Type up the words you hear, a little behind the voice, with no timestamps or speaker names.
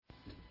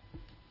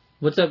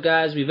What's up,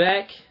 guys? We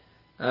back.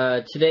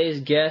 Today's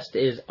guest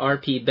is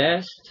RP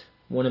Best,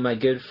 one of my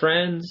good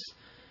friends,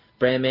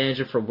 brand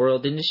manager for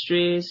World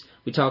Industries.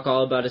 We talk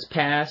all about his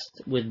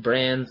past with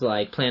brands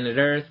like Planet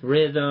Earth,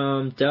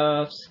 Rhythm,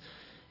 Duff's,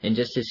 and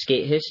just his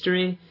skate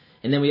history.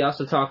 And then we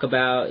also talk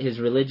about his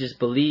religious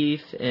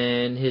belief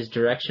and his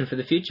direction for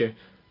the future.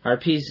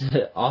 RP's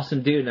an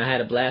awesome dude, and I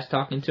had a blast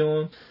talking to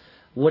him.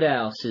 What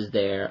else is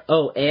there?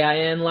 Oh,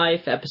 AIN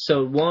Life,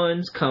 episode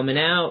 1's coming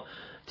out.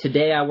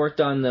 Today I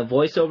worked on the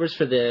voiceovers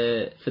for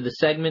the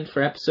segment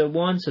for episode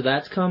 1, so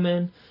that's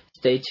coming.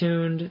 Stay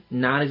tuned.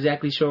 Not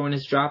exactly sure when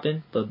it's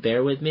dropping, but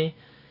bear with me.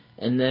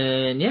 And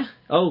then, yeah.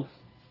 Oh,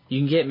 you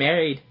can get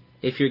married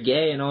if you're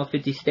gay in all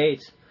 50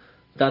 states.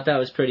 Thought that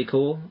was pretty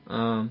cool.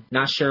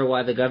 Not sure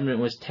why the government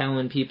was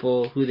telling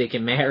people who they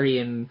can marry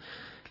in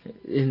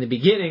the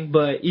beginning,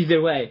 but either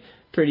way,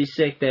 pretty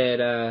sick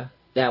that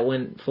that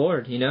went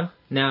forward, you know?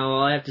 Now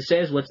all I have to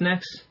say is, what's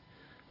next?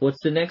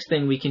 What's the next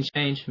thing we can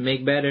change,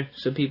 make better,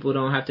 so people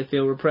don't have to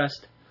feel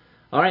repressed?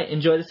 Alright,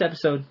 enjoy this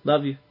episode.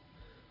 Love you.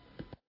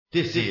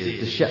 This is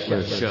the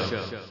Shetler Show.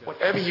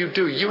 Whatever you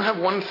do, you have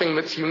one thing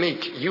that's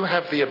unique. You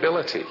have the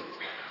ability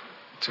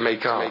to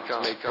make art.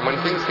 And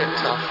when things get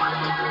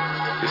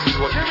tough, this is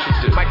what you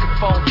should do.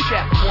 Microphone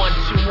check, 1,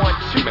 2, 1,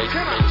 2.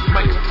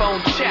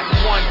 Microphone check,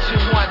 1,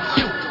 2, 1,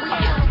 2.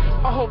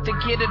 I hope to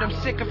get it, I'm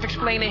sick of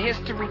explaining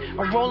history.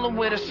 I'm rolling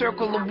with a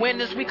circle of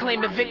winners, we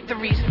claiming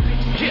victories.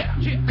 Yeah,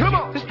 come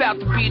on. This about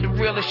to be the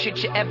realest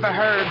shit you ever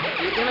heard.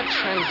 You're in a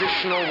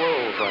transitional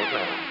world right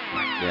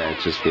now. Yeah,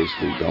 it's just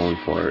basically going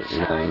for it, you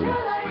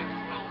know.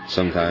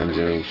 Sometimes,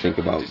 you know, you think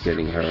about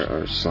getting hurt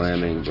or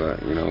slamming,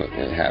 but, you know,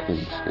 it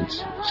happens.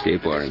 It's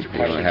skateboarding. You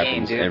know, it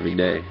happens every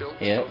day.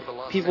 Yeah.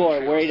 People are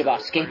worried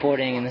about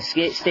skateboarding and the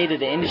state of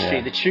the industry.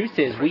 Yeah. The truth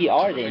is, we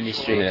are the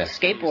industry. Yeah.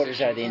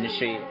 Skateboarders are the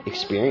industry.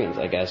 Experience,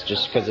 I guess,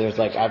 just because there's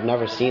like, I've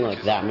never seen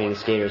like that many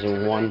skaters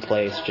in one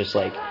place, just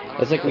like,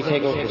 it's like we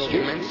take over the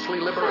street.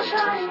 Immensely liberating.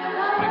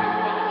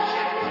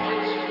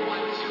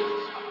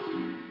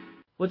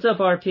 What's up,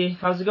 RP?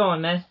 How's it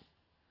going, man?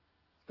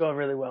 It's going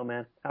really well,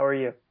 man. How are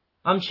you?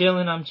 I'm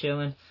chilling.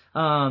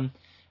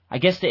 I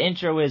guess the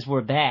intro is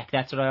we're back.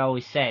 That's what I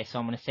always say, so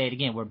I'm going to say it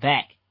again. We're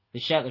back. The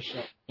Shetler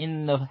Show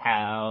in the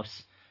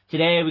house.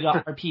 Today we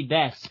got RP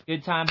Best.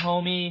 Good time,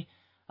 homie.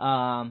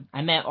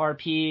 I met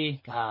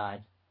RP,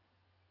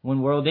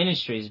 when World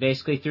Industries.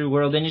 Basically through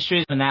World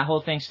Industries, when that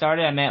whole thing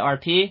started, I met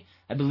RP.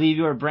 I believe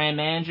you were a brand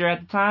manager at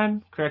the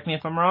time. Correct me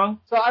if I'm wrong.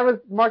 So I was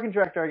marketing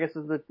director, I guess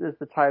is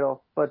the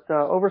title, but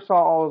oversaw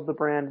all of the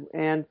brand.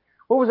 And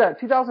what was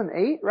that?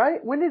 2008, right?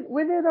 When did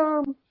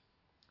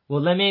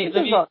Well, let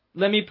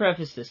me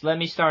preface this. Let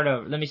me start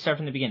over. Let me start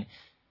from the beginning.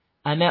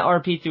 I met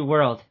RP through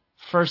World.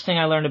 First thing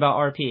I learned about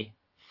RP,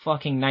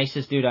 fucking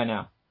nicest dude I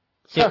know.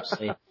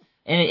 Seriously.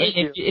 And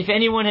if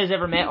anyone has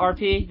ever met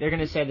RP, they're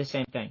gonna say the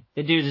same thing.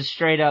 The dude's a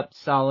straight up,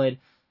 solid,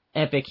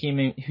 epic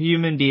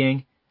human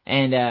being,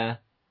 and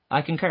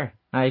I concur.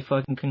 I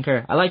fucking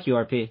concur. I like you,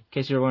 RP, in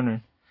case you're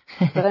wondering.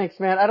 Thanks,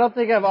 man. I don't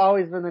think I've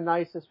always been the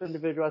nicest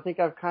individual. I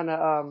think I've kind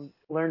of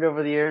learned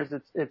over the years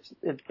it's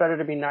better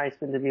to be nice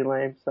than to be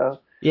lame. So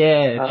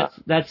yeah,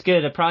 that's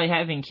good. Probably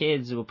having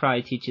kids will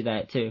probably teach you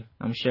that too.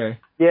 I'm sure.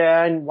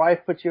 Yeah, and wife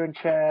puts you in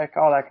check,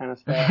 all that kind of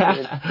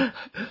stuff.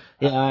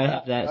 Yeah, I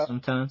have that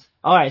sometimes.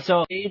 All right,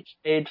 so age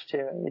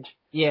too.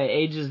 Yeah,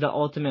 age is the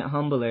ultimate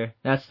humbler.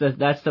 That's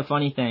the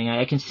funny thing.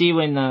 I can see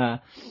when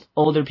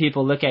older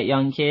people look at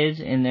young kids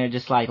and they're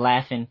just like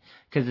laughing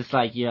because it's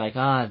like you're like,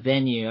 I've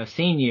been you, I've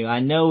seen you, I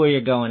know where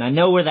you're going, I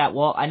know where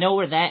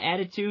that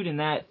attitude and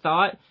that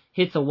thought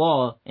hits a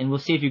wall, and we'll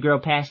see if you grow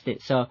past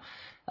it. So,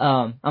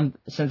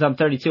 since I'm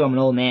 32, I'm an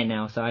old man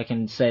now, so I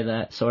can say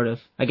that sort of.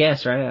 I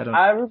guess, right?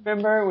 I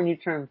remember when you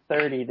turned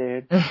 30,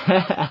 dude.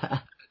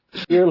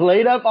 You're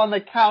laid up on the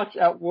couch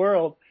at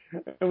World.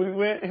 And we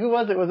went, who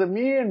was it? Was it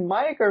me and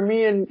Mike or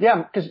me and,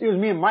 yeah, cause it was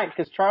me and Mike,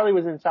 cause Charlie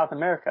was in South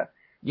America.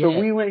 So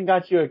we went and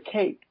got you a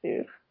cake,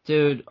 dude.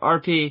 Dude,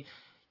 RP.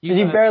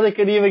 You barely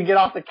could even get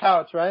off the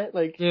couch, right?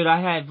 Like, dude,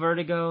 I had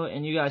vertigo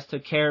and you guys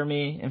took care of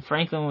me, and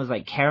Franklin was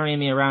like carrying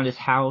me around his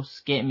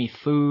house, getting me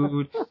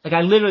food. Like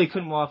I literally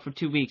couldn't walk for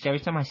 2 weeks. Every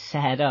time I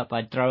sat up,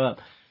 I'd throw up.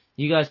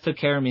 You guys took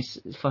care of me.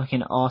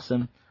 Fucking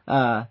awesome.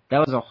 That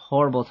was a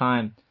horrible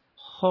time.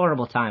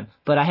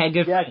 But I had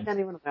good friends. Yeah, I can't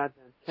even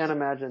imagine. Can't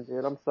imagine,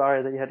 dude. I'm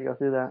sorry that you had to go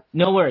through that.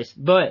 No worries.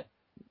 But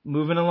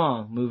moving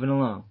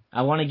along.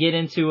 I want to get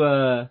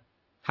into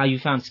how you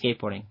found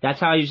skateboarding. That's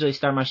how I usually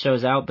start my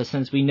shows out, but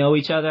since we know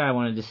each other, I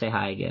wanted to say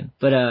hi again.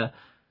 But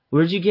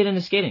where'd you get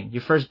into skating?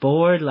 Your first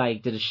board?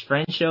 Like, did a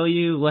friend show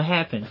you? What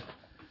happened?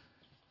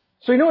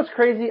 So you know what's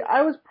crazy?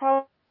 I was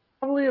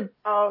probably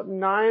about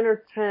 9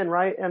 or 10,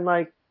 right? And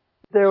like,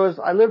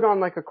 I lived on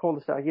like a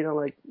cul-de-sac,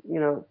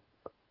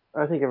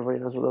 I think everybody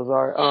knows what those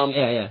are.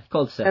 Yeah,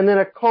 cul-de-sac. And then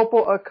a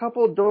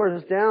couple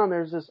doors down,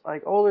 there's this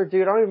like older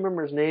dude, I don't even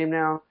remember his name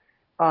now.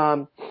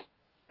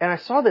 And I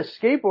saw this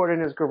skateboard in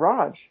his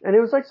garage, and it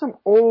was like some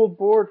old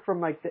board from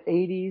like the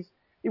 80s.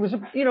 It was a,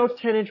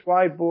 10-inch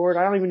wide board.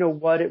 I don't even know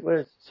what it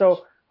was.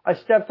 So I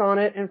stepped on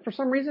it, and for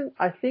some reason,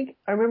 I think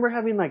I remember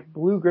having like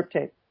blue grip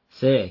tape.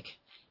 Sick.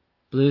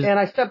 Blues. And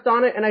I stepped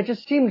on it and I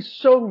just seemed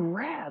so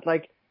rad.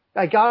 Like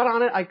I got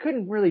on it. I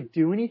couldn't really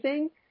do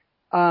anything,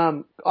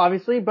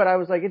 obviously, but I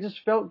was like, it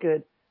just felt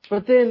good.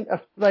 But then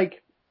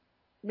like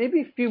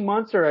maybe a few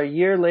months or a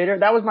year later,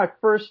 that was my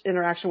first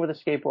interaction with a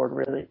skateboard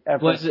really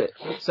ever. Was it,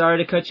 sorry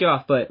to cut you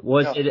off, but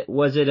was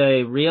it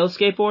a real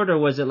skateboard or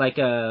was it like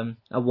a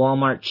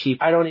Walmart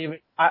cheap? I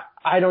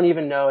don't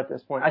even know at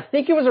this point. I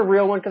think it was a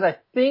real one because I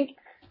think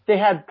they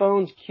had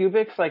Bones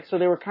cubics, like, so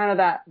they were kind of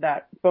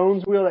that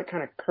Bones wheel that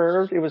kind of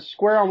curved. It was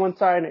square on one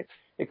side and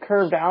it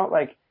curved out,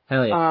 like.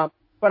 Hell yeah.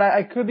 But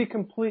I could be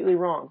completely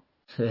wrong.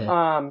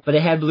 But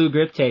it had blue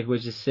grip tape,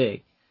 which is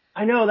sick.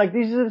 I know, like,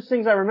 these are the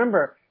things I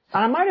remember.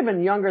 And I might have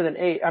been younger than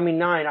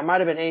 9. I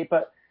might have been 8,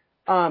 but,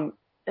 and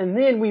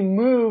then we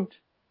moved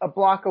a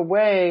block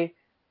away,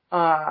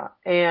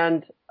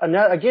 and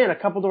again, a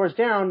couple doors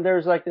down, there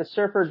was like this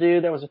surfer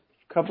dude that was a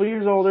couple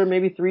years older,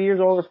 maybe 3 years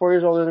older, 4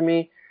 years older than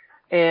me.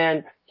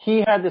 And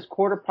he had this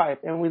quarter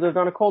pipe and we lived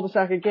on a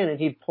cul-de-sac again and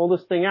he'd pull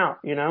this thing out,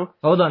 you know?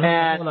 Hold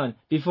on.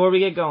 Before we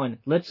get going,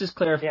 let's just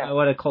clarify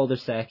what a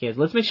cul-de-sac is.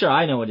 Let's make sure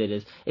I know what it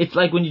is. It's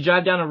like when you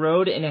drive down a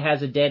road and it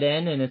has a dead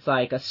end and it's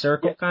like a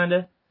circle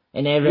kinda.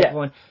 And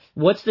everyone,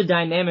 what's the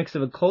dynamics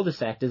of a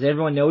cul-de-sac? Does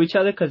everyone know each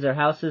other because their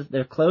houses,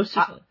 they're close?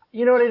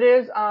 You know what it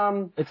is?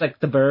 It's like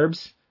the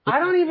burbs.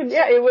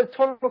 It was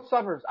total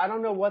suburbs. I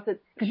don't know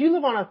because you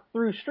live on a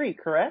through street,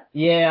 correct?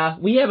 Yeah,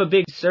 we have a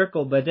big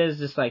circle, but there's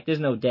just like, there's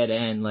no dead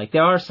end. Like,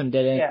 there are some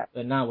dead ends,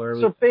 but not where we.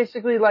 So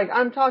basically, like,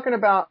 I'm talking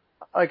about,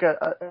 like,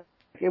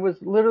 it was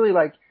literally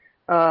like,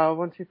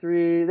 1, 2,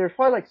 3, there's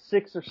probably like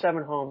 6 or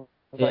 7 homes,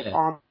 like,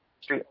 on the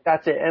street.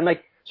 That's it. And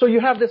like, so you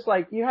have this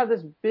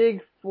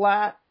big,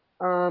 flat,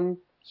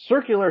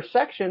 circular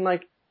section,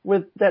 like,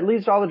 that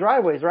leads to all the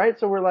driveways, right?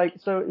 So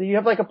so you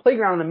have like a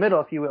playground in the middle,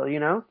 if you will, you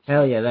know?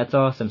 Hell yeah, that's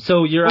awesome.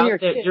 So you're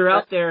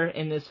out there,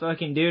 and this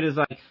fucking dude is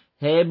like,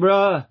 hey,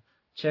 bro,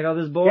 check out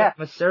this board. Yeah.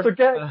 I'm a surfer. So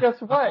guess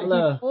what? He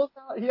pulls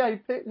out,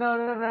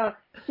 no.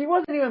 He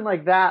wasn't even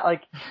like that,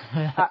 like,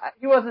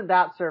 he wasn't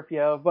that surf,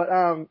 yo, but,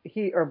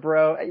 he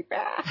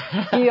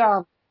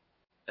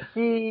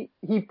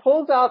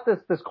pulls out this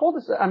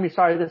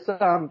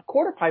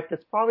quarter pipe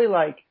that's probably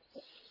like,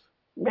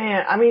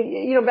 man, I mean,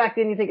 you know, back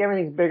then you think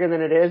everything's bigger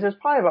than it is. It's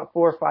probably about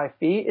 4 or 5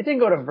 feet. It didn't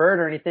go to vert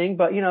or anything,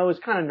 but, you know, it was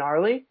kind of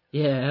gnarly.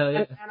 Yeah, hell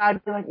yeah. And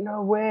I'd be like,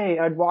 no way.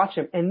 I'd watch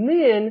him. And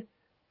then,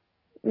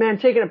 man,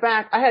 taking it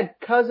back, I had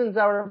cousins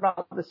that were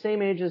about the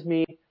same age as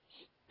me,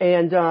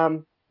 and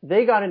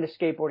they got into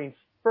skateboarding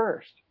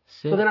first.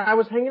 Sick. So then I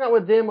was hanging out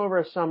with them over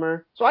a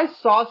summer. So I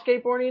saw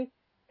skateboarding,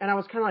 and I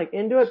was kind of like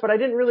into it, but I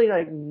didn't really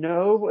like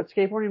know what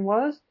skateboarding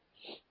was.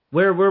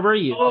 Where were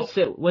you?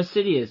 What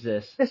city is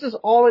this? This is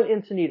all in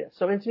Encinitas.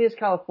 So Encinitas,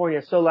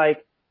 California. So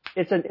like,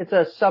 it's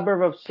a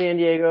suburb of San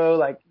Diego,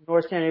 like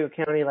North San Diego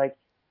County. Like,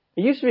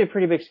 it used to be a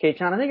pretty big skate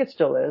town. I think it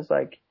still is.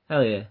 Like,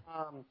 hell yeah.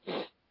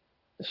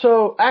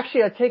 So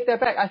actually, I take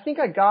that back. I think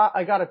I got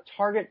a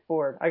Target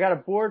board. I got a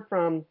board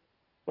from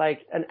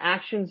like an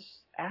Action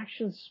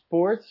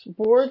Sports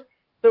board.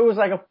 So it was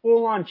like a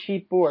full on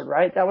cheap board,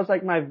 right? That was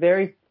like my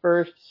very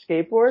first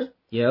skateboard.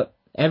 Yep.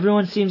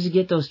 Everyone seems to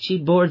get those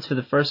cheap boards for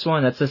the first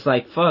one. That's just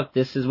like, fuck,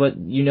 this is what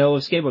you know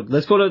of skateboard.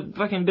 Let's go to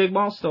fucking Big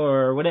Mall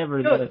Store or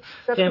whatever. No, that's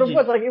what it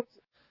was. Like, it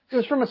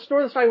was from a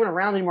store that's not even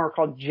around anymore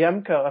called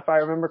Gemco, if I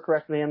remember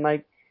correctly. And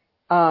like,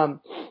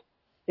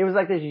 it was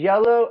like this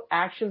yellow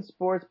Action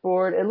Sports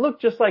board. It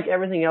looked just like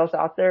everything else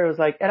out there. It was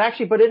like,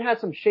 but it had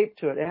some shape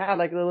to it. It had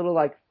like a little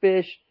like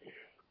fish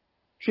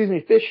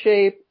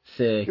shape.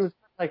 Sick. It was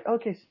like,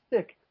 okay,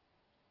 sick.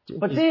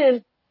 But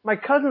then my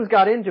cousins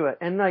got into it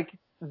and like,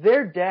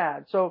 their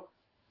dad, so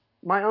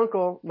my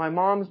uncle, my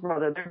mom's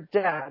brother, their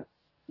dad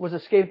was a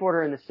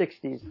skateboarder in the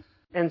 60s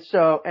and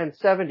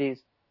 70s.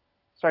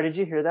 Sorry, did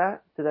you hear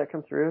that? Did that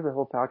come through, the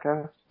whole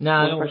podcast?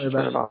 No, don't worry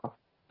about it.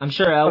 I'm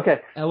sure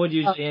Elwood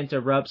usually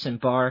interrupts and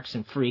barks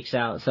and freaks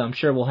out, so I'm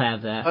sure we'll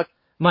have that. Okay.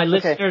 My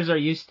listeners are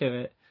used to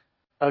it.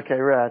 Okay,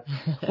 rad.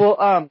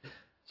 Well,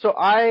 so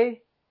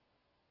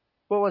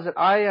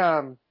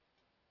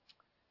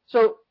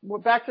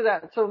back to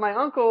that. So my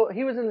uncle,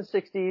 he was in the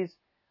 60s.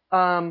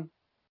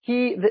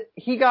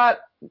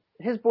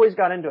 His boys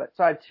got into it.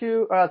 So I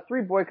had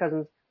 3 boy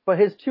cousins, but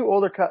his 2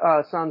 older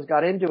sons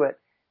got into it.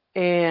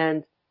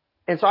 And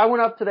so I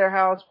went up to their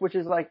house, which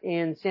is like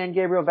in San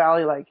Gabriel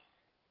Valley, like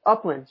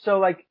Upland. So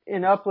like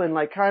in Upland,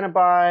 like kind of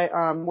by,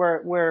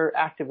 where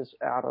Active is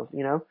out of,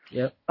 you know?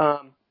 Yep.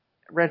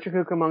 Rancho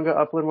Cucamonga,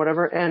 Upland,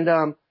 whatever.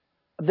 And,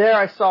 there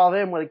I saw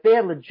them like, they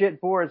had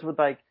legit boards with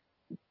like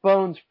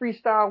Bones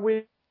freestyle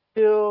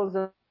wheels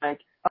and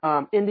like,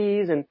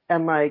 indies and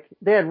like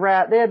they had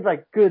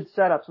like good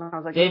setups and I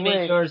was like they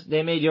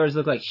made yours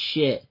look like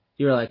shit.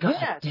 You were like, God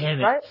damn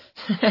it. Right?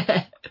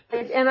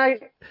 And I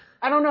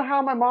don't know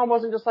how my mom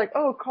wasn't just like,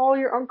 oh, call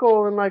your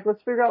uncle and like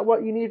let's figure out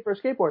what you need for a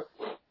skateboard.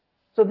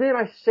 So then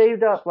I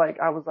saved up,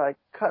 like I was like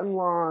cutting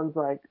lawns,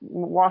 like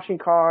washing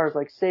cars,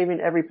 like saving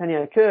every penny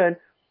I could.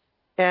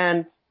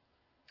 And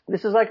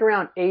this is like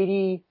around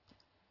 86.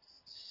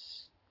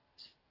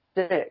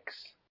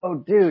 Oh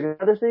dude,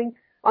 another thing.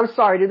 I'm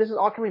sorry, dude. This is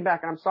all coming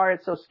back, and I'm sorry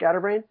it's so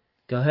scatterbrained.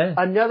 Go ahead.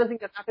 Another thing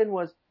that happened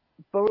was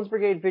Bones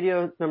Brigade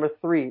video number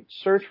 3,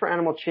 Search for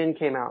Animal Chin,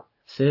 came out.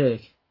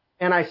 Sick.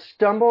 And I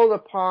stumbled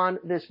upon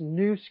this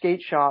new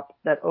skate shop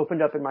that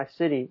opened up in my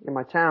city, in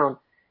my town.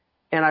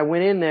 And I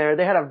went in there.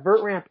 They had a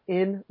vert ramp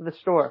in the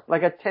store,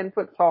 like a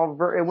 10-foot tall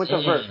vert. It went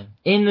to vert.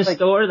 In the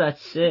store?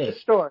 That's sick. In the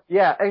store,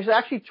 yeah. It was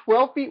actually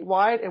 12 feet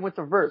wide and went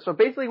to vert. So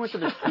basically it went to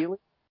the ceiling.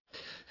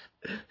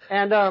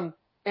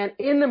 And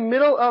in the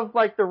middle of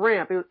like the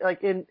ramp, it was,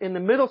 like in the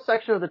middle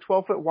section of the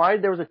 12-foot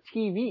wide, there was a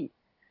TV.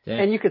 Damn.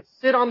 And you could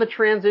sit on the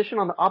transition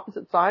on the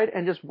opposite side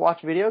and just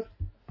watch videos.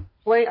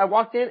 I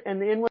walked in and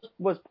the in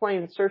was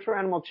playing Search for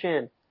Animal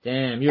Chin.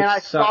 Damn, and I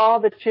saw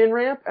the chin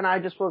ramp and I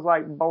just was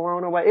like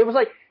blown away. It was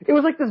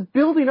like this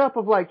building up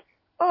of like,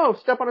 oh,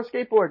 step on a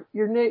skateboard.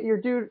 Your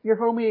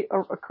homie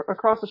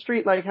across the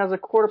street like has a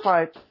quarter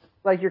pipe.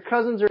 Like your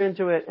cousins are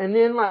into it. And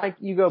then like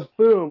you go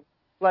boom,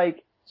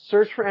 like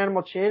Search for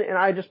Animal Chin,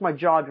 and my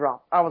jaw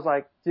dropped. I was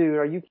like, dude,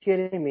 are you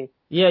kidding me?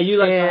 Yeah, you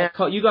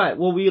got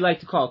what we like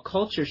to call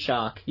culture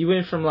shock. You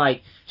went from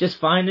like just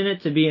finding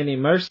it to being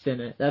immersed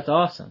in it. That's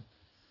awesome.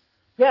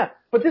 Yeah,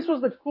 but this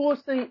was the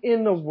coolest thing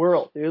in the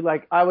world, dude.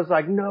 Like, I was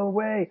like, no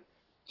way.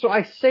 So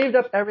I saved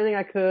up everything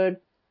I could,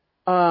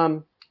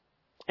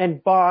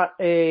 and bought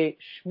a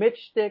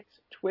Schmidt-Sticks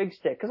twig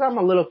stick, cause I'm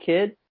a little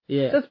kid.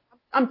 Yeah.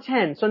 I'm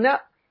 10,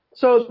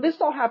 so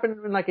this all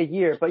happened in like a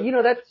year, but you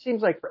know, that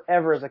seems like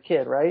forever as a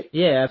kid, right?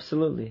 Yeah,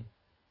 absolutely.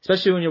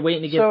 Especially when you're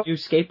waiting to get a new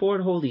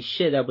skateboard. Holy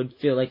shit, that would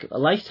feel like a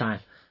lifetime.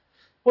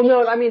 Well,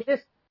 no, I mean, this,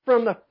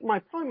 from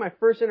probably my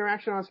first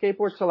interaction on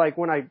skateboards to like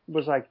when I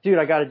was like, dude,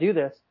 I gotta do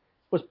this,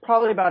 was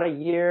probably about a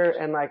year,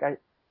 and like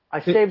I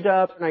saved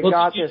up and I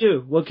got this.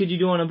 What could you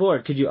do on a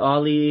board? Could you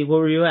ollie? What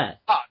were you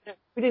at? Oh,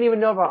 we didn't even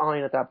know about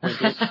ollieing at that point,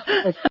 dude.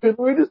 Like, let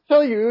me just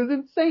tell you, it was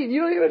insane.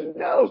 You don't even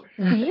know.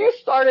 You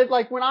started,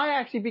 like, when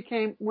I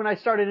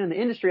started in the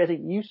industry, I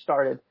think you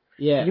started.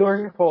 Yeah.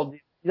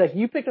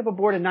 You picked up a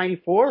board in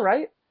 94,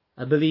 right?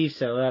 I believe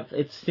so.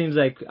 It seems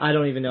like, I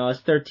don't even know. I was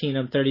 13,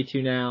 I'm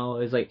 32 now.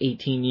 It was like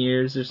 18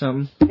 years or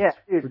something. Yeah,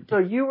 dude. So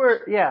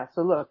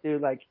so look,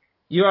 dude, like.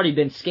 You already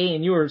been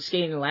skating. You were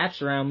skating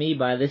laps around me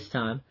by this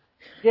time.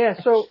 Yeah,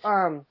 so,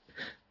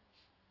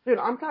 dude,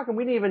 I'm talking,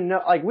 we didn't even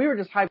know, like, we were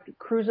just hyped,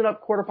 cruising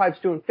up quarter pipes,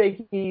 doing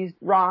fakies,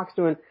 rocks,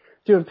 doing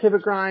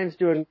pivot grinds,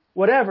 doing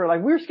whatever.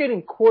 Like, we were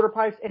skating quarter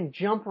pipes and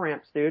jump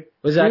ramps, dude.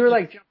 We were,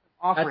 like, jumping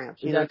off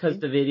ramps. Is that because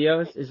the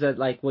videos? Is that,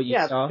 like, what you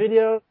saw? Yeah, the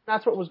video,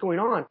 that's what was going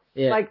on.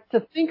 Yeah. Like,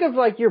 to think of,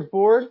 like, your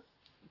board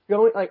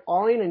going, like,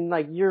 all in and,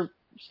 like, you're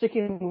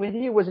sticking with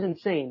you was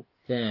insane.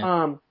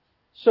 Damn.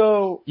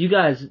 So. You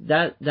guys,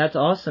 that's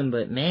awesome,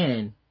 but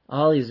man,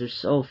 ollies are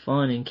so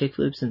fun, and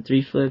kickflips and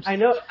 3-flips. I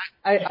know,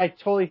 I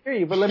totally hear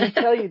you, but let me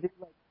tell you, dude,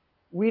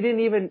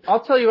 like,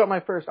 I'll tell you about my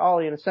first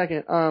ollie in a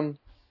second.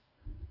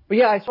 But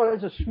yeah, I saw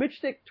it was a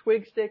Schmidt-Stick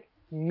twig stick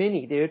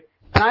mini, dude.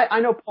 And I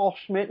know Paul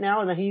Schmidt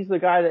now, and that he's the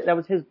guy that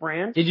was his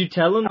brand. Did you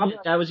tell him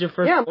that was your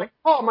first board? Yeah,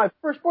 Paul, my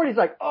first board. He's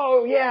like,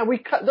 oh yeah,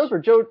 those were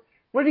Joe,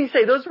 what did he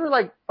say? Those were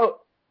like,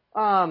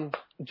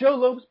 Joe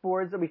Lopes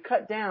boards that we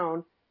cut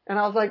down. And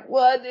I was like,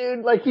 what,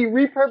 dude? Like, he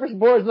repurposed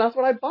boards, and that's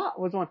what I bought,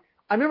 was one.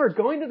 I remember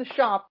going to the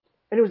shop,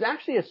 and it was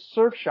actually a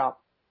surf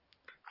shop.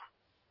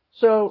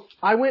 So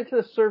I went to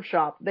the surf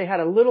shop. They had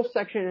a little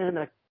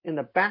section in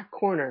the back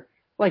corner.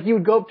 Like, you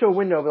would go up to a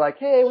window, be like,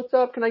 hey, what's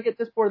up? Can I get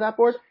this board, that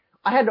board?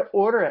 I had to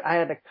order it. I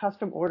had to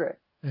custom order it.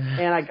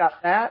 And I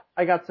got that.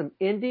 I got some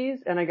indies,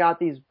 and I got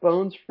these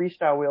Bones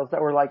freestyle wheels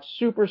that were like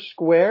super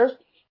square.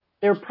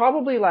 They were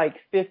probably like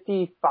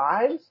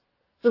 55s.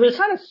 So they're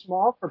kind of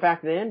small for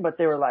back then, but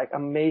they were like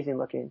amazing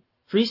looking.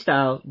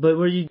 Freestyle, but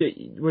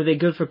were they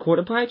good for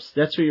quarter pipes?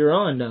 That's what you're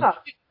on, though. No,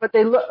 but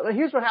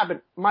here's what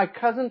happened. My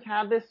cousins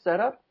had this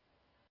set up,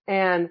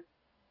 and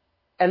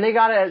they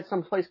got it at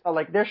some place called,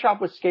 like, their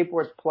shop was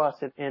Skateboards Plus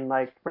in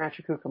like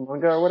Rancho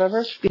Cucamonga or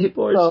whatever.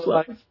 Skateboards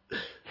Plus. Like,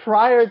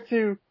 prior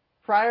to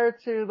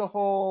the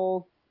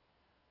whole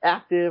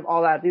Active,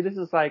 all that, dude, this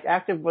is like,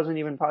 Active wasn't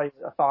even probably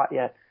a thought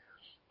yet.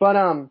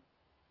 But,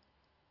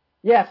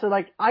 yeah, so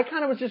like, I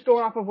kind of was just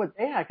going off of what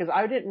they had, cause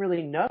I didn't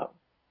really know.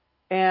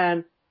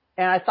 And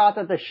I thought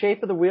that the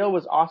shape of the wheel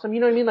was awesome. You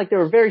know what I mean? Like, they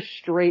were very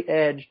straight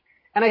edged.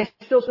 And I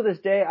still to this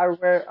day,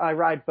 I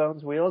ride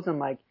Bones wheels, and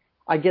like,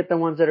 I get the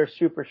ones that are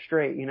super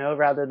straight, you know,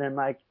 rather than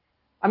like,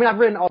 I mean, I've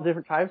ridden all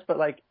different types, but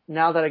like,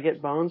 now that I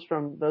get Bones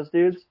from those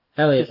dudes.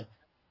 Hell yeah.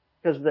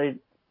 Cause they're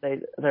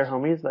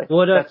homies. Like,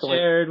 what up,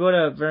 Jared? What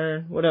up,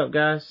 Vern? What up,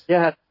 guys?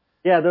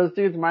 Yeah, those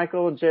dudes,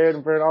 Michael and Jared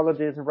and Vern, all the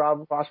dudes, and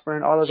Rob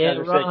Washburn, all those guys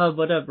are Rob, sick.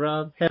 What up,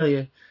 Rob? Hell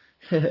yeah.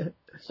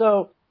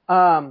 So,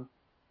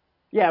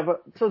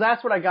 so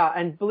that's what I got.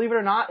 And believe it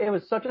or not, it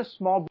was such a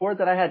small board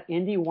that I had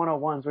Indy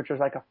 101s, which was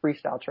like a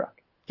freestyle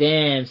truck.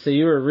 Damn, so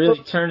you were really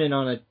turning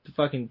on a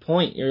fucking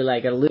point. You're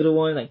like a little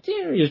one, like,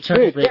 damn, you're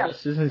turning. Dude,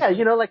 yeah,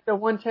 you know, like the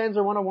 110s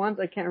or 101s,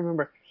 I can't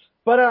remember.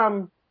 But,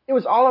 it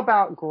was all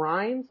about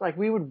grinds. Like,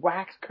 we would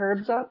wax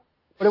curbs up,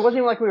 but it wasn't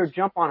even like we would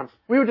jump on them.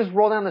 We would just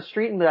roll down the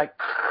street and be like,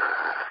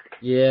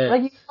 yeah.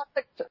 Like,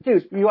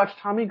 you watch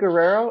Tommy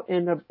Guerrero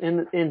in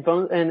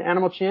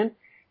Animal Chin.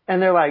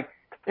 And they're like,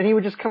 and he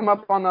would just come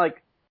up on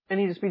like, and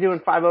he'd just be doing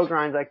 5-0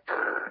 grinds, like,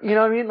 you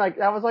know what I mean? Like,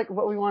 that was like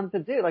what we wanted to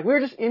do. Like, we were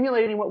just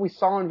emulating what we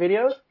saw in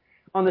videos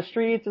on the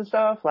streets and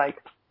stuff. Like,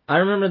 I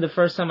remember the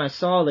first time I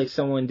saw like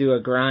someone do a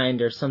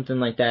grind or something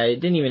like that. It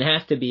didn't even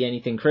have to be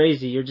anything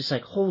crazy. You're just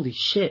like, holy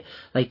shit!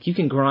 Like you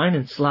can grind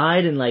and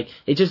slide, and like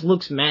it just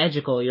looks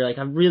magical. You're like,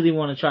 I really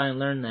want to try and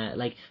learn that.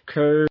 Like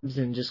curves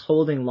and just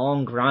holding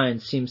long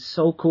grinds seems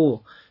so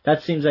cool.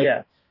 That seems like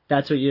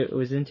that's what you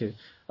was into.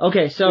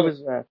 Okay, so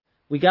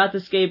we got the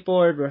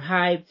skateboard. We're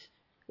hyped.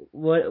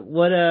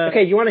 What?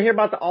 Okay, you want to hear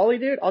about the ollie,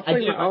 dude? I'll tell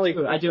you my ollie.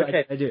 I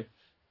do.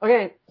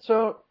 Okay,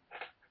 so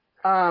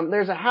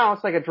there's a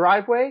house, like a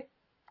driveway.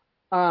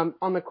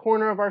 On the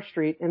corner of our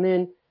street, and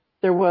then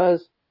there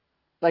was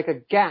like a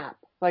gap.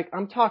 Like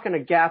I'm talking a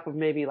gap of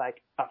maybe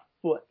like a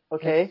foot,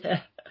 okay?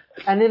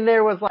 And then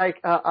there was like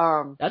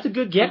that's a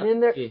good gap.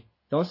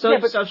 Don't sell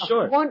yourself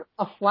short.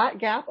 A flat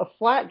gap of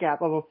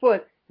a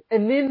foot,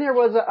 and then there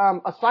was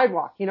a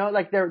sidewalk. You know,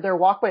 like their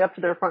walkway up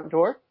to their front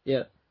door.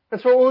 Yeah.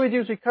 And so what we would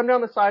do is we'd come down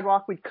the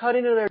sidewalk, we'd cut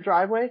into their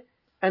driveway,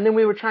 and then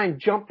we would try and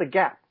jump the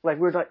gap. Like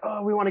we were like,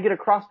 oh, we want to get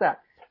across that,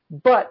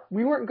 but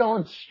we weren't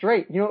going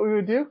straight. You know what we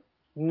would do?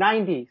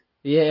 90s.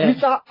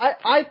 Yeah.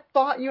 I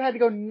thought you had to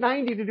go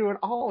 90 to do an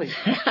ollie.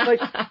 Like,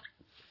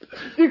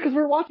 dude, because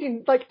we're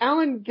watching, like,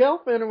 Alan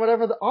Gelfand or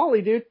whatever, the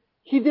ollie, dude,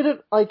 he did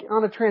it, like,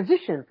 on a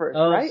transition first,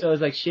 right? So it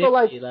was, like, shifty, so,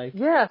 like,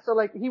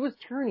 he was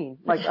turning,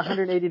 like,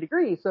 180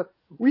 degrees. So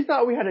we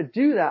thought we had to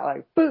do that,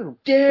 like, boom.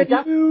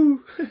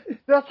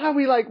 That's how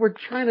we, like, were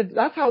trying to,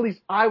 that's how at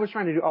least I was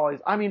trying to do ollies.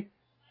 I mean,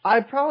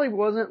 I probably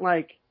wasn't,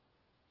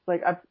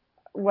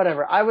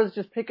 whatever. I was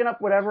just picking up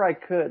whatever I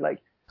could, like,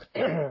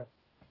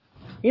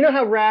 you know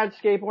how rad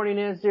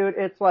skateboarding is, dude?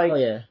 It's like,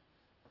 it's,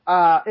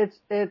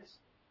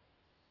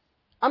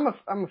 I'm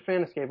a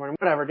fan of skateboarding,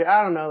 whatever, dude.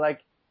 I don't know,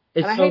 like,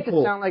 it's and I so hate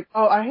cool. to sound like,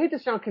 I hate to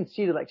sound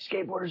conceited, like,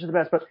 skateboarders are the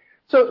best, but,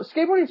 so,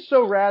 skateboarding's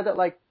so rad that,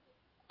 like,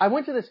 I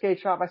went to the skate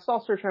shop, I saw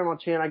Sir Trammell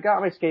Chan, I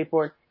got my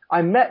skateboard,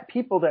 I met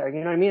people there,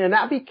 you know what I mean? And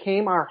that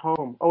became our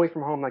home, away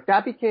from home. Like,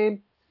 that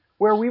became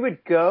where we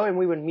would go and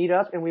we would meet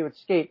up and we would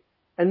skate.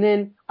 And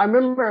then I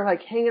remember,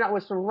 like, hanging out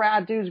with some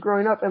rad dudes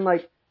growing up, and,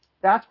 like,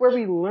 that's where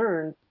we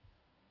learned,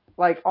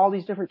 like, all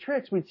these different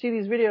tricks. We'd see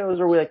these videos,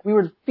 or we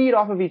would feed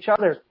off of each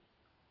other.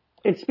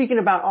 And speaking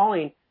about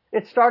ollieing,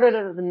 it started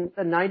at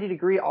a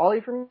 90-degree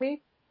ollie for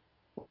me.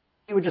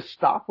 You would just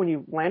stop when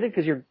you landed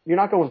because you're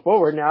not going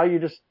forward now. You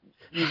just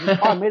made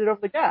it over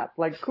the gap.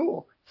 Like,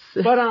 cool.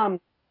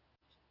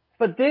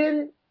 But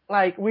then,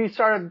 like, we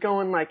started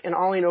going, like, and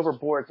ollieing over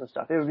boards and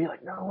stuff. It would be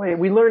like, no way.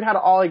 We learned how to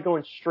ollie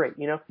going straight,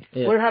 you know?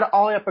 Yeah. Learned how to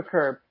ollie up a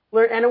curb.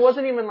 And it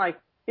wasn't even like,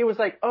 it was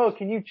like, oh,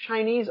 can you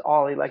Chinese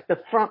ollie? Like the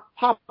front,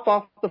 pop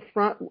off the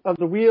front of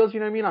the wheels, you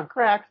know what I mean? On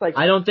cracks. Like,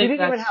 I don't think we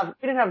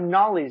didn't have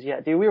nollies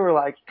yet, dude. We were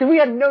like, cause we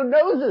had no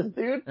noses,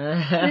 dude. We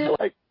were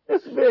like,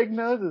 this big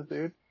noses,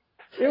 dude.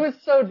 It was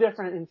so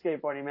different in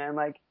skateboarding, man.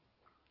 Like,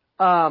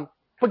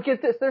 but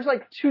get this, there's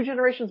like 2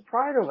 generations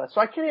prior to us.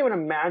 So I can't even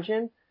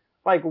imagine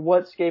like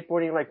what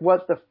skateboarding, like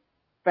what the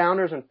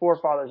founders and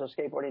forefathers of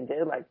skateboarding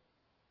did.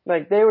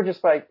 Like they were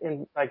just like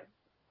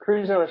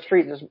cruising on the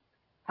street, just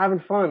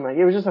having fun. Like,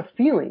 it was just a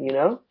feeling, you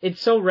know?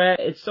 It's so rad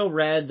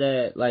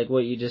that, like,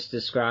 what you just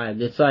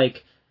described. It's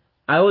like,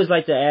 I always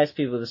like to ask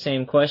people the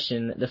same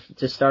question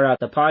to start out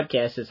the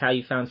podcast is how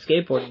you found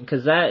skateboarding.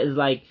 Because that is,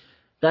 like,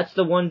 that's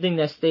the one thing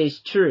that stays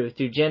true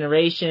through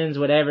generations,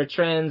 whatever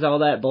trends, all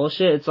that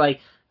bullshit. It's like,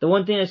 the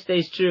one thing that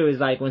stays true is,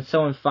 like, when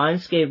someone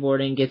finds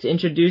skateboarding, gets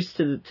introduced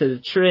to the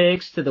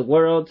tricks, to the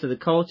world, to the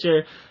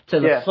culture,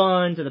 to the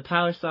fun, to the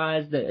power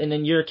slides, and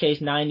in your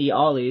case, 90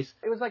 ollies.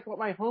 It was like what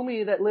my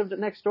homie that lived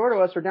next door to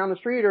us or down the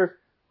street or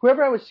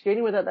whoever I was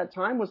skating with at that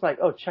time was like,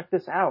 oh, check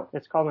this out.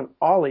 It's called an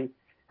ollie.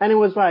 And it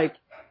was like,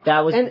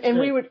 that was, and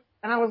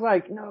I was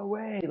like, no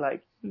way.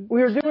 Like,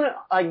 we were doing it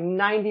like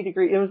 90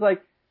 degrees. It was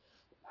like,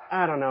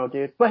 I don't know,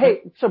 dude. But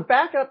hey, so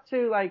back up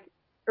to like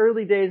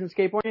early days in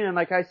skateboarding. And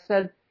like I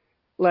said,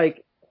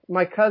 like,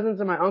 my cousins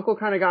and my uncle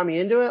kind of got me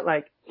into it.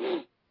 Like,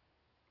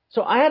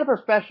 so I had a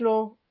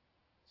professional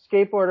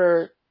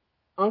skateboarder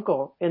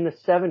uncle in the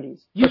 70s.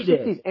 You did?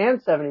 60s and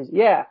 70s,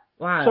 yeah.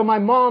 Wow. So my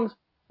mom's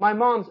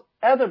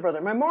other brother,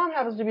 my mom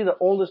happens to be the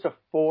oldest of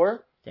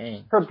 4.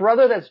 Dang. Her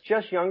brother that's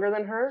just younger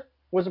than her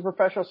was a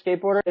professional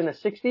skateboarder in the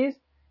 60s.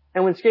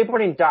 And when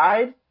skateboarding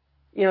died,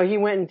 you know, he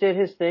went and did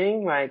his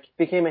thing, like,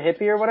 became a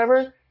hippie or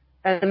whatever.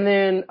 And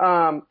then,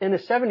 in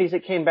the 70s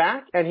it came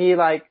back and he,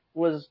 like,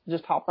 was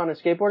just hopped on a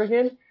skateboard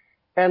again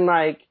and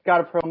like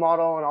got a pro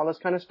model and all this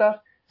kind of stuff.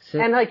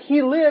 Sick. And like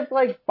he lived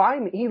like by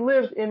me. He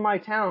lived in my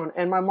town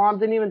and my mom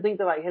didn't even think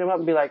to like hit him up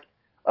and be like,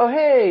 oh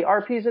hey,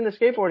 RP's into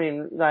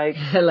skateboarding. Like,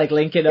 like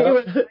link it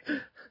up.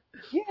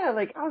 Yeah,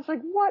 like I was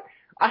like, what?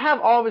 I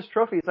have all of his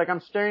trophies. Like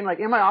I'm staring like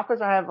in my office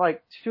I have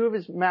like 2 of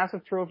his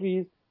massive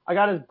trophies. I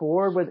got his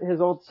board with his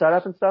old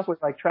setup and stuff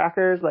with like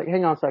trackers. Like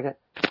hang on a second.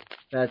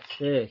 That's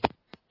sick.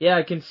 Yeah,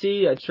 I can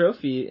see a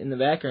trophy in the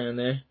background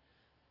there.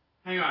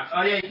 Hang on.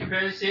 Oh yeah, you can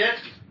barely see it?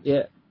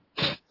 Yeah.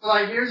 So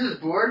like here's his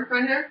board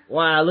right here.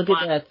 Wow, look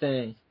at that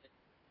thing.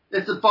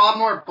 It's a Bob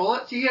Moore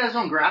Bullet. See, he has his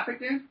own graphic,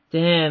 dude.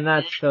 Damn,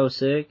 that's so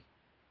sick.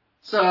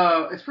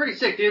 So it's pretty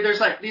sick, dude. There's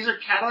like these are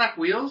Cadillac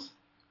wheels.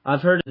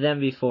 I've heard of them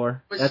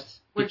before.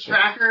 With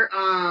tracker.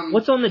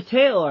 What's on the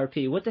tail,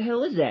 RP? What the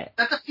hell is that?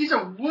 That's a piece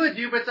of wood,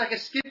 dude. But it's like a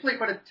skid plate,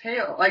 but a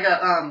tail, like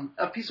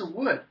a piece of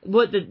wood.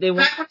 What did they?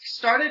 Back when we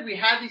started, we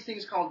had these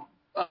things called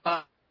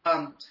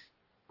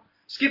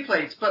skid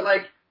plates, but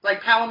like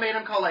Powell made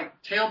them called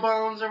like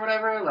tailbones or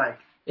whatever. Like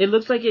it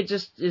looks like it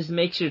just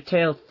makes your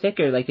tail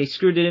thicker. Like they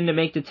screwed it in to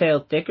make the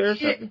tail thicker. Or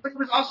something? But it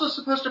was also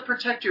supposed to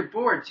protect your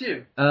board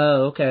too.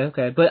 Oh,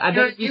 okay. But I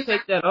bet if you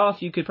take that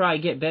off, you could probably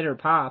get better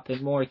pop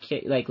and more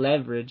like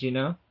leverage. You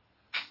know.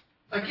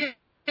 Again,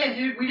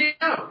 dude, we didn't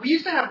know. We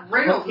used to have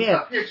rails and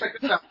stuff. Here, check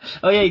this out.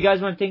 Oh yeah, you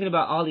guys weren't thinking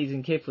about ollies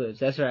and kickflips.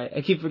 That's right.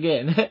 I keep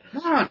forgetting.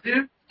 Come on,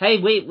 dude. Hey,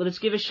 wait. Well, let's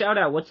give a shout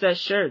out. What's that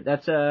shirt?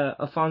 That's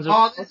Alfonso.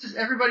 Oh, this is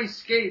Everybody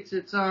Skates.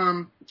 It's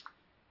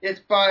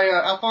by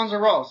Alfonso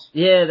Rawls.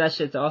 Yeah, that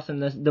shit's awesome.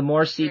 The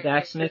Morrissey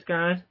Backsmith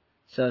grind.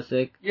 So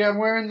sick. Yeah, I'm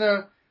wearing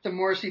the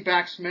Morrissey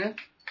Backsmith.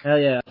 Hell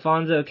yeah,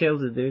 Alfonso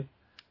kills it, dude.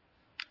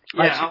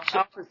 Yeah,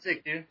 Alfonso's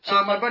sick, dude.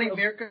 My buddy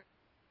Mirko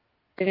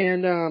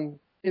and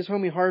his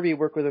homie Harvey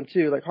work with him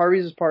too. Like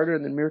Harvey's his partner,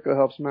 and then Mirko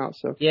helps him out.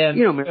 So yeah,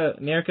 you know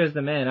Mirko's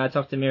the man. I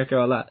talk to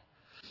Mirko a lot.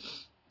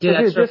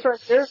 Dude, this right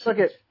there. Look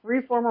at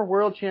 3 former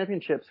world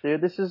championships,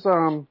 dude. This is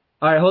All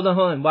right, hold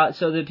on. Wow,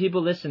 so the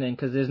people listening,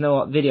 because there's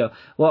no video,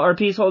 what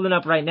RP's holding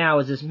up right now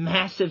is this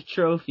massive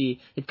trophy.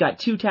 It's got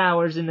 2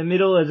 towers. In the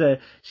middle is a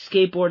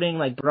skateboarding,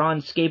 like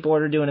bronze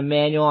skateboarder doing a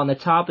manual. On the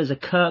top is a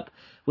cup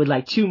with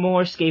like 2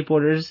 more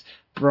skateboarders,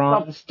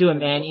 bronze, doing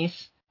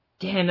manis.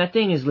 Damn, that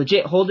thing is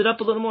legit. Hold it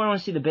up a little more. I want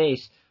to see the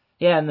base.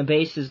 Yeah, and the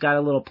base has got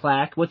a little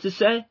plaque. What's it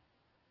say?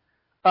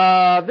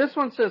 This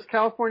one says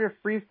California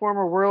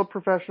Freeformer World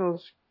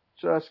Professional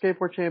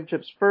Skateboard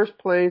Championships, first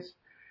place,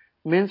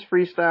 men's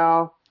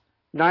freestyle,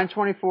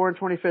 9/24 and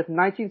 25th,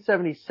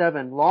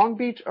 1977, Long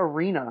Beach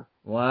Arena.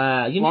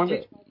 Wow. You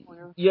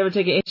ever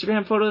take an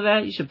Instagram photo of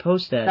that? You should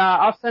post that. Nah,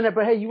 I'll send it,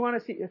 but hey, you want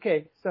to see,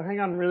 okay, so hang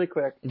on really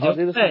quick. I'll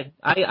do this.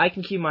 I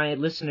can keep my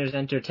listeners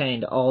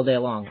entertained all day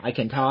long. I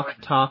can talk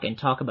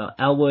about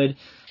Elwood,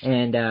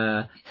 and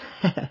I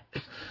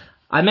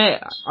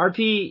met,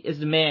 RP is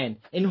the man,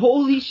 and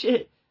holy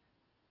shit,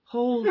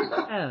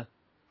 yeah.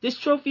 This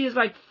trophy is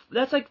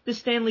that's like the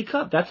Stanley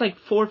Cup. That's like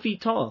 4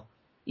 feet tall.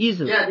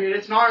 Easily. Yeah, dude,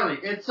 it's gnarly.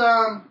 It's,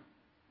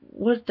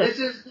 what the? This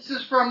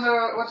is from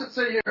what's it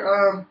say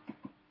here?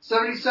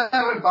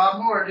 77,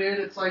 Bob Moore, dude.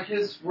 It's like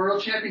his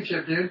world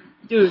championship, dude.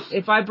 Dude,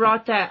 if I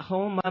brought that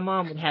home, my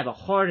mom would have a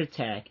heart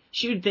attack.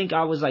 She would think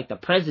I was like the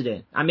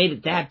president. I made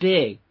it that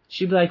big.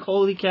 She'd be like,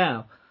 holy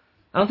cow.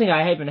 I don't think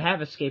I even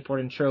have a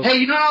skateboarding trophy. Hey,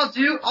 you know what I'll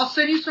do? I'll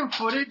send you some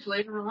footage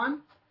later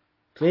on.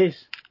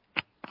 Please.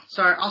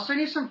 Sorry, I'll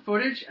send you some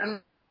footage and...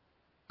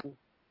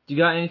 Do you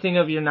got anything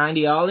of your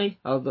 90 ollie?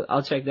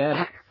 I'll check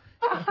that.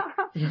 I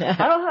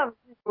don't have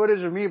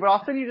footage of me, but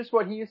I'll send you just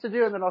what he used to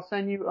do, and then I'll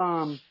send you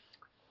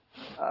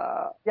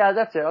yeah,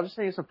 that's it. I'll just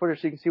send you some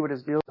footage so you can see what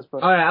his deal is.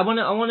 But all right, I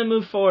want to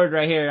move forward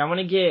right here. I want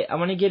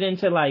to get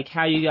into like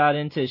how you got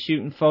into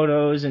shooting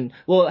photos and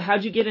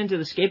how'd you get into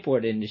the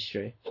skateboard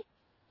industry?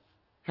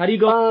 How do you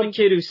go from a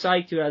kid who's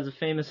psyched who has a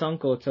famous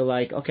uncle to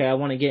like, okay, I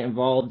want to get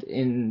involved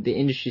in the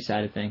industry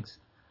side of things?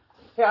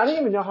 Yeah, I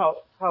didn't even know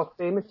how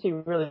famous he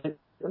really is.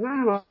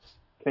 Not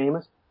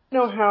famous. I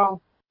know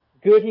how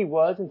good he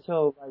was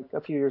until like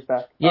a few years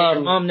back. Yeah,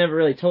 your mom never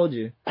really told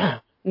you.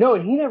 No,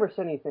 and he never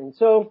said anything.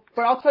 So,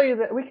 but I'll tell you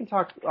that we can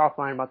talk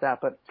offline about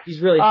that. But he's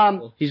really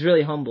humble. He's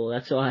really humble.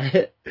 That's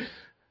why.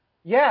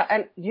 Yeah,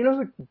 and you know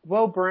who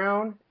Will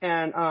Brown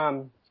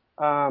and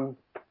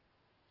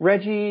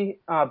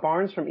Reggie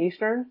Barnes from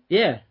Eastern?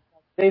 Yeah.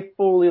 They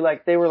fully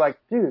they were like,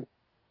 dude,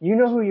 you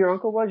know who your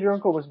uncle was? Your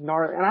uncle was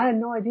gnarly, and I had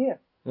no idea.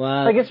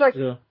 Wow. Like it's like.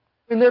 Cool.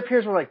 And their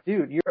peers were like,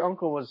 dude, your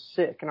uncle was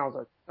sick. And I was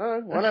like,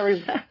 whatever.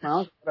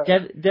 No,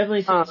 whatever.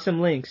 Definitely send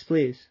some links,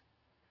 please.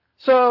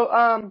 So,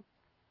 I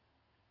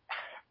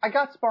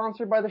got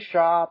sponsored by the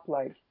shop,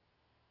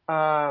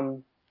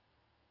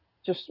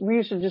 we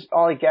used to just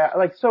ollie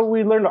so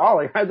we learned to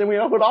ollie, right? Then we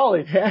would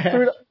ollie.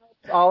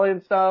 Ollie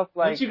and stuff,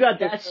 once you got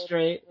that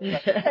straight.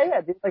 Yeah,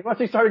 dude, once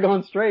we started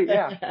going straight,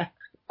 yeah.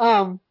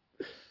 So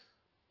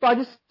I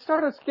just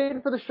started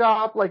skating for the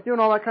shop, doing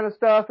all that kind of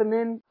stuff, and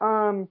then,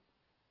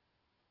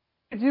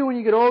 when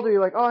you get older, you're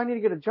like, oh, I need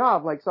to get a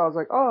job. So I was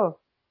like, oh,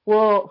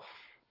 well,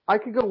 I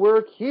could go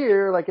work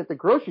here, at the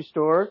grocery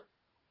store,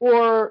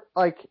 or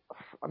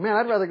man,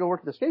 I'd rather go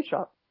work at the skate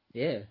shop.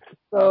 Yeah.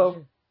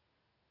 So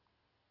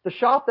the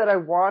shop that I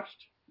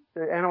watched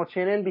the Animal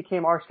Chin in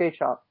became our skate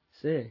shop.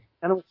 Sick.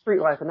 And it was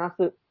Street Life, and that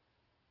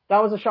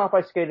was the shop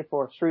I skated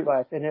for, Street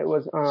Life, and it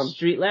was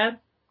Street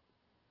Lab?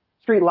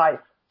 Street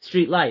Life.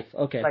 Street Life,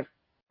 okay. Like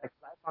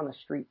life on the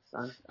streets,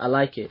 son. I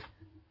like it.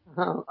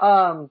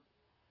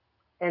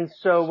 And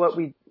so what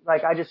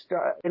I just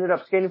ended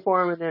up skating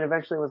for him, and then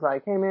eventually was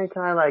like, hey man,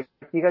 can I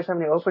do you guys have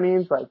any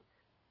openings?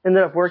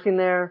 Ended up working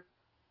there,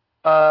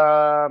 in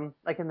the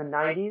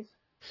 90s,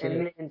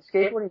 and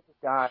skateboarding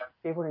just died.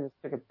 Skateboarding just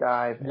took a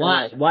dive.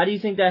 Why? Why do you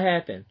think that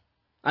happened?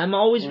 I'm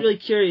always really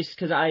curious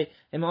because I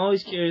am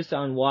always curious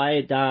on why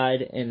it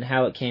died and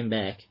how it came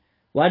back.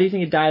 Why do you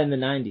think it died in the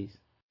 90s?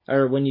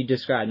 Or when you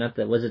described,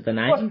 was it the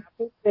 90s?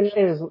 It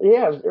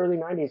was early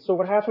 90s. So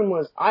what happened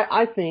was,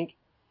 I think,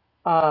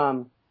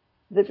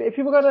 if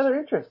people got other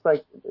interests,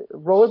 like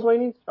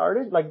rollerblading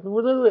started, like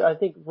literally, I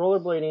think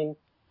rollerblading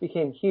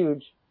became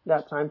huge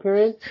that time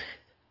period.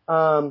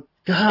 And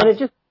it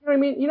just, you know what I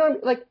mean? You know,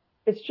 like,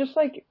 it's just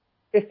like,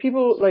 if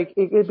people, like,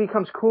 it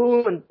becomes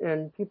cool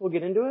and people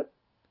get into it,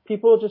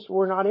 people just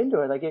were not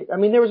into it. Like,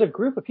 there was a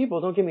group of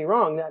people, don't get me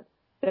wrong,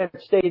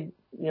 that stayed,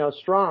 you know,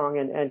 strong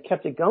and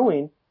kept it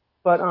going.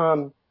 But,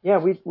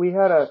 we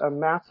had a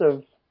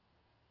massive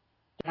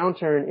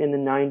downturn in the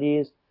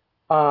 90s.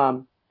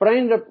 But I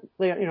ended up,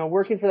 you know,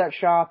 working for that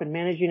shop and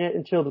managing it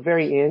until the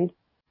very end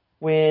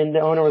when the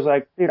owner was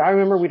like, dude, I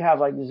remember we'd have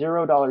like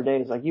 $0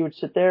 days. Like, you would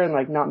sit there and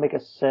like not make a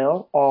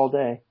sale all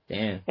day.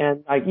 Damn.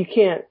 And like, you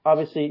can't,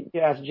 obviously, you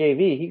ask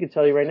JV, he could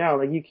tell you right now,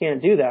 like, you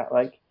can't do that.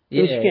 Like,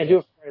 you can't do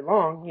it for very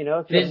long, you know.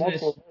 If you have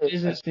multiple days,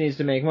 business needs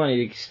to make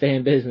money to stay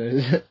in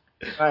business.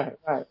 Right.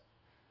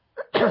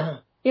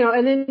 You know,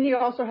 and then you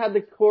also had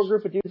the core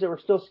group of dudes that were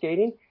still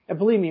skating. And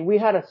believe me, we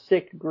had a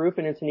sick group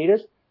in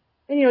Encinitas.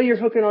 And, you know, you're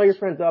hooking all your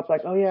friends up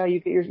like, oh yeah, you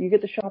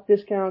get the shop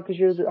discount because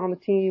you're on the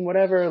team,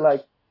 whatever.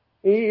 Like,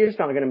 you're just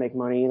not going to make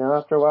money, you know,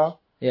 after a while.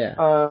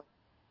 Yeah.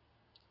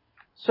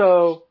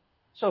 So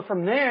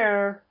from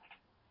there,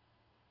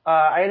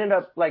 I ended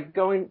up like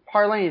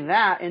parlaying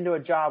that into a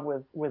job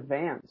with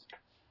Vans.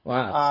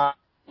 Wow.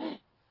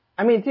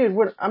 Dude,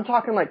 I'm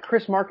talking like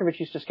Chris Markovich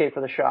used to skate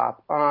for the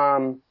shop.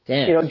 Damn.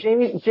 You know,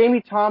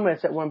 Jamie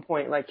Thomas at one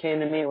point like came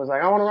to me and was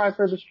like, I want to ride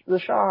for the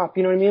shop.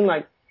 You know what I mean?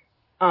 Like,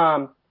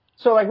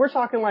 so like we're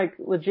talking like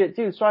legit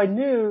dudes. So I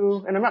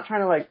knew, and I'm not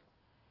trying to like,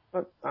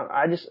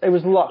 it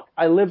was luck.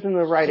 I lived in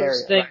the right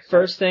area.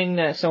 First thing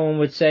that someone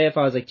would say if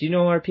I was like, do you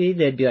know RP?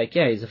 They'd be like,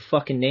 yeah, he's a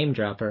fucking name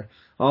dropper.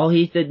 All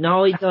he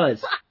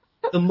does.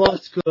 The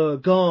Muska,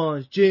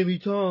 Gons, Jamie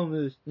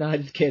Thomas. No,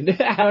 just kidding.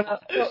 I'm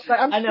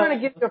trying to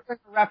give you a frame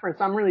of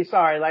reference. I'm really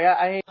sorry. Like,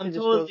 I hate I'm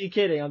totally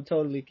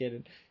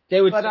kidding.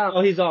 They would say,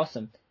 oh, he's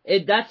awesome.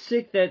 That's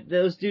sick that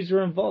those dudes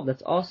were involved.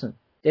 That's awesome.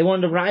 They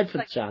wanted to ride for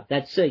the shop.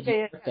 That's sick.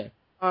 Yeah.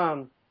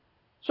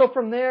 So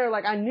from there,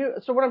 like,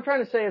 so what I'm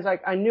trying to say is,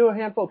 like, I knew a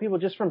handful of people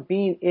just from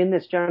being in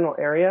this general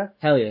area.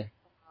 Hell yeah.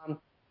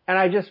 And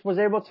I just was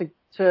able to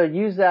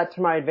use that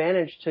to my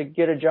advantage to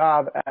get a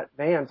job at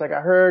Vans. Like, I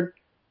heard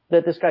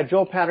that this guy,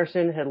 Joel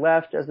Patterson, had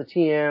left as the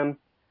TM.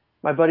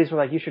 My buddies were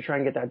like, you should try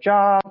and get that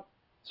job.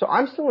 So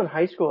I'm still in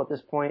high school at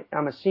this point.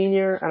 I'm a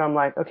senior, and I'm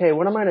like, okay,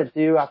 what am I going to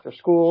do after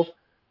school,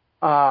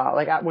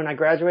 when I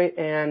graduate?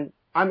 And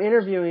I'm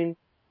interviewing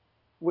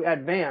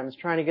at Vans,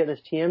 trying to get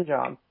this TM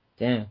job.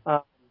 Damn.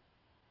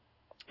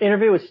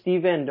 Interview with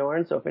Steve Van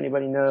Dorn, so if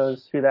anybody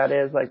knows who that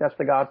is, like, that's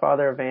the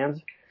godfather of Vans.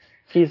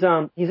 He's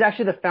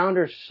actually the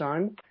founder's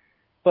son,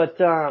 but,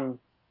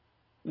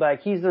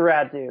 like, he's the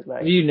rad dude.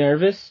 Like, were you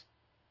nervous?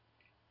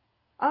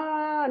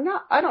 No,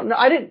 I don't know.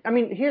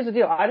 Here's the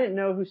deal. I didn't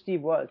know who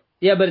Steve was.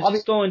 Yeah, but it's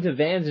just going to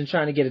Vans and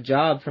trying to get a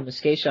job from a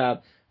skate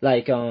shop,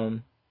 like,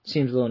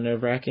 seems a little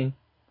nerve-wracking.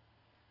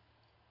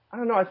 I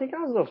don't know. I think I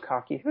was a little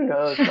cocky. Who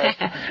knows? Like,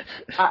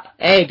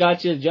 hey,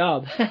 got you a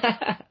job.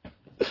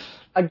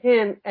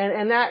 Again,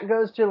 and that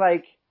goes to,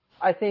 like,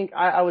 I think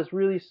I was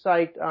really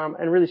psyched,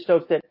 and really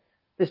stoked that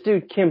this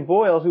dude, Kim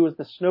Boyle, who was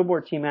the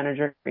snowboard team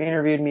manager,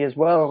 interviewed me as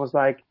well and was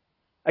like,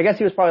 I guess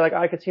he was probably like,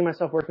 I could see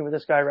myself working with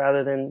this guy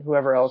rather than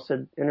whoever else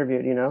had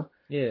interviewed, you know?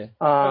 Yeah.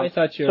 I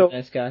thought you were a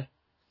nice guy.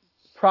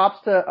 Props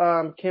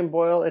to Kim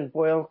Boyle and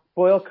Boyle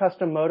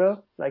Custom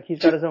Moto. Like, he's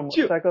got his own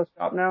motorcycle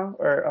shop now.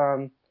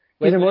 Or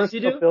he's a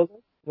motorcycle builder.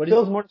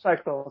 Builds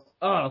motorcycles.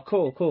 Oh,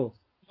 cool.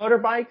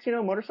 Motorbikes, you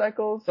know,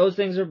 motorcycles. Those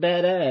things are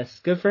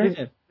badass. Good for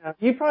him.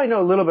 You probably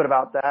know a little bit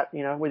about that,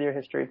 you know, with your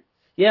history.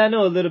 Yeah, I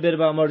know a little bit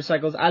about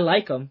motorcycles. I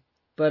like them.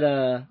 But,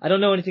 I don't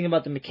know anything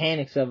about the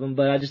mechanics of them,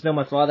 but I just know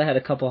my father had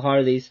a couple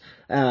Harleys,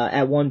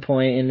 at one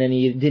point, and then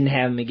he didn't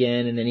have them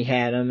again, and then he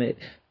had them.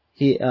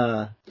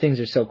 Things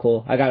are so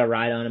cool. I got a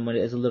ride on them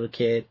as a little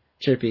kid.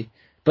 Trippy.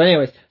 But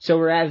anyways, so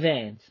we're at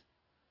Vans.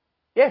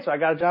 Yeah, so I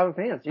got a job at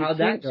Vans. How'd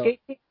that go?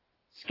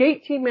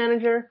 Skate team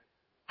manager.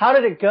 How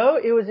did it go?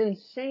 It was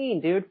insane,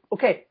 dude.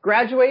 Okay,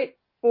 graduate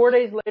 4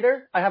 days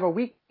later. I have a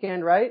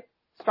weekend, right?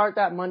 Start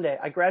that Monday.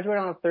 I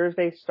graduated on a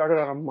Thursday, started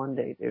on a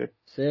Monday, dude.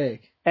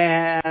 Sick.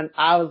 And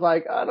I was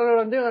like, I don't know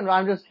what I'm doing.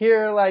 I'm just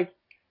here, like,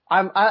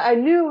 I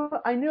knew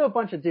a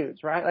bunch of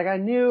dudes, right? Like, I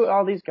knew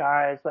all these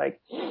guys, like,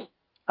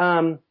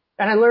 and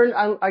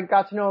I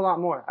got to know a lot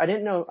more. I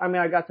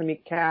got to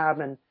meet Cab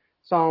and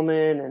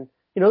Solomon and,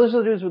 you know, those are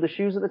the dudes with the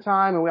shoes at the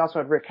time. And we also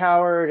had Rick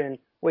Howard and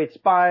Wade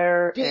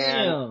Spire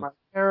and Mark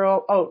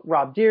Carroll. Oh,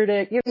 Rob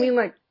Deerdick. You know what I mean?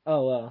 Like,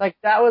 oh, wow. Like,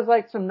 that was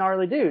like some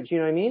gnarly dudes, you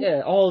know what I mean?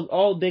 Yeah,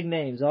 all big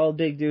names, all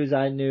big dudes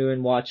I knew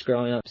and watched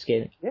growing up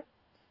skating. Yeah.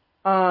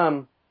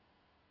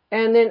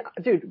 And then,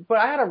 dude, but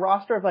I had a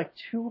roster of like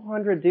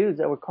 200 dudes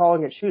that would call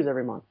and get shoes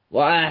every month.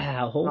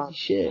 Wow, holy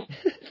shit.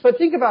 But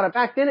think about it.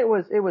 Back then it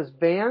was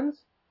Vans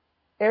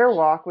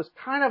Airwalk was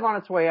kind of on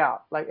its way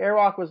out. Like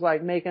Airwalk was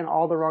like making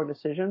all the wrong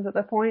decisions at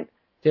that point.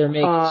 They were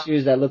making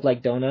shoes that look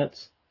like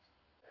donuts.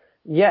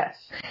 Yes.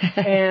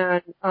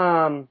 And,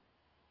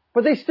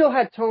 but they still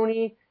had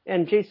Tony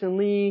and Jason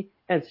Lee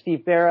and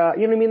Steve Barra.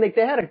 You know what I mean? Like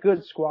they had a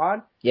good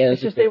squad. Yeah,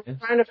 it's just they were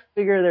trying to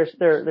figure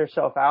their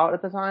self out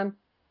at the time.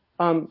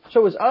 So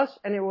it was us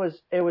and it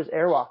was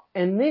Airwalk.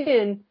 And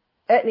then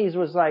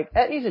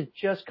Etnies had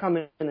just come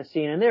in the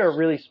scene and they were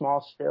really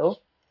small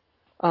still.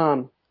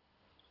 But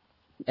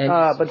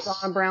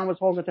Don Brown was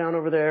holding it down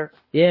over there.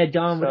 Yeah,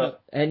 Don. So.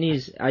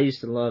 Etnies. I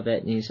used to love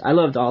Etnies. I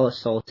loved all of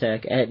Soul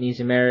Tech. Etnies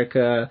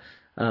America,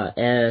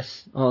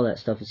 S, all that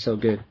stuff is so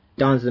good.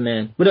 Don's the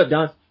man. What up,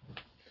 Don?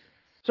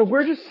 So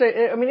we're just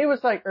saying, I mean, it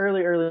was like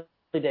early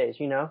days,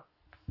 you know,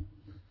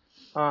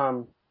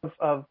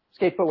 of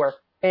skate footwear.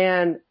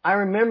 And I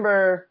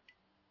remember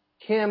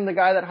Kim, the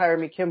guy that hired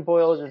me, Kim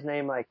Boyle is his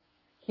name, like,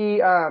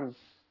 he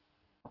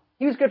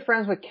was good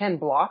friends with Ken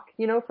Block,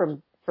 you know,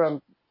 from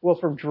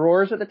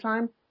Drawers at the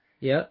time.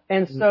 Yeah.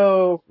 And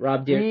so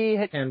Rob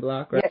Deere, Ken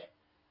Block, right?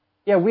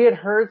 Yeah, we had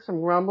heard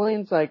some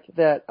rumblings like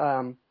that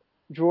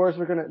Drawers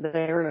were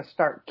gonna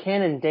start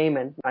Ken and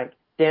Damon, like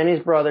Danny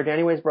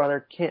Way's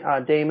brother,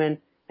 Damon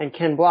and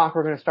Ken Block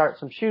were gonna start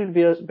some shoe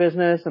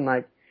business, and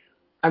like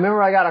I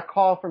remember I got a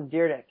call from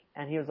Deerdick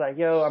and he was like,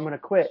 "Yo, I'm gonna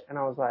quit," and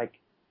I was like,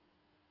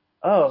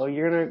 "Oh,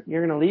 you're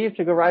gonna leave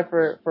to go ride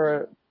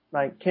for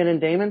like Ken and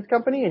Damon's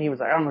company?" And he was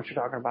like, "I don't know what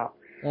you're talking about."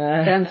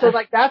 And so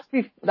like that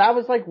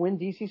was like when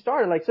DC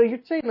started. Like, so you're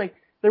saying like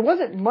there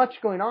wasn't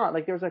much going on.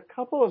 Like there was a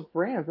couple of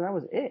brands and that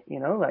was it, you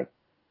know, like,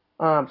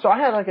 so I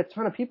had like a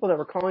ton of people that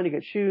were calling to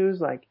get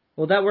shoes. Like,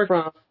 well, that worked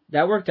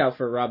out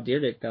for Rob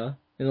Deerdick though,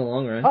 in the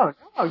long run.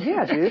 Oh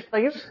yeah, dude.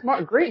 Like it was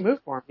smart, great move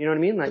for him. You know what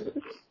I mean? Like,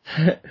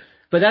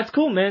 but that's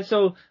cool, man.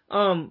 So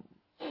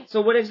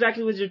what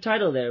exactly was your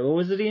title there? What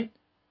was it again?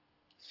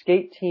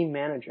 Skate team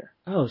manager.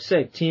 Oh,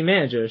 sick. Team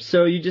manager.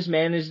 So you just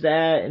managed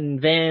that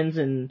and Vans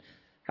and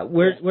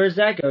where's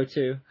that go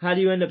to? How do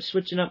you end up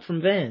switching up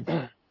from Vans?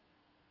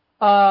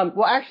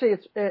 Well, actually,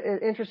 it's an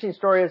interesting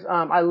story is,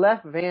 I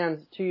left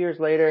Vans 2 years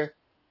later,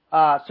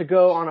 to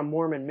go on a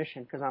Mormon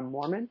mission because I'm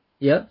Mormon.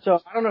 Yep. So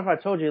I don't know if I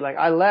told you, like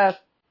I left,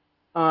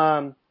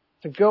 to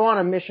go on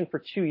a mission for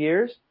 2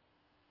 years.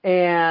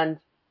 And,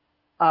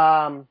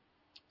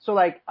 so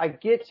like I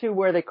get to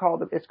where it's called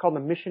the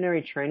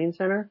Missionary Training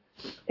Center.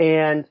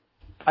 And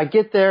I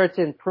get there, it's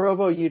in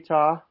Provo,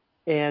 Utah.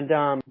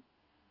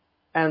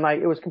 And like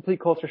it was complete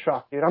culture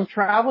shock, dude. I'm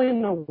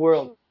traveling the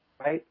world,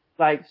 right?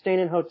 Like staying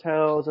in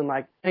hotels and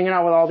like hanging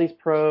out with all these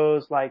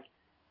pros, like,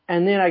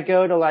 and then I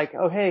go to like,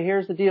 oh, hey,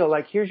 here's the deal.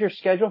 Like, here's your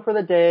schedule for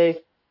the day.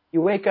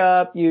 You wake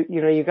up, you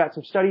know, you got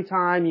some study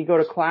time, you go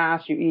to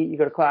class, you eat, you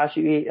go to class,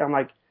 you eat. I'm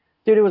like,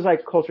 dude, it was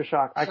like culture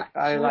shock.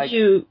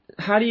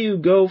 How do you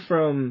go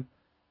from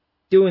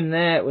doing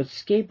that with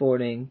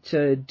skateboarding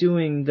to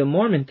doing the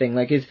Mormon thing?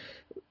 Like,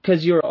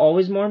 because you're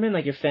always Mormon,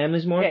 like your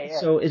family's Mormon. Yeah.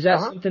 So is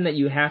that something that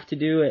you have to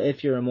do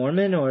if you're a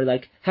Mormon, or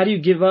like, how do you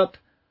give up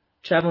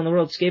traveling the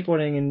world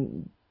skateboarding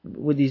and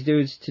with these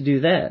dudes to do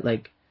that?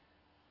 Like,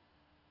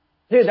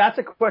 dude, that's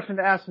a question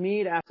to ask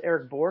me, to ask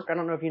Eric Bork. I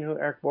don't know if you know who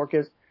Eric Bork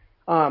is.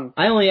 I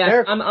only ask,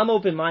 Eric, I'm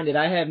open-minded.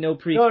 I have no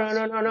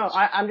No.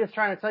 I'm just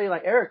trying to tell you,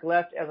 like, Eric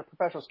left as a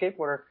professional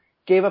skateboarder,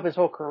 gave up his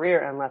whole career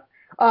and left.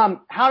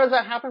 How does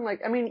that happen?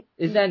 Like, I mean,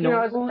 is that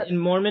normal in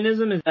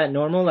Mormonism? Is that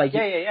normal? Like,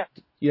 yeah.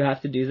 You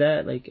have to do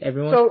that, like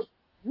everyone? So,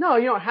 no,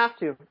 you don't have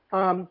to.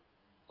 And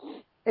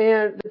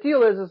the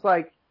deal is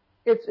like,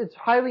 it's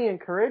highly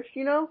encouraged,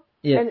 you know?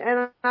 Yeah.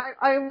 And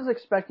I was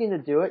expecting to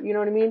do it, you know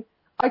what I mean?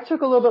 I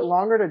took a little bit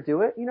longer to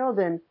do it, you know,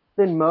 than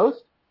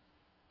most.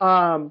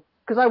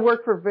 Cause I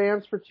worked for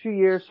Vans for 2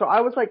 years. So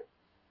I was like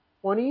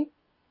 20.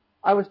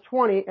 I was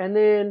 20 and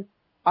then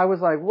I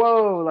was like,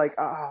 whoa, like,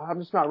 I'm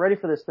just not ready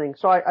for this thing.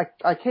 So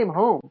I came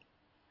home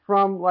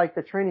from like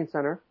the training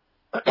center.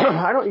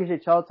 I don't usually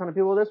tell a ton of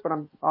people this, but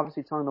I'm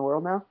obviously telling the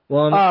world now.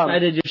 Well, I'm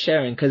excited you're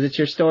sharing because it's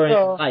your story in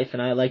life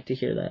and I like to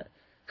hear that.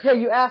 Yeah,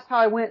 you asked how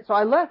I went. So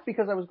I left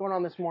because I was going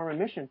on this Mormon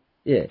mission.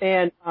 Yeah.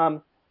 And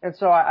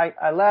so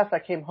I left, I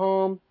came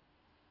home,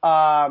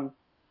 and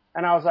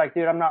I was like,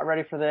 dude, I'm not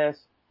ready for this.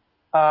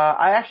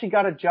 I actually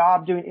got a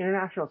job doing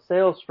international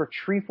sales for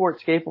Treefort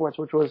Skateboards,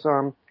 which was,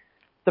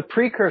 the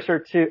precursor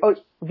to,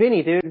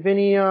 Vinny, dude.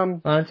 Vinny,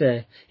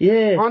 Ponte.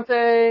 Yeah. Ponte,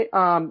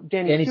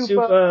 Danny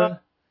Supa.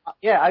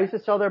 Yeah, I used to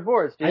sell their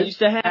boards, dude. I used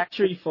to have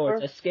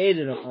Treeforts. I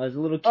skated them. I was a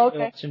little kid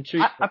watching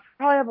Treeforts. I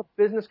probably have a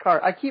business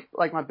card. I keep,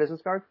 like, my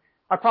business cards.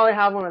 I probably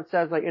have one that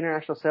says, like,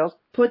 international sales.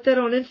 Put that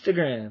on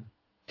Instagram.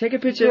 Take a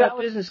picture of that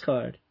business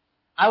card.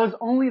 I was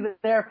only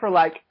there for,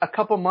 like, a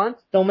couple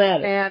months. Don't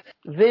matter. And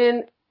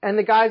then,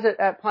 the guys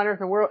at Planet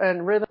Earth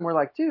and Rhythm were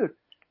like, dude,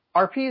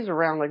 RP's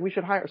around, like, we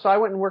should hire. So I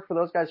went and worked for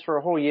those guys for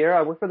a whole year.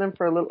 I worked for them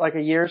for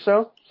a year or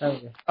so.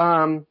 Okay.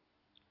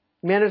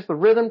 Managed the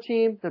Rhythm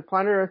team, the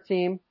Planet Earth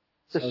team,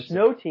 the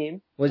Snow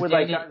team, with,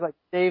 like, guys like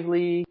Dave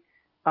Lee,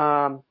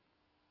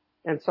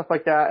 and stuff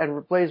like that,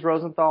 and Blaze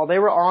Rosenthal. They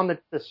were on the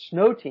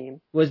snow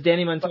team. Was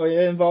Danny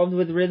Montoya involved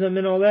with rhythm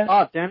and all that?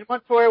 Oh, Danny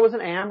Montoya was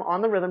an AM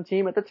on the rhythm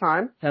team at the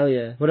time. Hell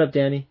yeah. What up,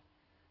 Danny?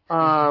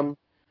 Ryan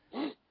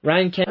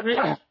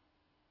Kenrick?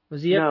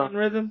 Was he up on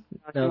rhythm?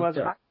 No, he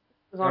wasn't.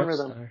 He was on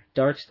rhythm.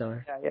 Dark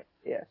Star.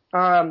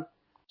 Yeah.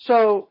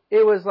 So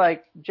it was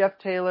like Jeff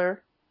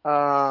Taylor,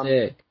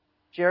 Sick.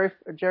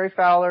 Jerry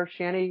Fowler,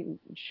 Shani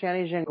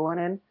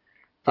Jangwinin.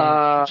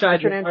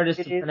 Tried your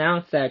hardest to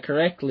pronounce that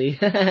correctly.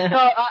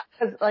 No,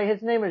 like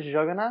his name is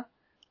Jogana,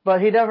 but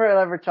he never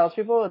ever tells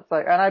people. It's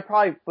like, and I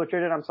probably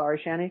butchered it. I'm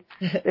sorry, Shani.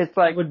 It's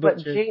like,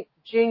 but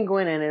Gene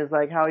Gwynn is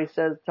like how he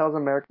tells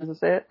Americans to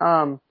say it.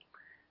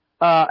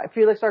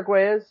 Felix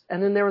Arguelles,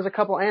 and then there was a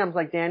couple AMs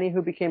like Danny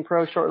who became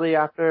pro shortly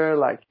after.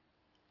 Like,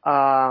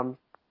 so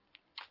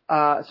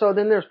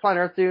then there's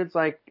Planet Earth dudes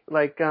like.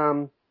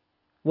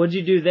 What'd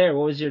you do there?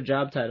 What was your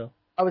job title?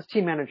 I was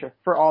team manager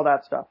for all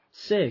that stuff.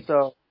 Sick.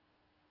 So.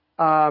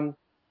 I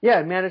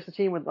managed the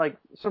team with like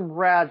some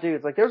rad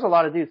dudes. Like there's a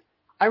lot of dudes.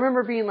 I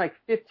remember being like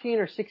 15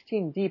 or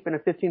 16 deep in a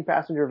 15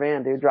 passenger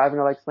van, dude, driving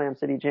to like Slam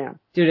City Jam.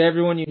 Dude,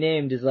 everyone you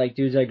named is like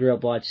dudes I grew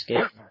up watching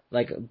skate.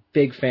 Like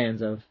big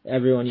fans of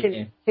everyone you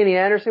named. Kenny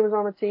Anderson was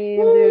on the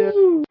team,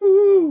 dude.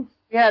 Woo.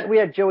 We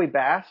had Joey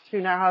Bast, who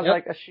now has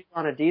like a shoe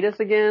on Adidas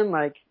again,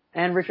 like,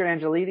 and Richard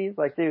Angelides.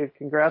 Like, dude,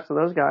 congrats to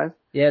those guys.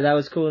 Yeah, that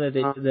was cool that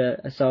they did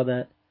that. I saw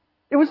that.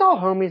 It was all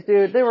homies,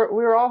 dude. We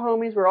were all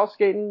homies. We were all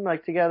skating,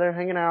 like, together,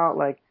 hanging out.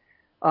 Like,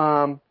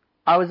 I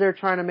was there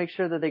trying to make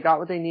sure that they got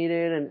what they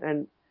needed.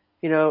 And,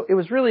 you know, it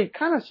was really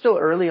kind of still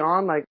early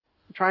on, like,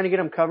 trying to get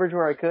them coverage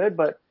where I could.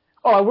 But,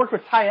 I worked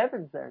with Ty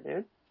Evans there,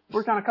 dude.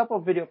 Worked on a couple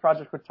of video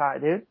projects with Ty,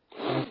 dude.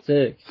 That's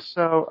sick.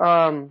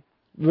 So,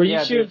 were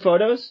you shooting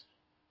photos?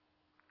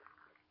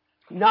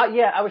 Not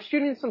yet. I was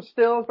shooting some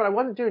stills, but I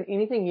wasn't doing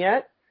anything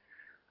yet.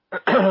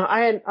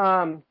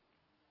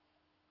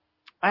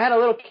 I had a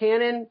little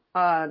Canon,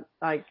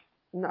 like,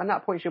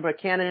 not point shoot, but a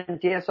Canon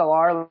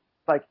DSLR,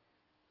 like,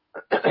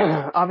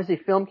 obviously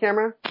film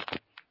camera.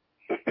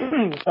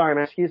 Sorry,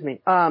 man, excuse me.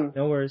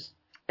 No worries.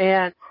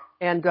 And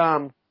you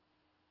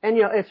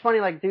know, it's funny,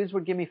 like, dudes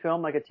would give me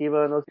film, like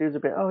Atiba, and those dudes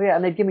would be, oh yeah,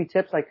 and they'd give me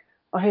tips, like,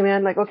 oh hey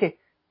man, like, okay,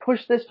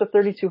 push this to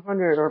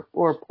 3200,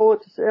 or pull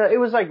it to, it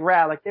was like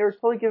rad, like, they were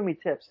totally giving me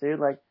tips, dude,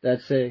 like.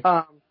 That's sick.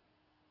 And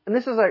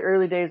this is like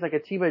early days, like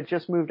Atiba had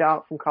just moved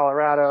out from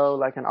Colorado,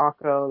 like an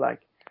Akko, like,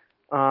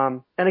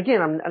 and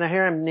again,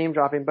 I'm name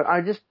dropping, but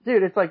I just,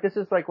 dude, it's like, this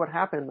is like what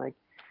happened, like.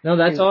 No,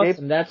 that's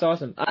awesome. That's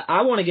awesome.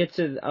 I want to get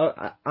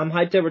to, I'm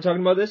hyped that we're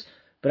talking about this,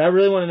 but I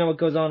really want to know what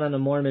goes on the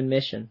Mormon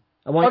mission.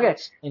 I want to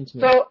explain to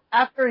me. So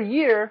after a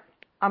year,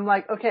 I'm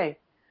like, okay,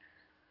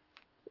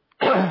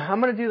 I'm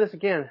going to do this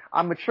again.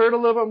 I matured a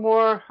little bit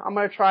more. I'm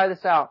going to try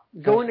this out.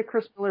 Go into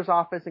Chris Miller's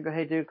office and go,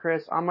 hey dude,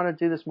 Chris, I'm going to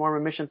do this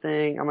Mormon mission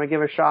thing. I'm going to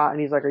give it a shot. And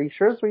he's like, are you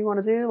sure that's what you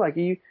want to do? Like,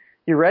 you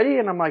ready?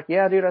 And I'm like,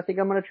 yeah, dude, I think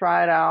I'm going to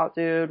try it out,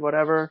 dude,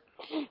 whatever.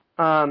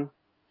 And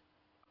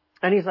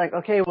he's like,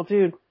 okay, well,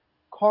 dude,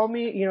 call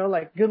me, you know,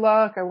 like, good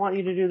luck. I want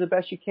you to do the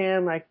best you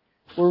can. Like,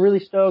 we're really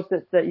stoked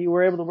that you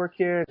were able to work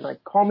here. And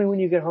like, call me when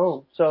you get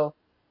home. So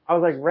I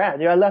was like, rad,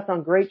 dude. I left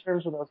on great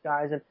terms with those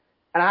guys. And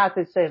I have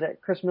to say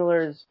that Chris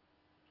Miller is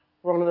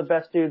one of the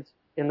best dudes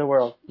in the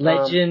world.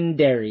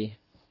 Legendary.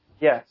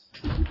 Yes.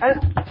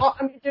 And, I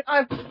mean, dude,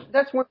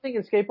 that's one thing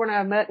in skateboarding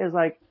I've met is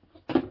like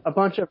a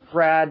bunch of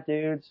rad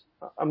dudes,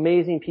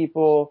 amazing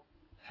people.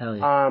 Hell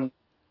yeah.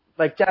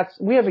 Like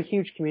we have a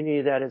huge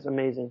community that is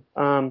amazing.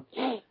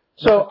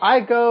 So I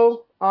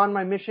go on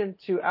my mission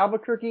to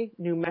Albuquerque,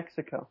 New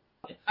Mexico.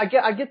 I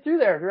get through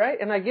there, right?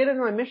 And I get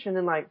into my mission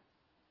and like,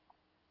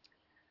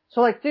 so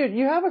like, dude,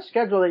 you have a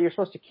schedule that you're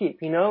supposed to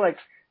keep, you know? Like,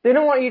 they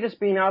don't want you just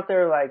being out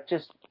there like,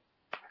 just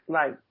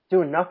like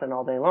doing nothing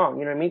all day long,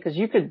 you know what I mean? Cause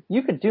you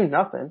could do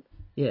nothing.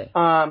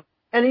 Yeah.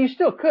 And you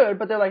still could,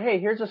 but they're like, hey,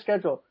 here's a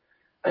schedule.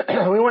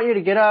 We want you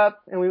to get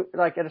up and we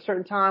like at a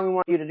certain time, we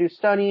want you to do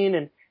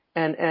studying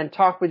and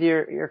talk with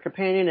your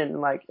companion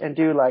and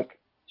do like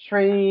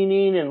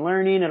training and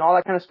learning and all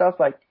that kind of stuff.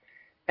 Like,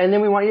 and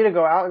then we want you to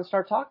go out and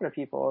start talking to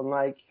people and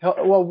like,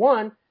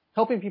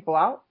 helping people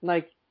out,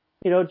 like,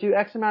 you know, do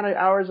X amount of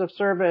hours of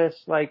service,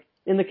 like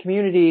in the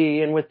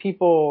community and with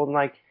people. And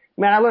like,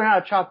 man, I learned how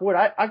to chop wood.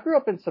 I grew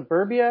up in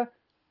suburbia,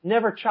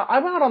 never chop.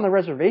 I'm out on the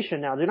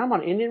reservation now, dude. I'm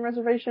on Indian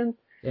reservation.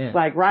 Yeah.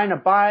 Like riding a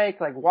bike,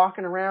 like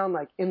walking around,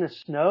 like in the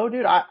snow,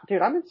 dude.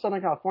 I'm in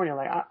Southern California.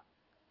 Like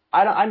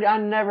I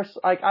never,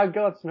 like I'd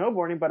go out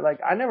snowboarding, but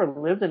like I never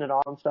lived in it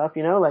all and stuff,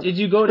 you know. Like did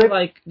you go to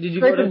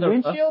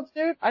windshields,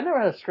 dude? I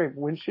never had to scrape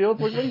windshields.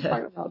 What are you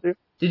talking about, dude?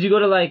 Did you go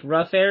to like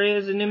rough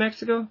areas in New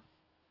Mexico?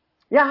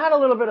 Yeah, I had a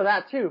little bit of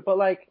that too, but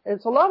like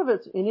it's a lot of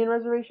it's Indian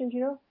reservations, you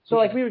know. So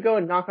like we would go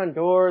and knock on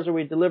doors, or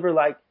we'd deliver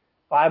like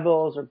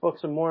Bibles or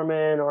Books of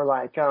Mormon, or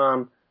like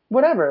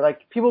whatever.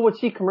 Like people would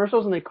see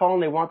commercials and they call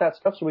and they want that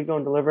stuff, so we'd go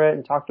and deliver it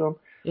and talk to them.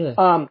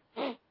 Yeah.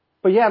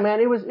 But yeah, man,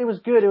 it was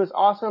good. It was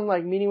awesome,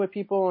 like meeting with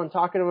people and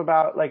talking to them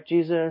about like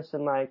Jesus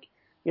and like,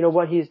 you know,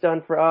 what he's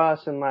done for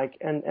us and like,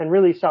 and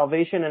really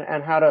salvation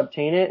and how to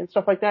obtain it and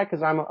stuff like that.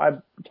 Cause I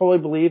totally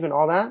believe in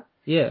all that.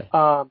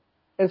 Yeah.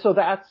 And so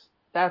that's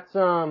that's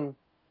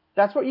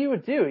what you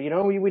would do. You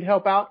know, we would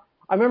help out.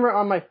 I remember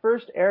on my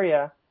first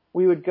area,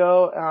 we would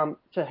go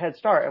to Head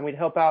Start, and we'd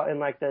help out in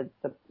like the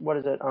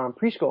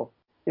preschool.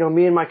 You know,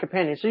 me and my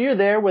companion. So you're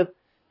there with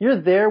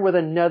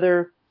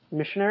another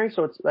missionary.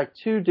 So it's like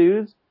two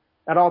dudes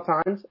at all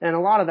times, and a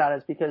lot of that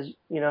is because,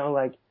 you know,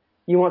 like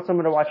you want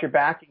someone to watch your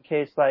back in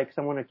case like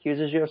someone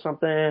accuses you of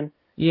something.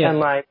 Yeah. And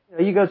like, you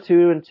know, you go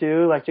 2 and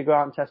 2, like to go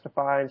out and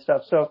testify and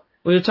stuff. So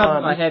we were talking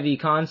about heavy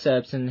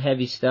concepts and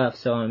heavy stuff,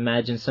 so I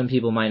imagine some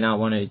people might not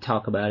want to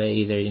talk about it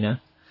either, you know?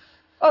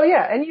 Oh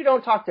yeah, and you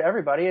don't talk to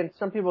everybody, and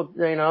some people,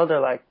 you know, they're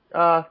like,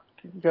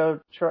 go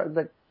try,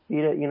 like,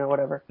 eat it, you know,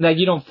 whatever. Like,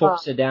 you don't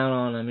force it down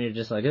on them, you're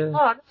just like,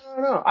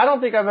 No. I don't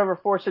think I've ever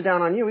forced it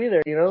down on you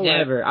either, you know?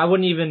 Never. Like, I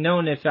wouldn't even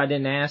known if I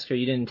didn't ask or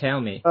you didn't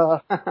tell me.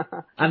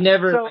 I've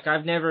never,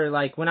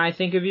 when I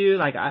think of you,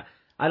 like,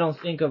 I don't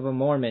think of a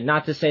Mormon.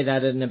 Not to say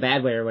that in a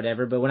bad way or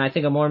whatever, but when I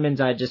think of Mormons,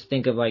 I just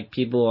think of like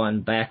people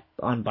on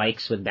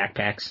bikes with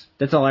backpacks.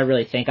 That's all I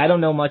really think. I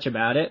don't know much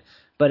about it,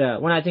 but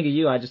when I think of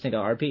you, I just think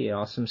of RP,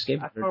 awesome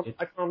skateboarder.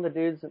 I call them the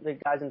dudes, the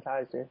guys in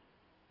ties, dude.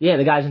 Yeah,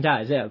 the guys in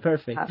ties. Yeah,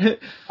 perfect.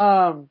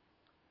 So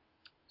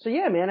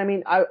yeah, man. I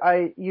mean,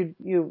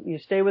 you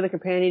stay with a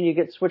companion. You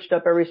get switched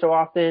up every so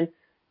often.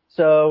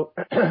 So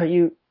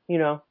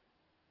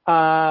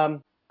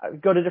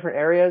go to different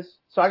areas.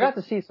 So I got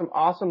to see some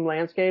awesome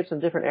landscapes in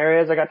different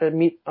areas. I got to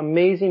meet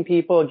amazing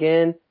people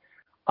again,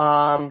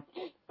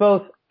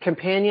 both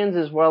companions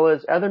as well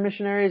as other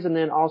missionaries, and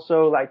then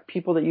also like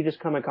people that you just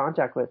come in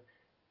contact with.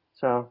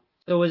 So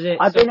was it?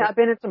 I've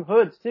been in some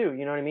hoods too.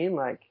 You know what I mean?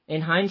 Like,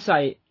 in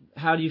hindsight,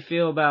 how do you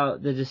feel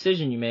about the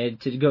decision you made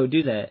to go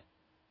do that,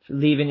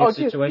 leaving your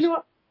situation? Dude, you know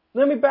what?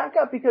 Let me back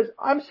up, because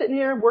I'm sitting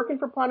here working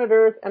for Planet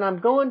Earth, and I'm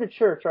going to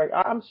church. Right?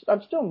 I'm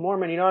still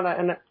Mormon, you know,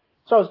 and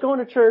so I was going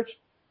to church.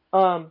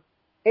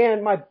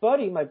 And my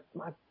buddy, my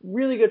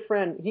really good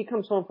friend, he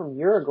comes home from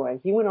Uruguay.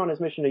 He went on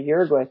his mission to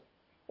Uruguay,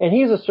 and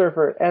he's a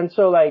surfer. And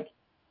so like,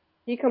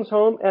 he comes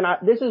home, and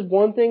this is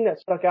one thing that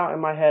stuck out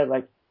in my head.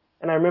 Like,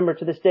 and I remember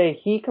to this day,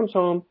 he comes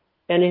home,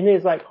 and in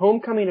his like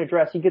homecoming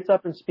address, he gets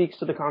up and speaks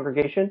to the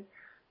congregation,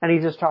 and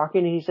he's just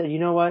talking, and he said, you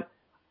know what?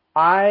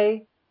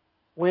 I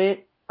went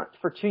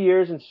for 2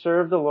 years and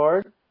served the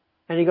Lord.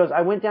 And he goes,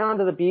 I went down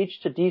to the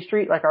beach to D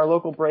Street, like our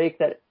local break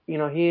that, you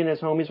know, he and his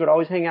homies would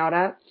always hang out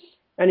at.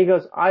 And he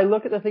goes, I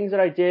look at the things that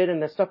I did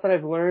and the stuff that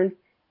I've learned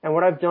and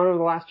what I've done over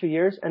the last 2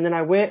 years. And then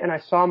I went and I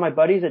saw my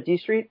buddies at D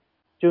Street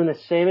doing the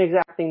same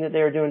exact thing that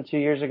they were doing 2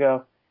 years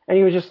ago. And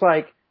he was just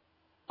like,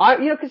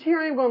 cause here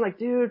I am going like,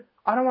 dude,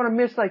 I don't want to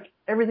miss like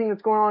everything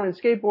that's going on in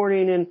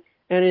skateboarding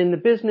and in the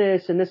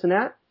business and this and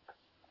that.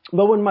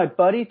 But when my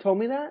buddy told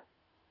me that,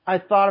 I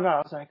thought about it.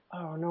 I was like,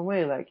 oh, no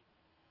way. Like,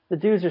 the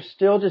dudes are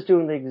still just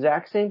doing the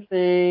exact same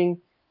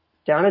thing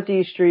down at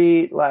D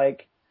Street,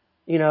 like,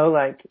 you know,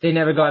 like, they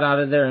never got out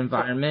of their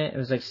environment. It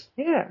was like,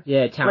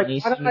 town like,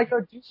 east. Why don't I go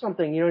do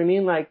something? You know what I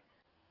mean? Like,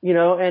 you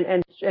know,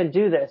 and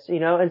do this, you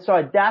know? And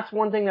so that's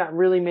one thing that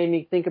really made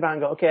me think about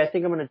and go, okay, I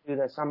think I'm going to do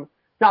this. I'm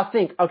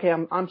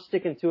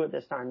sticking to it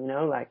this time, you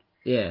know, like,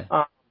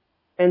 yeah.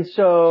 And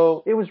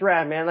so it was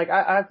rad, man. Like,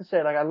 I have to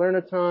say, like, I learned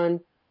a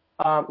ton,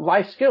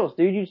 life skills,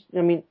 dude.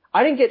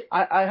 I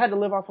had to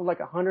live off of like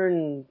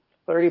 $130,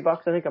 I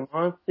think, a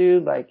month,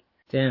 dude. Like,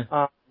 damn.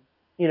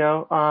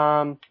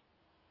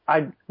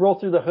 I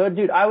rolled through the hood,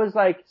 dude. I was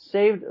like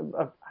saved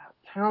a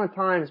ton of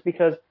times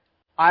because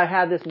I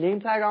had this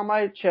name tag on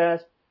my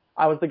chest.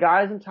 I was the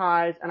guys in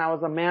ties, and I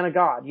was a man of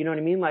God. You know what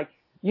I mean? Like,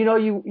 you know,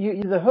 you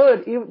the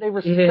hood, even they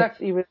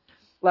respect even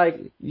like,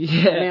 man,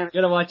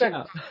 you gotta watch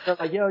out. They're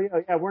like, yo,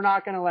 yeah, we're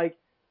not gonna like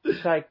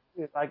it's.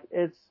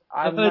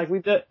 I'm the like,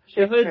 the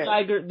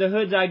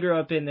hoods I grew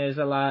up in. There's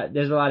a lot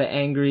of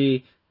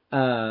angry,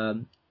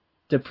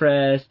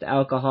 depressed,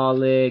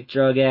 alcoholic,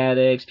 drug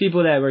addicts,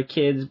 people that were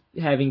kids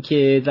having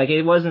kids. Like,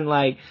 it wasn't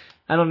like,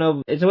 I don't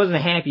know, it wasn't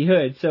a happy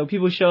hood. So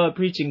people show up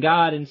preaching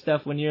God and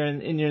stuff when you're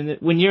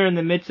when you're in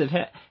the midst of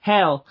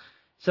hell.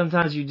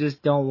 Sometimes you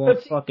just don't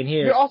want to fucking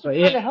hear. You're also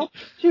trying to help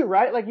them too,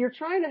 right? Like, you're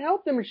trying to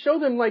help them and show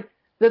them like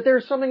that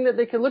there's something that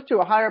they can look to,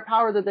 a higher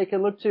power that they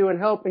can look to and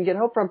help and get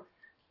help from.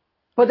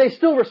 But they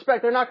still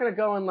respect. They're not going to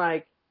go and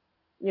like,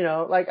 you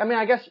know, like, I mean,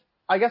 I guess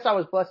I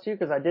was blessed too,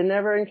 because I didn't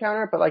ever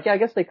encounter it, but like, yeah, I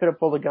guess they could have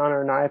pulled a gun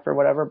or a knife or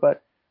whatever,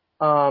 but,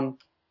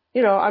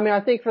 you know, I mean,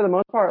 I think for the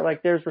most part,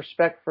 like, there's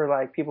respect for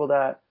like people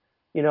that,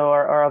 you know,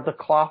 are of the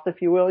cloth,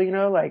 if you will, you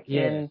know, like,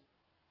 in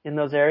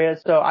those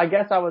areas. So I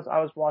guess I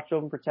was watched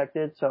over and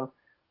protected. So,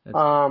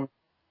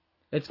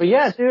 but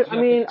yeah, dude, I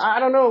mean, I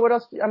don't know what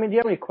else. I mean, do you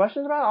have any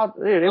questions about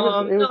it?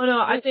 No,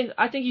 I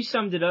think you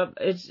summed it up.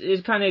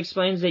 It kind of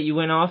explains that you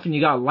went off and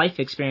you got life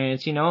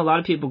experience. You know, a lot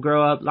of people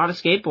grow up, a lot of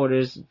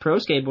skateboarders, pro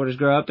skateboarders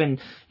grow up and,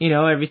 you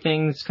know,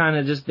 everything's kind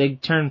of just, they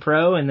turn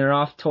pro and they're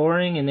off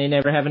touring and they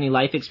never have any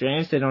life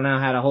experience. They don't know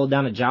how to hold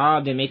down a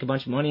job. They make a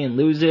bunch of money and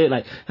lose it.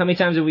 Like, how many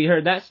times have we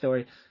heard that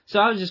story? So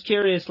I was just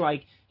curious,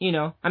 like, you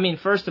know, I mean,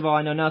 first of all,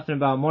 I know nothing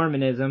about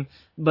Mormonism,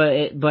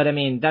 but I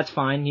mean, that's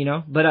fine, you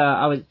know, but,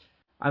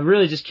 I'm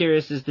really just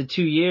curious as the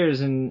 2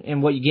 years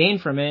and what you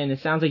gained from it. And it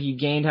sounds like you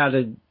gained how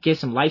to get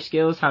some life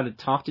skills, how to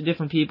talk to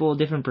different people,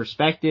 different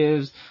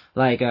perspectives.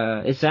 Like,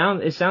 it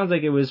sounds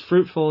like it was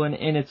fruitful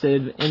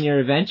in your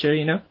adventure,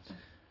 you know?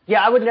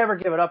 Yeah, I would never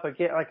give it up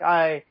again. Like,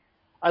 I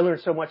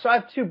learned so much. So I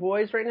have 2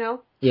 boys right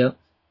now. Yep.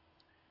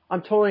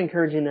 I'm totally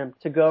encouraging them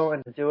to go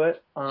and to do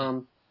it.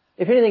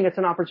 If anything, it's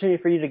an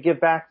opportunity for you to give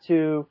back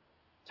to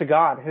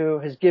God, who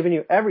has given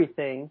you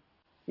everything.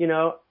 You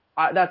know,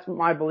 that's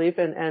my belief,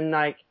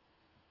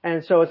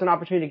 and so it's an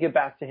opportunity to give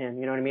back to Him.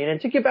 You know what I mean? And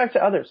to give back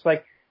to others.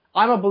 Like,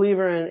 I'm a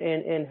believer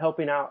in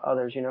helping out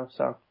others. You know,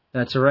 so.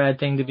 That's a rad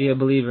thing to be a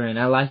believer in.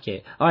 I like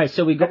it. All right,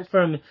 so we go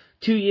from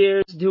 2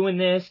 years doing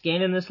this,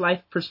 gaining this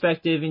life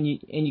perspective, and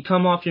you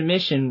come off your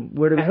mission.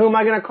 Who am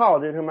I gonna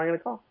call, dude? Who am I gonna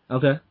call?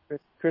 Okay.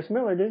 Chris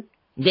Miller, dude.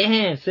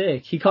 Damn,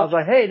 sick. I was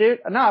like, hey, dude.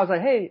 No, I was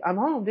like, hey, I'm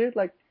home, dude.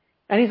 Like,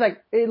 and he's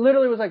like, it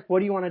literally was like, what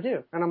do you want to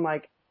do? And I'm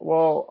like,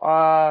 well,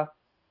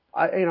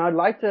 I'd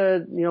like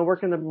to,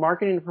 work in the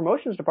marketing and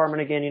promotions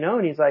department again,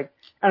 And he's like,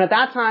 and at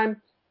that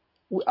time,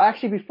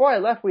 actually before I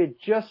left, we had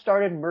just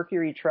started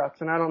Mercury Trucks,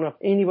 and I don't know if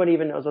anybody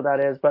even knows what that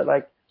is, but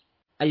like,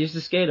 I used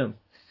to skate them.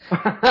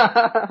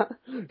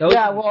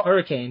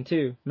 Hurricane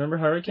too. Remember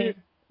Hurricane?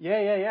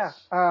 Yeah.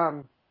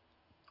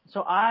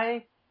 So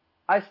I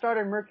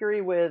started Mercury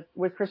with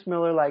Chris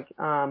Miller, like,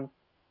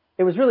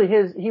 it was really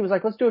he was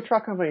like, let's do a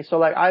truck company. So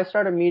like, I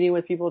started meeting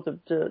with people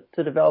to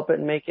develop it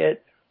and make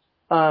it.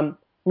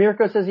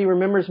 Mirko says he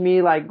remembers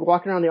me like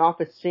walking around the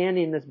office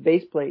sanding this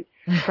base plate,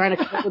 trying to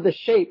come up with the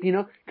shape,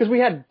 cause we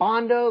had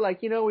Bondo,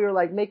 like, we were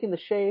like making the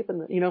shape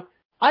and,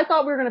 I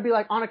thought we were going to be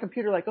like on a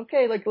computer, like,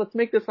 okay, like let's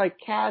make this like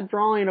CAD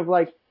drawing of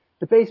like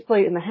the base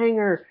plate and the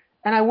hanger.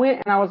 And I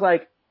went and I was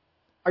like,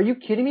 are you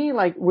kidding me?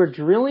 Like, we're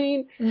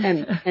drilling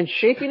and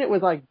shaping it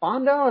with like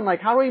Bondo, and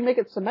like, how do we make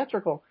it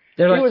symmetrical?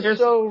 They're like, it was here's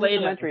so some Play-Doh.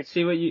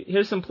 rudimentary.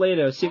 Here's some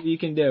Play-Doh. See what you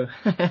can do.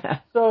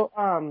 So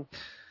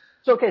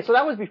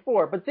that was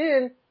before, but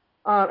then,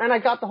 and I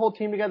got the whole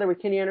team together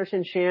with Kenny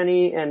Anderson,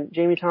 Shanny, and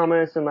Jamie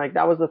Thomas, and like,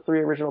 that was the 3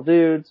 original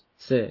dudes.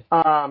 Sick.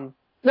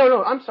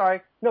 No, I'm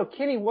sorry. No,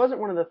 Kenny wasn't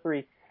one of the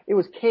 3. It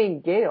was Kane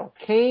Gale.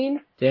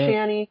 Kane,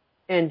 Shanny,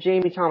 and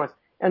Jamie Thomas.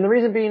 And the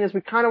reason being is we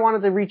kind of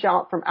wanted to reach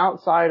out from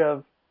outside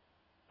of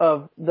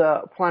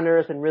the Planet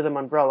Earth and Rhythm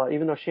umbrella,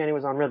 even though Shanny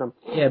was on Rhythm.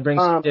 Yeah, bring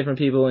some different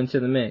people into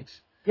the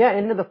mix. Yeah,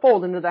 into the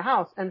fold, into the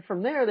house. And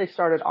from there, they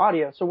started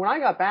audio. So when I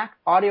got back,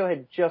 audio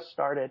had just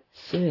started.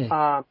 Sick.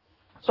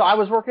 So I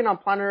was working on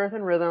Planet Earth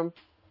and Rhythm.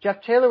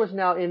 Jeff Taylor was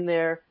now in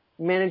there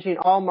managing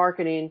all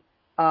marketing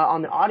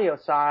on the audio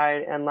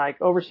side and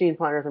like overseeing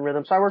Planet Earth and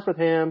Rhythm. So I worked with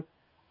him.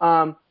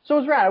 So it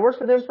was rad. I worked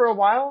with him for a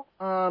while.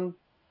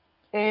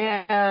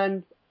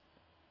 And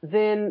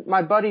then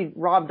my buddy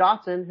Rob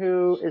Dotson,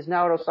 who is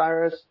now at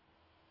Osiris,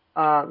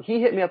 he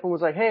hit me up and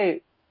was like,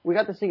 hey, we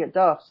got this thing at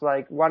Duff's.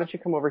 Like, why don't you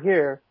come over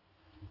here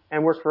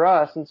and work for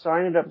us? And so I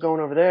ended up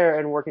going over there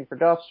and working for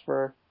Duff's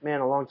for,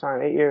 a long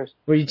time, 8 years.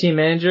 Were you team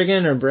manager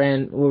again or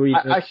brand? What were you?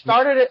 I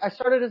started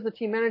as the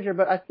team manager,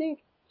 but I think,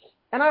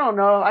 and I don't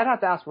know, I'd have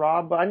to ask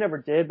Rob, but I never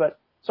did. But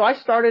so I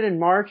started in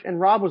March and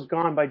Rob was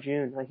gone by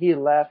June. Like, he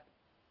left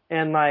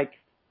and like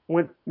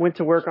went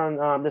to work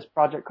on this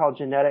project called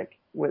Genetic.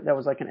 That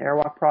was like an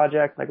Airwalk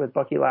project, like with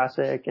Bucky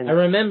Lasek. And I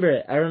remember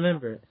it.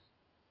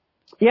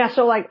 Yeah,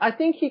 so like, I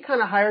think he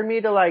kind of hired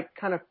me to like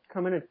kind of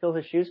come in and fill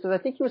his shoes because I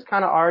think he was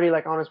kind of already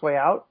like on his way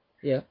out.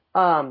 Yeah.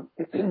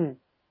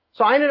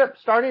 So I ended up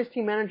starting as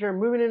team manager,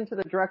 moving into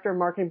the director of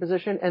marketing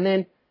position, and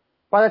then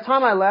by the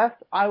time I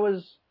left, I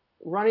was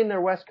running their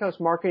West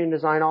Coast marketing and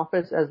design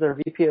office as their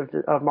VP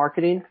of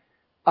marketing,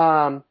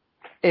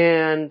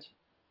 and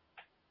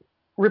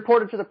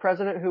reported to the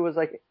president who was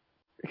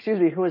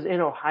in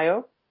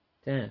Ohio.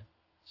 Damn.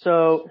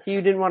 So he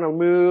didn't want to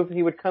move.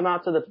 He would come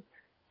out to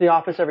the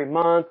office every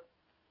month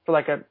for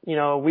like a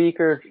week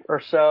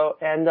or so.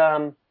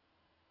 And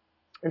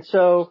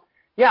so,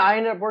 yeah, I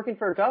ended up working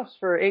for Duff's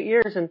for 8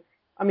 years. And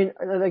I mean,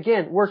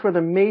 again, worked with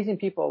amazing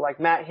people like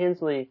Matt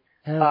Hensley,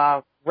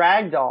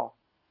 Ragdoll,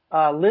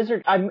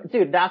 Lizard.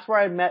 Dude, that's where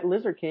I met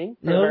Lizard King.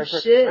 No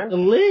shit. The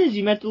Liz.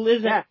 You met the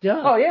Liz at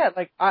Duff. Oh yeah.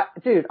 Like, I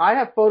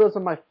have photos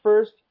of my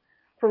first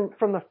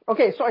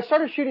okay, so I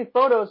started shooting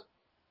photos,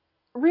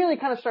 really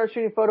kind of started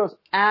shooting photos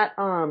at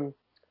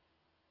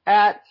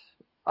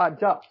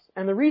Duff's.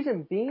 And the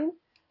reason being,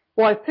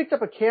 well, I picked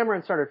up a camera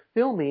and started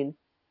filming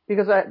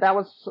because that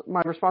was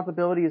my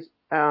responsibilities,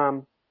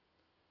 because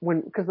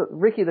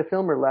Ricky the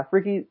filmer left.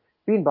 Ricky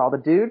Beanball, the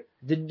dude.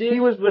 He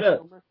was the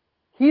filmer.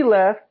 He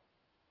left,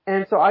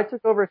 and so I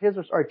took over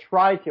I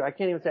tried to. I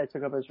can't even say I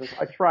took over his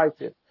I tried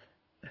to.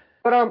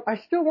 But I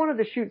still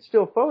wanted to shoot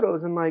still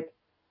photos and like,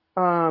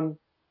 and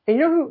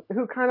you know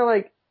who kind of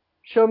like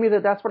showed me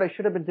that that's what I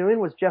should have been doing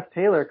was Jeff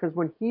Taylor, because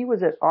when he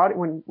was at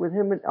audio, with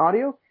him at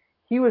audio,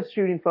 he was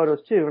shooting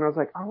photos too, and I was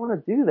like, I want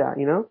to do that,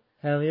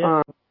 Hell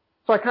yeah.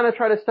 So I kind of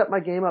tried to step my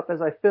game up as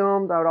I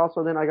filmed. I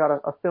got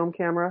a film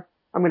camera.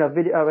 I had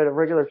a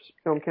regular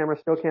film camera,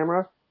 still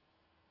camera,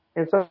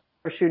 and so I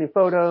was shooting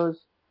photos,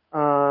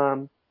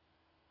 and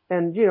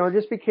it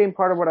just became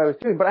part of what I was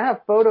doing. But I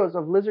have photos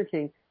of Lizard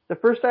King the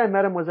first time I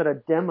met him was at a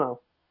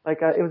demo.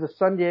 Like, it was a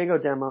San Diego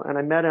demo, and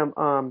I met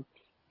him.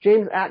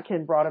 James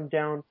Atkin brought him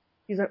down.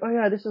 He's like, oh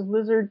yeah, this is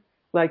Lizard.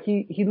 Like,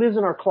 he lives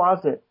in our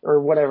closet or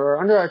whatever, or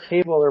under our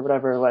table or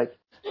whatever. Like,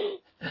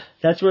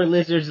 that's where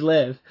lizards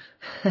live.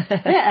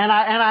 yeah, and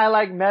I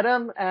like met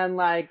him, and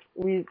like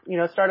we,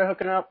 started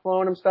hooking up,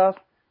 flowing him stuff.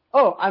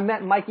 Oh, I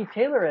met Mikey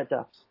Taylor at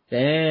Duff's.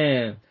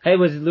 Damn. Hey,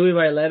 was Louis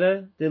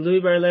Barletta? Did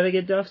Louis Barletta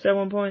get Duff's at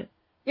one point?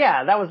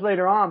 Yeah, that was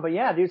later on, but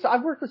yeah, dude. So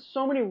I've worked with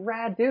so many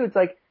rad dudes.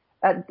 Like,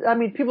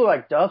 people are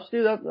like, Duff's,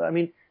 dude.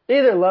 They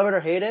either love it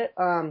or hate it.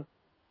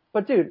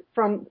 But dude,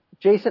 from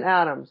Jason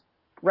Adams,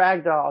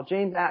 Ragdoll,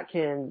 James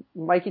Atkin,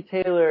 Mikey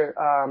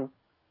Taylor,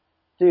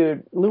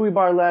 dude, Louis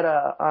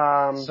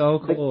Barletta, so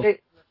cool.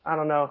 I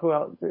don't know who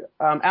else,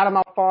 Adam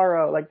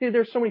Alfaro. Like, dude,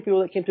 there's so many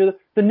people that came through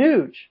the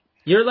Nuge.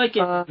 You're like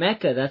in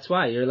Mecca, that's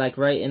why. You're like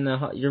right in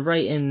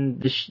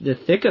the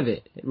thick of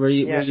it, where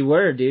you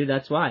were, dude,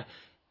 that's why.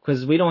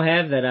 Cause we don't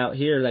have that out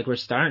here, like we're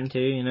starting to,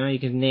 you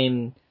can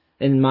name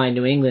in my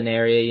New England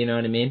area, you know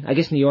what I mean? I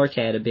guess New York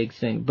had a big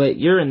thing, but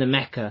you're in the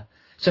Mecca.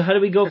 So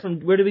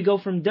where do we go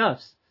from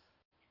Duff's?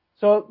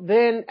 So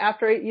then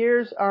after 8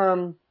 years,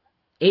 8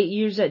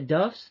 years at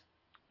Duff's?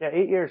 Yeah,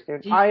 8 years,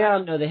 dude. Jeez, I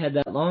didn't know they had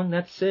that long.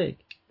 That's sick.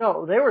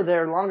 No, they were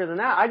there longer than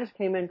that. I just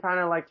came in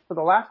kind of like for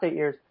the last 8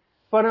 years.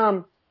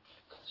 But,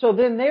 so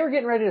then they were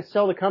getting ready to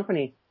sell the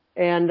company.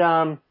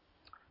 And,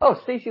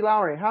 Stacey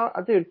Lowry.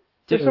 Dude,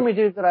 there's so many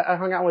dudes that I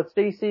hung out with.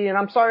 Stacey, and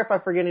I'm sorry if I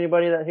forget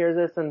anybody that hears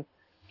this. And,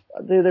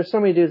 dude, there's so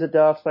many dudes at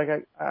Duff's.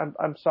 Like,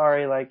 I'm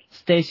sorry. Like,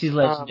 Stacey's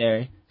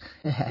legendary.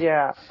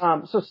 Yeah.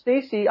 So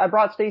Stacey, I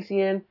brought Stacey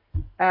in,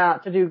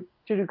 to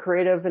do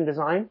creative and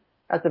design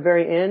at the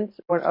very end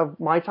of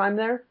my time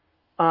there.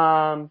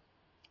 And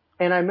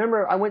I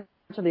remember I went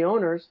to the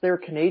owners. They were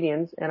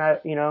Canadians, and I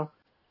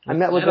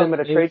met with them at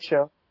a trade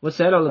show. What's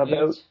that all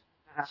about?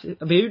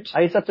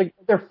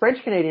 They're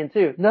French Canadian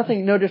too.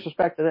 No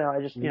disrespect to them.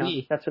 I just,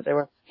 that's what they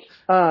were.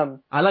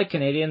 I like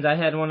Canadians. I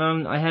had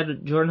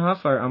Jordan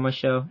Hoffart on my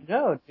show.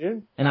 No,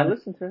 dude. And I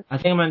listened to it. I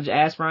think I'm going to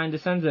ask Ryan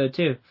DeCenzo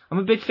too. I'm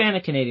a big fan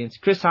of Canadians.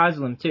 Chris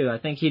Haslam too. I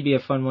think he'd be a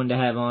fun one to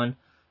have on.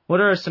 What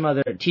are some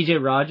other?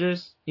 TJ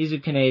Rogers. He's a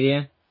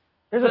Canadian.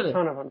 There's a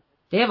ton of them.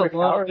 They have a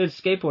lot of good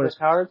skateboarders. Rick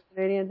Howard's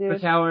Canadian, dude.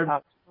 Rick Howard.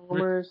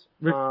 Rick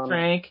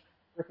Frank.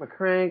 Rick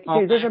McCrank.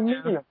 Dude, there's a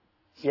million of them.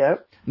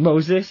 Yep.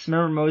 Moses.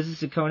 Remember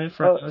Moses at Conan?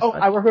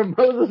 I remember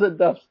Moses at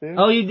Duff's, dude.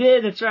 Oh, you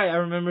did? That's right. I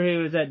remember he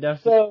was at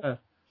Duff's.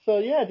 So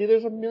yeah, dude,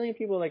 there's a million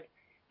people like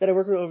that I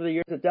worked with over the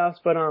years at Duff's.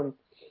 But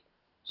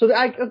so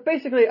I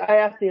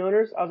asked the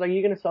owners. I was like, "Are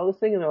you going to sell this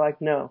thing?" And they're like,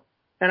 "No."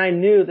 And I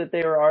knew that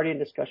they were already in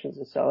discussions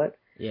to sell it.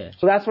 Yeah.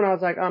 So that's when I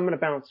was like, I'm going to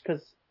bounce,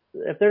 because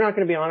if they're not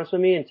going to be honest with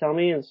me and tell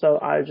me, and so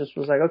I just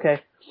was like, okay.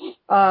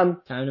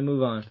 Time to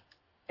move on.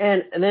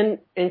 And then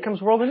in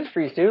comes World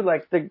Industries, dude.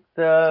 Like the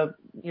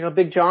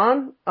Big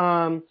John.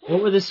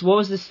 What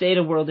was the state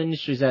of World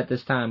Industries at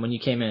this time when you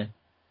came in?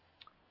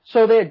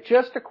 So they had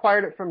just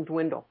acquired it from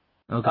Dwindle.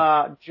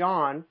 Okay.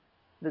 John,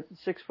 the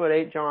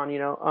 6'8" John,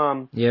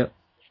 Yep.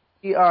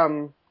 He,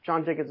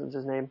 John Dickinson's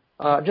his name.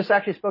 Just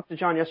actually spoke to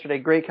John yesterday.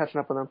 Great catching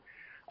up with him.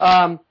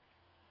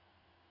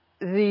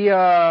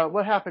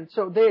 What happened?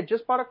 So they had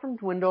just bought it from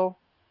Dwindle.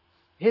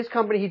 His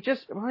company, he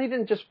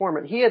didn't just form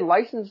it. He had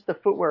licensed the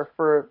footwear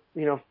for,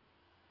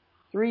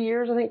 3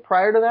 years, I think,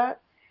 prior to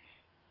that.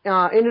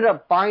 Ended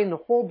up buying the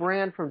whole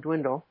brand from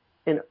Dwindle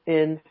and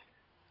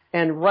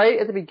right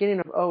at the beginning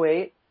of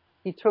 2008,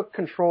 he took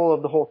control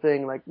of the whole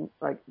thing, like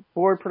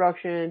board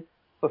production,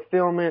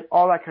 fulfillment,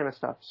 all that kind of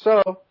stuff.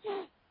 So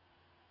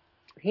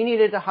he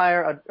needed to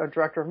hire a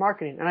director of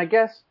marketing. And I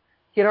guess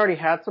he had already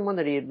had someone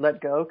that he had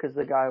let go because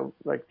the guy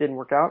didn't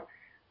work out.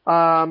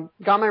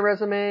 Got my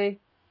resume,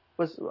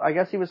 I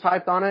guess he was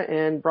hyped on it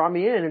and brought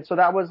me in. And so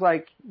that was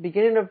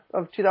beginning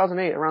of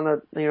 2008,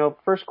 around the,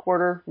 first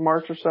quarter,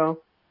 March or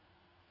so,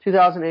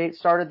 2008,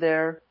 started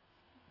there,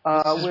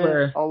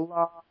 with a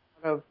lot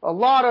of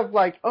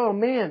oh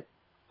man,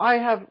 I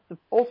have the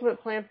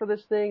ultimate plan for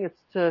this thing.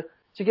 It's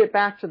to get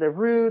back to the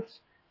roots,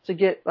 to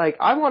get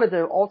I wanted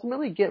to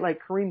ultimately get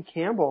Kareem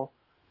Campbell,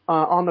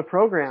 on the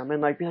program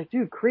and be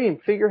dude,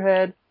 Kareem,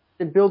 figurehead,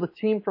 and build a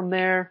team from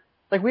there.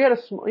 We had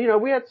a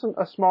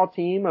small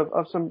team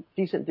of some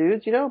decent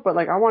dudes, but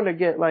I wanted to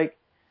get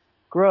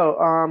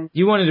grow.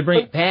 You wanted to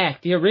bring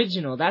back the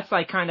original. That's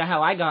kind of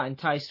how I got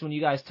enticed when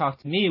you guys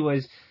talked to me.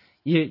 Was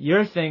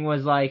your thing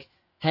was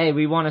hey,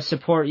 we want to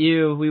support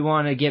you. We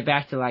want to get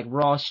back to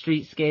raw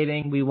street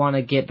skating. We want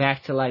to get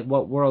back to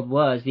what World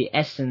was, the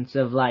essence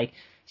of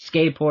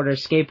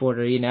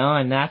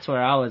skateboarder, and that's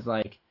where I was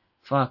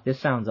fuck, this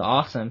sounds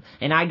awesome.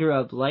 And I grew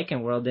up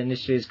liking World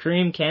Industries.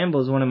 Kareem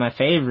Campbell's one of my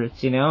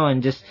favorites,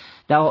 and just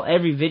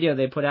every video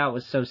they put out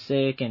was so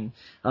sick, and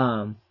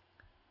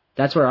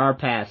that's where our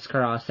paths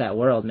crossed at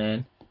World,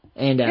 man.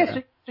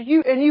 And so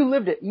you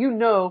lived it.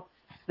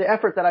 The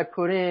effort that I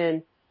put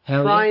in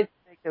trying to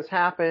make this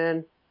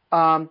happen.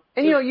 And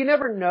you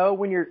never know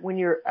when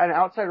you're an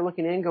outsider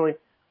looking in, going,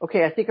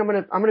 okay, I think I'm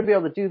gonna be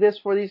able to do this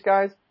for these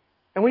guys.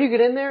 And when you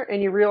get in there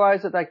and you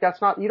realize that, like,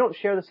 you don't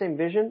share the same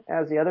vision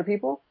as the other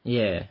people.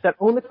 Yeah. That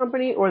own the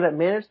company or that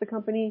manage the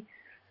company.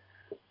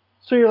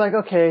 So you're like,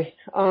 okay,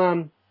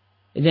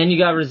 And then you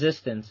got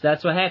resistance.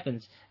 That's what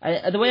happens.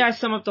 The way I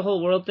sum up the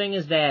whole world thing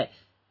is that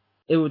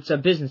it's a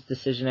business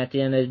decision at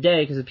the end of the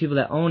day because the people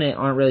that own it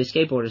aren't really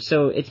skateboarders.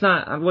 So it's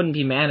not, I wouldn't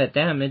be mad at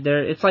them.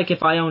 It's like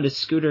if I owned a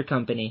scooter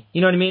company,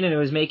 you know what I mean? And it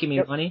was making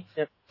me money.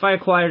 Yep. If I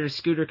acquired a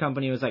scooter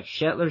company, it was like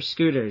Shetler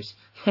Scooters,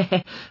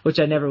 which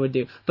I never would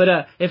do.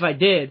 But if I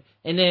did,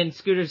 and then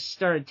scooters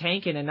started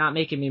tanking and not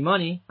making me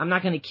money, I'm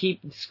not going to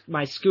keep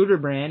my scooter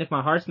brand if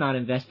my heart's not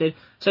invested.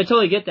 So I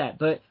totally get that.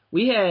 But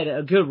we had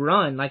a good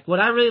run. Like, what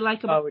I really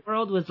like about the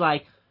world was,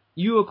 like,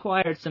 you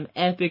acquired some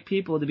epic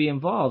people to be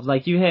involved.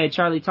 Like, you had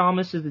Charlie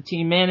Thomas as the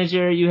team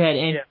manager. You had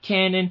Andy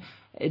Cannon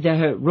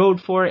that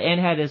rode for it and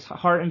had his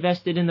heart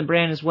invested in the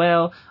brand as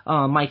well.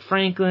 Mike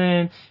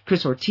Franklin,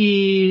 Chris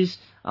Ortiz,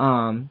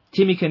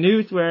 Timmy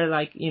Knuth, where,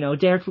 like, you know,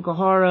 Derek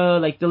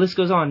Fukuhara, like, the list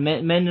goes on.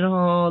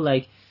 Mendenhall,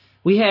 like,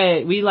 we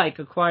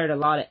acquired a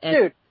lot of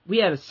epic. We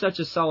had such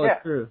a solid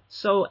crew.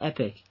 So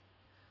epic.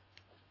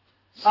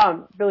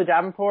 Billy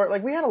Davenport,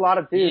 like, we had a lot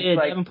of dudes. Yeah,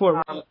 like,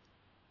 Davenport.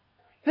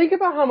 Think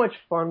about how much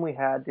fun we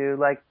had, dude.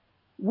 Like,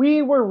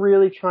 we were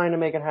really trying to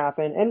make it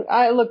happen. And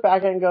I look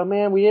back at it and go,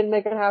 man, we didn't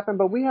make it happen,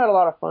 but we had a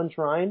lot of fun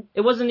trying.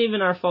 It wasn't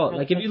even our fault.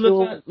 Like, if you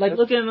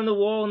looking on the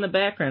wall in the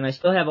background, I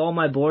still have all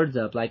my boards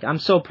up. Like, I'm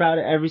so proud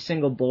of every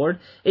single board.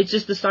 It's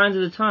just the signs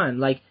of the time.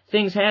 Like,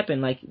 things happen.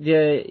 Like,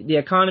 the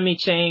economy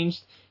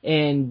changed,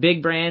 and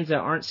big brands that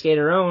aren't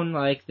skater owned,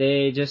 like,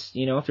 they just,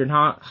 you know, if your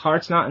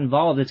heart's not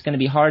involved, it's going to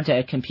be hard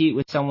to compete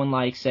with someone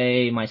like,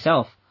 say,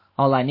 myself,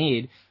 All I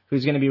Need,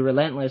 who's going to be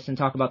relentless and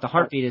talk about the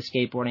heartbeat of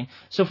skateboarding.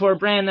 So for a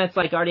brand that's,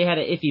 like, already had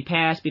an iffy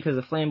past because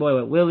of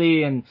Flamboy with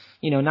Willie and,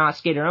 you know, not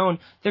skater owned,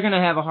 they're going to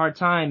have a hard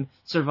time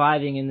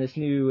surviving in this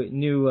new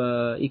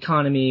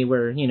economy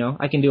where, you know,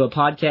 I can do a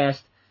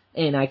podcast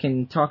and I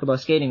can talk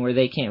about skating where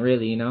they can't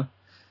really, you know.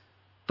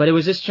 But it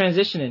was just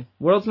transitioning.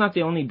 World's not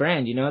the only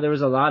brand, you know. There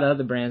was a lot of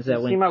other brands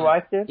that went. See my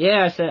wife, dude?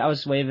 Yeah, I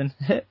was waving.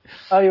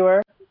 Oh, you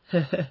were?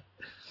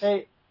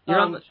 Hey, you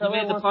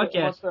made the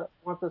podcast.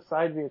 Wants a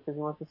side view because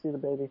he wants to see the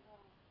baby.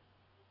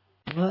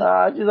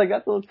 What? She's like,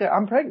 that's a little.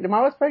 I'm pregnant.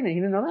 My wife's pregnant.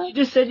 You didn't know that? You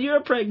just said you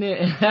were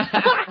pregnant.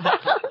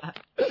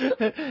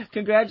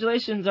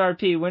 Congratulations,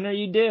 RP. When are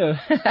you due?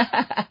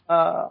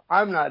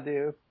 I'm not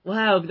due.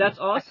 Wow, that's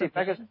awesome.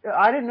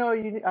 I didn't know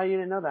you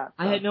didn't know that. So.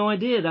 I had no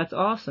idea. That's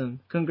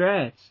awesome.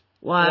 Congrats.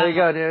 Wow. There you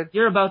go, dude.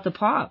 You're about to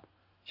pop.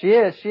 She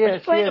is. Are you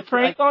playing a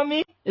prank on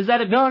me? Is that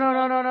a No.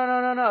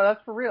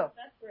 That's for real.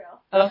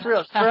 That's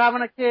real. We're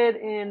having a kid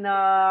in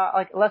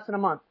like less than a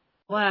month.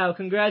 Wow,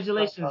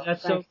 congratulations.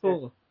 That's so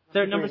cool.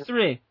 Third number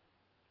 3.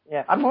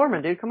 Yeah, I'm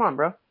Mormon, dude. Come on,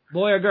 bro.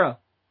 Boy or girl?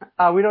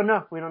 We don't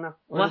know. We're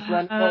just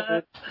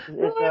letting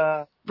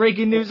it's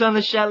breaking news on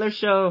the Shetler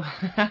Show.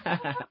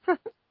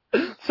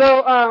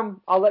 So,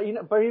 I'll let you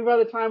know. But by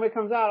the time it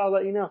comes out, I'll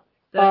let you know.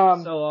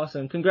 That's so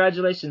awesome.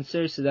 Congratulations.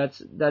 Seriously,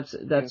 that's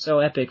so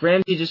epic.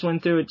 Ramsey just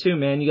went through it too,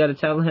 man. You gotta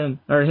tell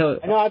him. Or he'll.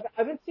 I know,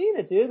 I've been seeing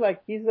it, dude.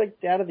 Like, he's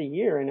like dad of the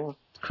year right now.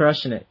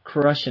 Crushing it,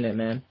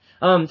 man.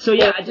 So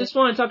yeah, I just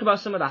want to talk about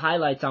some of the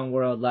highlights on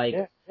World.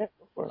 Like,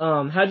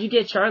 how'd you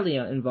get Charlie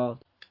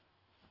involved?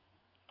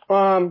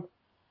 Luck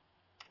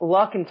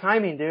and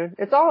timing, dude.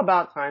 It's all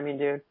about timing,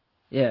 dude.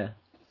 Yeah.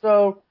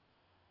 So,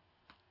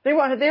 they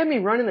had me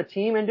running the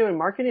team and doing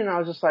marketing, and I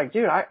was just like,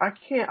 dude, I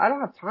don't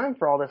have time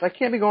for all this. I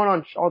can't be going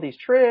on all these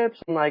trips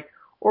and, like,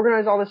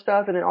 organize all this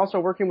stuff, and then also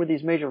working with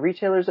these major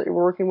retailers that we're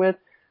working with.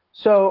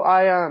 So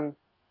I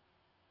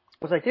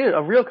was like, dude,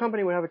 a real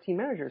company would have a team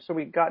manager. So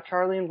we got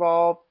Charlie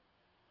involved.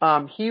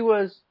 He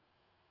was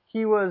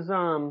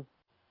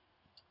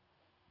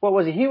what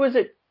was he? He was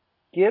at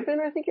Given,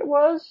 I think it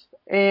was.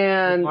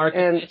 And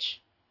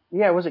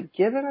yeah, was it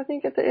Given, I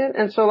think, at the end?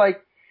 And so,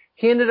 like,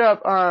 he ended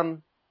up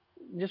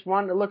just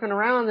looking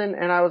around,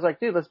 and I was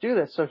like, dude, let's do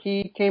this. So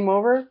he came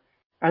over.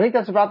 I think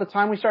that's about the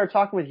time we started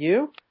talking with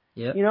you.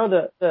 Yeah. You know,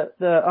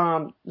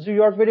 the Zoo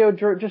York video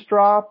just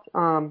dropped.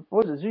 What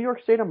was it? Zoo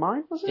York State of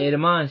Mind, was it? State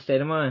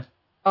of Mind.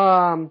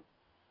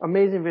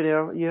 Amazing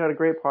video. You had a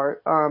great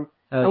part. And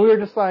we were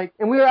just like,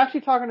 and we were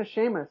actually talking to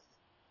Seamus.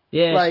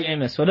 Yeah, like,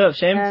 Seamus. What up,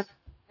 Seamus?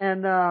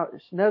 And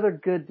another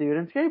good dude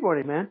in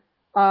skateboarding, man.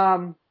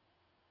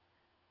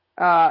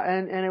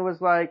 And it was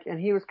like, and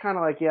he was kind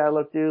of like, yeah,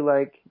 look, dude,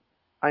 like,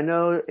 I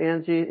know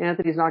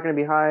Anthony's not going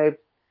to be hyped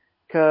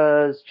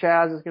because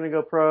Chaz is going to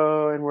go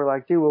pro, and we're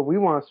like, dude, well, we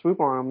want to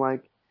swoop on him.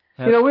 Like,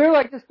 you know, we were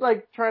like, just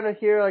like trying to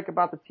hear like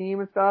about the team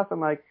and stuff,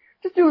 and like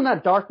just doing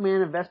that dark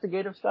man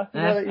investigative stuff,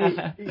 you know,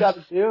 that you got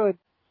to do.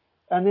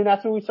 And then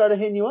that's when we started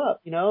hitting you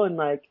up, you know, and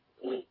like,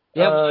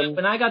 yeah,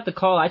 when I got the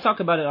call, I talk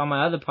about it on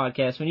my other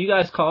podcast. When you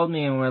guys called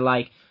me and were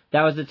like,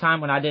 that was the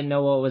time when I didn't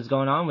know what was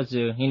going on with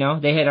Zoo. You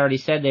know, they had already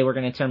said they were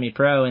going to turn me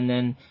pro, and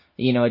then,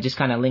 you know, it just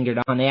kind of lingered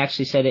on. They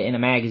actually said it in a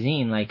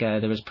magazine, like,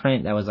 there was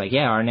print that was like,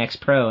 yeah, our next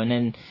pro, and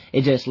then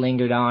it just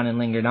lingered on, and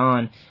then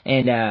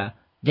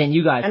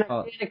you guys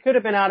called. It could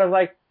have been out of,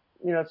 like,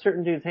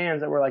 certain dudes'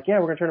 hands that were like, yeah,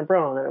 we're gonna turn him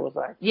pro, and then it was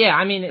like, yeah,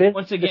 I mean, Vince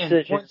once again,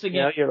 decision,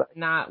 you're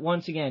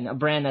like, a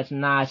brand that's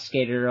not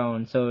skater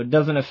owned, so it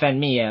doesn't offend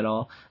me at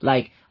all.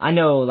 Like, I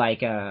know, like,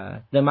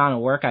 the amount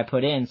of work I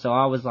put in, so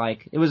I was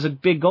like, it was a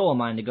big goal of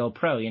mine to go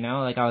pro,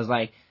 like, I was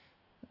like,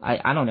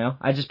 I don't know,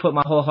 I just put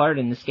my whole heart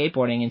into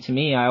skateboarding, and to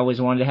me, I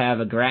always wanted to have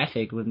a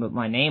graphic with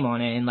my name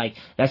on it, and like,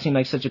 that seemed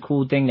like such a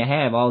cool thing to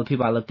have, all the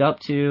people I looked up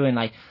to, and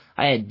like,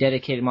 I had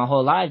dedicated my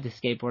whole life to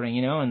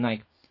skateboarding, and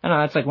like, I don't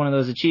know, that's like one of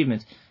those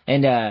achievements.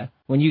 And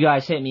when you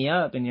guys hit me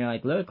up and you're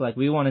like, look, like,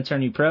 we want to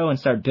turn you pro and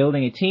start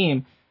building a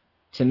team,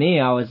 to me,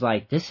 I was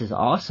like, this is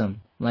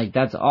awesome. Like,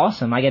 that's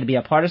awesome. I get to be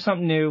a part of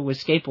something new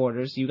with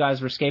skateboarders. You guys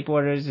were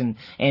skateboarders, and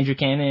Andrew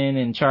Cannon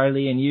and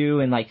Charlie and you,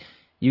 and like,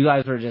 you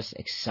guys were just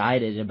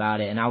excited about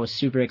it, and I was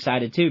super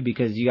excited too,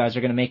 because you guys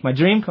are going to make my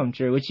dream come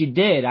true, which you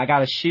did. I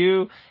got a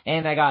shoe,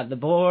 and I got the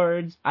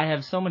boards. I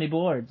have so many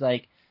boards.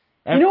 Like,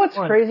 you know what's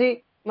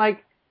crazy?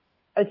 Like,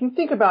 if you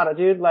think about it,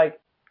 dude, like,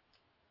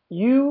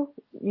 you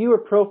were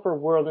pro for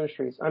World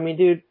Industries. I mean,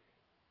 dude,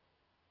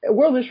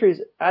 World Industries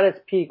at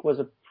its peak was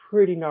a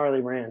pretty gnarly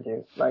brand,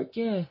 dude. Like,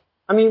 yeah.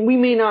 I mean, we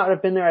may not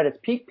have been there at its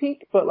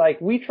peak, but like,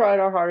 we tried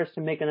our hardest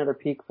to make another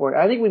peak for it.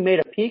 I think we made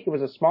a peak. It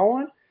was a small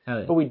one,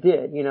 but we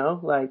did,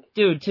 like.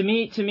 Dude, to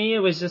me, it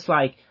was just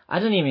like, I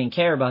didn't even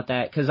care about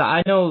that, cause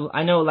I know,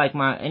 like,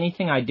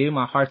 anything I do,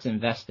 my heart's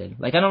invested.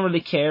 Like, I don't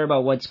really care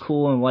about what's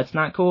cool and what's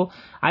not cool.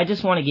 I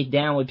just want to get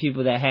down with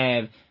people that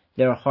have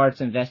their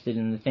hearts invested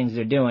in the things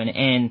they're doing,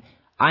 and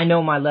I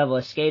know my level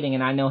of skating,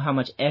 and I know how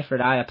much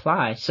effort I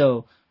apply.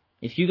 So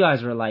if you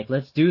guys were like,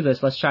 let's do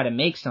this, let's try to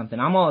make something,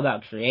 I'm all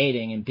about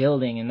creating and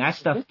building, and that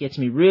stuff gets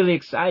me really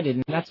excited,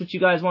 and that's what you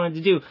guys wanted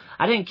to do.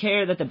 I didn't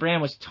care that the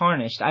brand was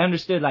tarnished. I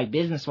understood, like,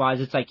 business-wise,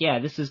 it's like, yeah,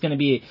 this is going to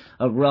be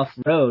a rough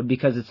road,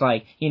 because it's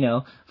like,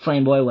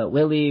 Flameboy Wet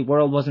Willie,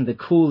 World wasn't the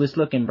coolest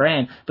looking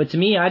brand, but to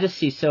me, I just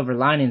see silver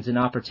linings and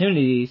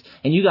opportunities,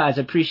 and you guys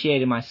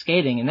appreciated my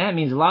skating, and that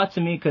means a lot to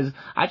me, because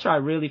I try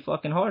really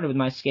fucking hard with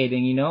my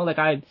skating,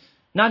 like,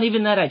 not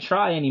even that I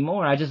try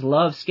anymore. I just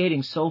love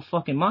skating so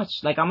fucking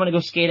much. Like, I'm gonna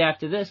go skate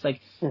after this. Like,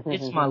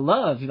 it's my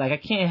love. Like, I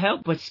can't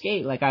help but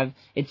skate. Like,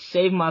 it's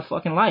saved my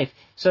fucking life.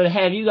 So to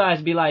have you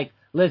guys be like,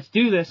 let's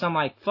do this, I'm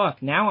like,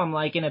 fuck. Now I'm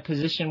like in a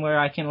position where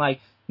I can like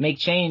make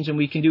change and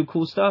we can do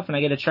cool stuff and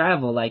I get to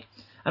travel. Like,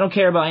 I don't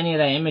care about any of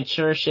that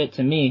immature shit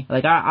to me.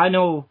 Like, I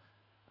know,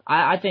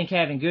 I think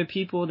having good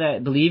people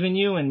that believe in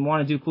you and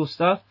want to do cool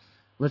stuff,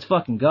 let's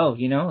fucking go,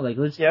 like,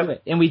 let's do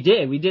it. And we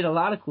did a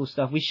lot of cool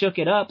stuff. We shook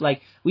it up.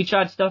 Like, we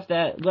tried stuff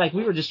that, like,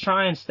 we were just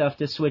trying stuff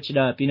to switch it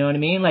up, you know what I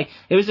mean? Like,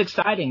 it was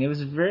exciting. It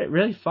was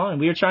really fun.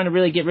 We were trying to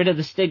really get rid of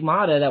the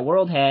stigmata that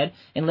World had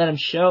and let them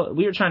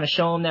we were trying to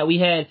show them that we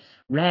had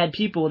rad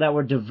people that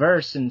were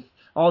diverse and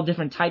all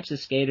different types of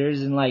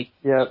skaters, and like,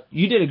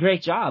 you did a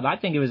great job. I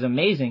think it was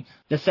amazing.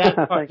 The sad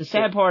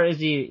part is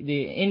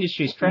the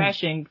industry's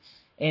crashing,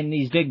 and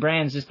these big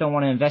brands just don't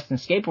want to invest in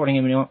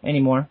skateboarding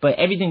anymore. But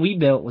everything we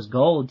built was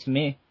gold to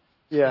me.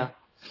 Yeah.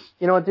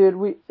 You know what,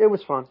 dude? It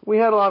was fun. We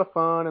had a lot of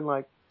fun, and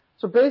like,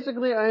 so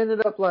basically I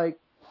ended up like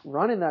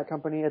running that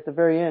company at the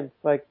very end.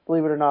 Like,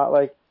 believe it or not,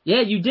 like.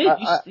 Yeah, you did.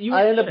 I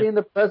ended up being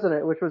the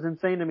president, which was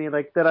insane to me.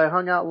 Like, that I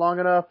hung out long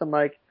enough, and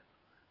like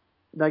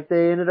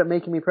they ended up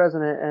making me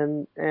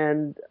president,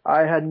 and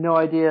I had no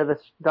idea the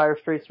dire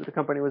straits that the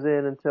company was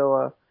in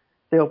until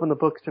they opened the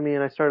books to me,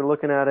 and I started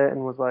looking at it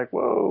and was like,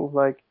 whoa,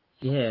 like.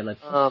 Yeah, like,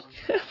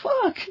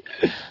 fuck.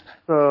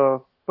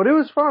 So, but it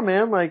was fun,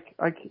 man. Like,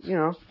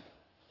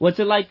 What's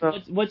it like?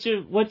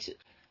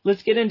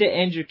 Let's get into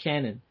Andrew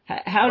Cannon.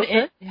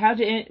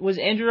 Was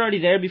Andrew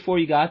already there before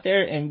you got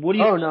there? And what do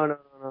you? Oh, no.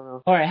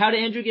 All right, how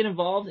did Andrew get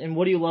involved? And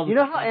what do you love? You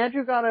know how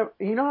Andrew got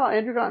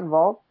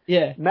involved?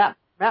 Yeah. Matt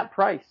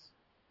Price.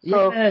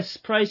 So yes,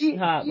 Pricey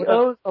Hot. He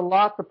owes a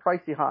lot to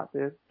Pricey Hot,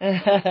 dude.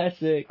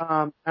 Sick.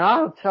 And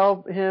I'll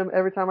tell him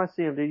every time I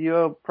see him, dude, you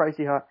owe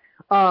Pricey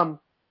Hot.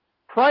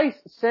 Price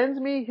sends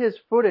me his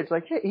footage,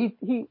 like, hey,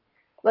 he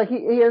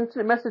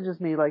instant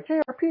messages me, like, hey,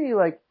 RP,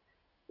 like,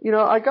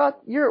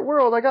 you're at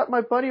World, I got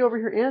my buddy over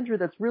here, Andrew,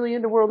 that's really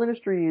into World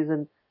Industries,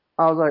 and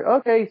I was like,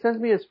 okay, he sends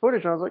me his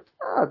footage, and I was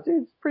like,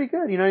 dude, it's pretty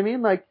good, you know what I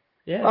mean? Like,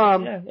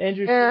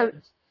 Andrew.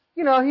 And,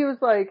 he was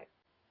like,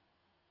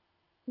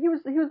 he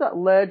was that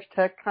ledge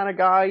tech kind of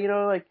guy,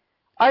 like,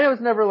 I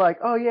was never like,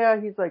 oh yeah,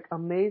 he's like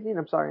amazing,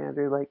 I'm sorry,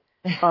 Andrew, like,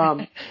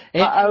 I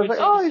was like,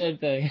 oh, he's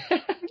pretty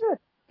good.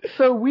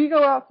 So we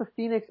go out to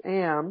Phoenix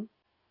Am.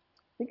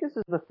 I think this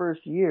is the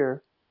first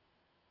year.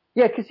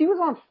 Yeah, 'cause he was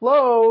on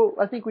Flow,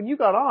 I think, when you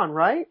got on,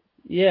 right?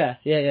 Yeah.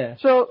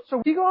 So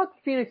we go out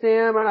to Phoenix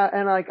Am,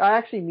 and I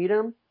actually meet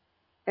him.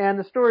 And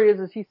the story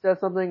is he says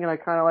something, and I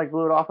kind of like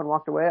blew it off and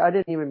walked away. I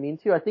didn't even mean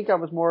to. I think I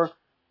was more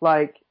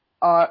like,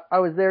 I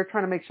was there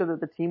trying to make sure that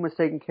the team was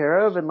taken care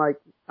of, and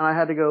I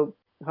had to go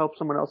help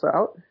someone else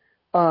out.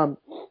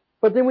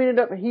 But then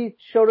he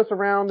showed us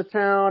around the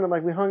town, and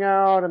like we hung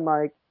out, and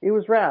like it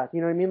was rad,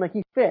 you know what I mean? Like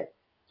he fit.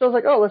 So I was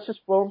like, oh, let's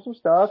just flow him some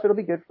stuff. It'll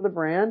be good for the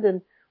brand,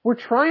 and we're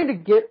trying to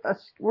get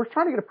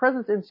a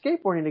presence in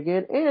skateboarding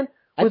again. And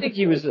I think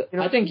he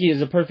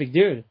is a perfect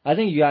dude. I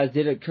think you guys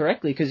did it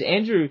correctly, because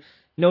Andrew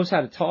knows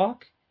how to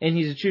talk, and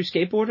he's a true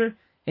skateboarder,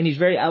 and he's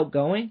very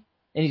outgoing,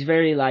 and he's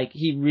very, like,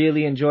 he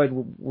really enjoyed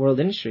World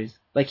Industries.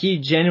 Like, he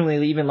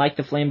genuinely even liked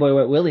the Flameboy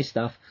Wet Willie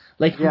stuff.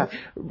 Like,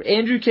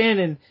 Andrew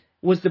Cannon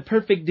was the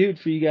perfect dude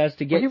for you guys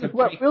to get. He was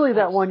Wet Willie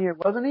that one year,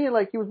 wasn't he?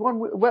 Like, he was one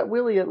Wet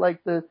Willie at,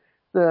 like, the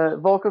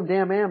Volcom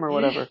Dam Am or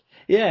whatever.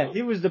 Yeah,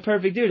 he was the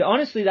perfect dude.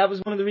 Honestly, that was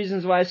one of the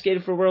reasons why I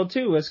skated for World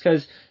 2, was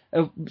because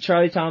of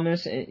Charlie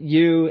Thomas,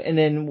 you, and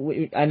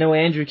then I know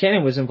Andrew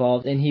Cannon was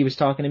involved, and he was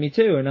talking to me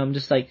too, and I'm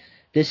just like,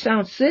 this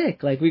sounds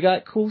sick. Like, we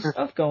got cool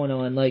stuff going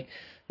on. Like,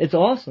 it's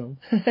awesome.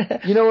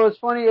 You know what's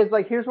funny is,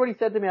 like, here's what he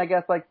said to me, I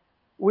guess, like,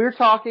 we were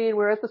talking,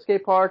 we're at the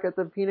skate park at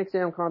the Phoenix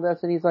Am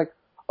contest, and he's like,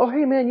 oh,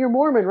 hey man, you're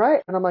Mormon,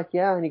 right? And I'm like,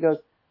 yeah. And he goes,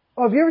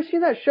 oh, have you ever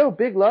seen that show,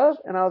 Big Love?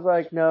 And I was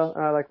like, no.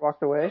 And I, like,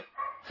 walked away.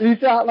 And he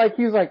felt like,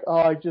 he was like, oh,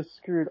 I just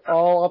screwed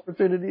all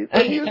opportunities.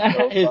 And he was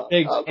so His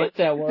big like,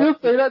 at work. he'll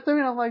say that to me,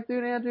 and I'm like,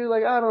 dude, Andrew,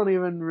 like, I don't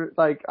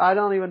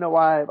even know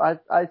why.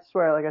 I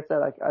swear, like I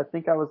said, I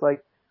think I was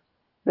like,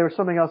 there was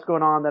something else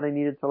going on that I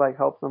needed to, like,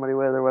 help somebody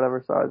with or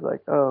whatever, so I was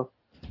like, oh.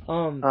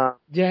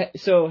 Yeah,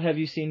 so have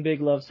you seen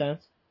Big Love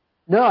since?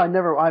 No, I've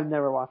never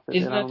watched it.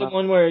 Isn't that the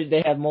one where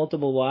they have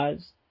multiple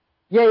wives?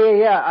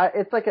 Yeah.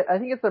 It's like I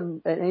think it's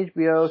an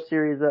HBO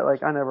series that,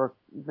 like, I never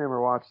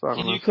watched. So I don't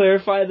Can know. you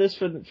clarify this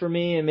for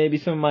me and maybe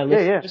some of my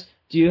listeners? Yeah.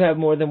 Do you have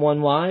more than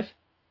one wife?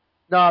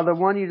 No, the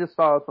one you just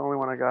saw is the only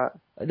one I got.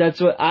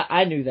 That's what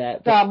I knew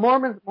that. No,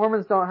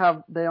 Mormons don't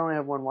have. They only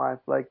have one wife.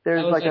 Like,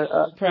 there's like it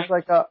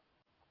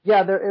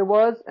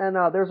was, and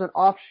there's an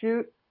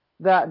offshoot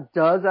that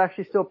does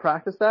actually still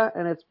practice that,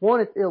 and it's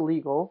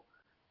illegal,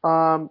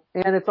 and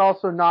it's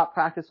also not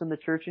practiced in the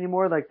church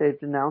anymore. Like, they've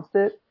denounced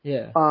it.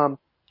 Yeah.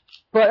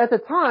 But at the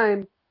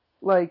time,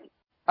 like,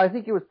 I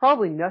think it was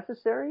probably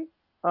necessary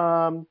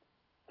to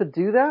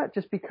do that,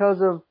 just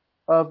because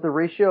of the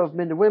ratio of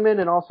men to women,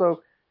 and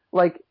also,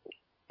 like,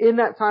 in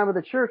that time of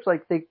the church,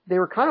 like, they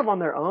were kind of on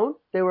their own.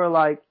 They were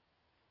like,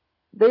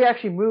 they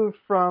actually moved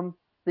from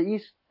the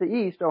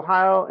east,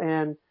 Ohio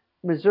and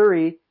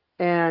Missouri,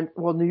 and,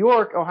 well, New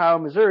York, Ohio,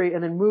 Missouri,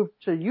 and then moved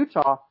to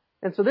Utah.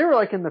 And so they were,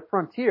 like, in the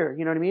frontier,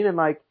 you know what I mean? And,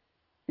 like,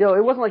 it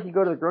wasn't like you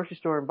go to the grocery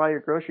store and buy your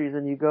groceries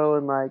and you go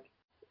and, like,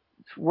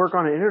 work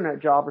on an internet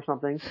job or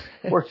something.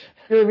 Or,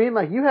 you know what I mean?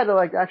 Like, you had to,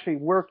 like, actually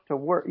work,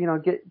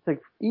 get to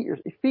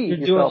feed You're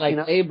yourself. doing, like, you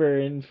know? labor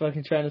and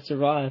fucking trying to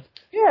survive.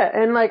 Yeah,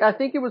 and, like, I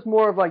think it was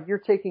more of, like, you're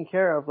taking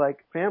care of,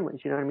 like, families,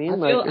 you know what I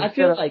mean? I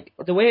feel like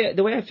the way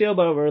I feel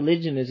about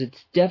religion is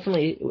it's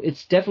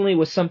definitely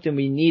was something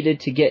we needed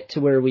to get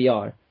to where we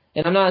are.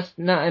 And I'm not,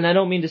 and I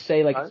don't mean to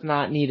say, like, it's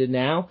not needed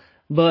now,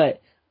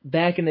 but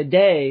back in the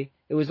day,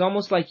 it was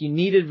almost like you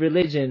needed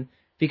religion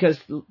because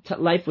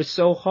life was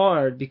so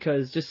hard,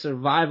 because just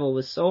survival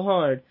was so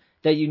hard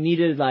that you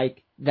needed,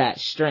 like, that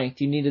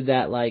strength. You needed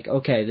that, like,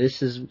 okay,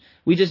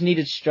 we just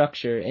needed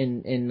structure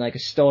in like a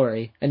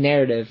story, a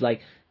narrative,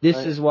 like, this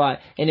is why,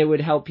 and it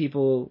would help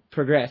people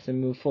progress and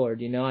move forward,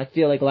 you know? I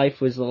feel like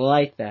life was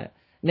like that.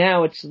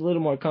 Now it's a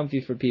little more comfy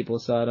for people,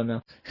 so I don't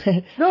know.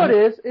 No,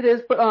 it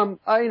is, but,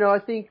 I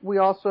think we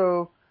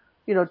also,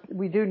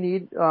 we do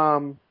need,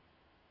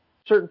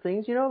 certain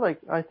things, like,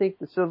 I think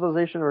the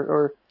civilization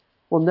or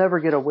will never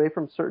get away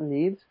from certain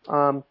needs.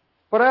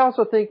 But I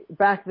also think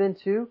back then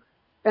too,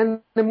 and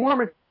the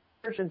Mormon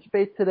church and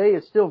faith today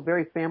is still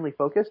very family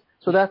focused.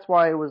 So that's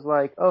why it was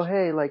like, oh,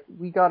 hey, like,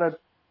 we gotta,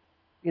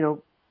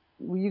 you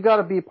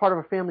gotta be a part of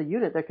a family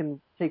unit that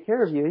can take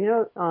care of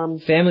you,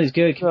 Family's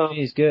good,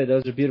 community's good.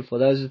 Those are beautiful.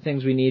 Those are the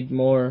things we need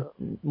more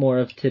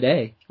of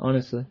today,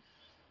 honestly.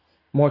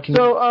 More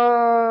community.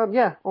 So,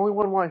 yeah, only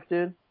one wife,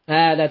 dude.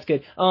 That's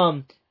good.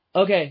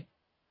 Okay.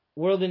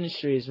 World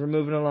Industries, we're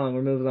moving along.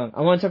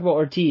 I want to talk about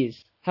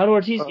Ortiz. How do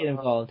Ortiz get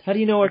involved? How do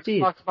you know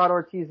Ortiz? I talked about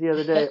Ortiz the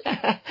other day.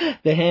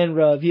 The hand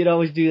rub. He'd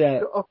always do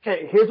that.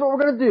 Okay, here's what we're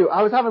going to do.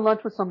 I was having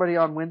lunch with somebody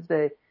on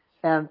Wednesday,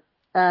 and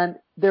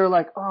they were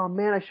like, oh,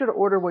 man, I should have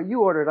ordered what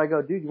you ordered. I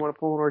go, dude, you want to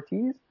pull an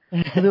Ortiz?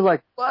 And they're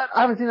like, what?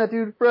 I haven't seen that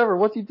dude forever.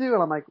 What's he do?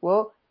 And I'm like,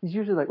 well, he's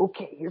usually like,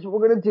 okay, here's what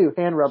we're going to do.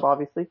 Hand rub,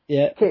 obviously.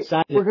 Yeah, okay,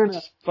 excited. We're going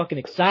to... Fucking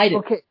excited.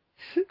 Okay,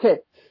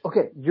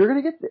 you're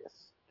going to get this.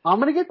 I'm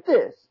going to get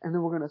this, and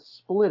then we're going to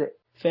split it.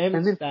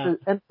 Family style.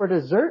 And for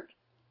dessert,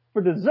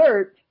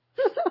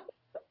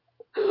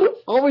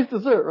 always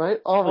dessert, right?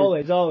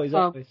 Always.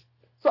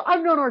 So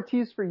I've known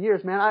Ortiz for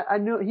years, man. I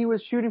knew he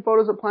was shooting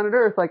photos at Planet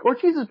Earth. Like,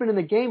 Ortiz has been in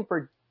the game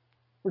for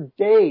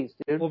days,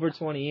 dude. Over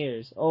 20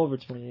 years.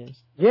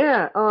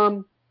 Yeah.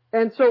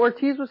 And so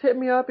Ortiz was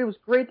hitting me up. It was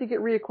great to get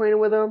reacquainted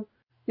with him.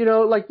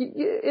 Like,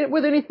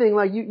 with anything,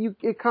 like,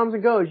 it comes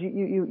and goes.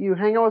 You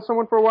hang out with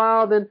someone for a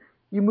while, then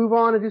you move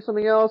on and do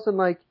something else, and,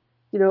 like,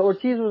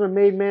 Ortiz was a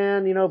made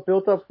man,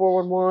 built up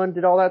 411,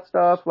 did all that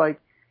stuff,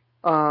 like,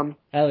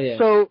 hell yeah.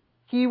 So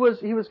he was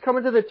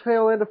coming to the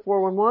tail end of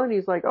 411.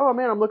 He's like, oh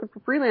man, I'm looking for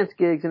freelance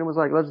gigs. And it was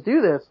like, let's do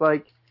this.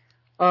 Like,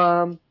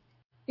 and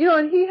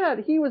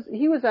he was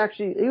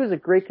a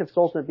great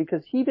consultant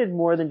because he did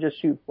more than just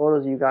shoot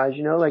photos of you guys,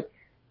 like,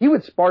 he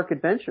would spark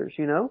adventures,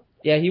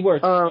 Yeah, he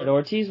worked hard.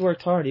 Ortiz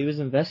worked hard. He was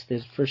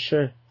invested for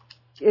sure.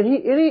 And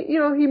he, you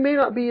know, he may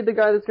not be the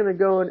guy that's going to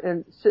go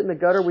and sit in the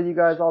gutter with you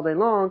guys all day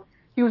long.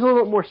 He was a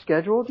little bit more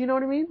scheduled, you know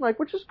what I mean? Like,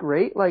 which is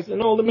great. Like, He's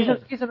an older man.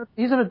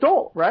 He's an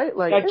adult, right?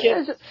 Like, Got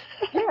kids.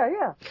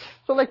 yeah.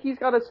 So like, he's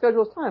got to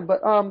schedule his time,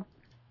 but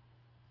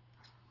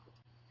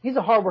he's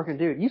a hardworking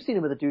dude. You've seen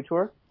him at the Dew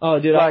Tour. Oh,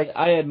 dude, Like,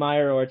 I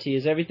admire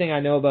Ortiz. Everything I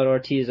know about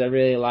Ortiz, I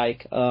really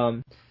like.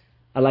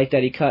 I like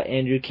that he cut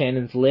Andrew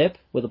Cannon's lip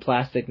with a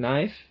plastic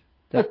knife.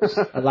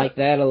 I like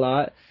that a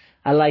lot.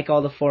 I like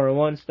all the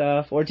 401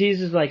 stuff.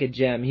 Ortiz is like a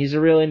gem. He's a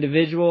real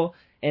individual,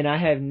 and I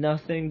have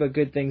nothing but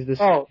good things to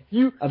say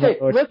about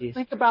Ortiz.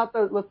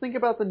 Let's think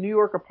about the New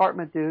York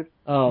apartment, dude.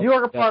 Oh, New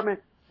York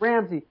apartment,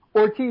 Ramsey,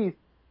 Ortiz,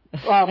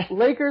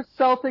 Lakers,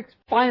 Celtics,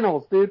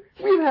 finals, dude.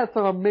 We've had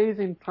some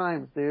amazing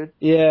times, dude.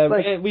 Yeah,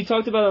 Like, we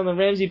talked about it on the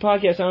Ramsey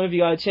podcast. I don't know if you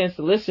got a chance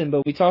to listen,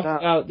 but we talked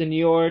about the New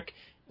York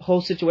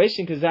whole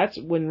situation, because that's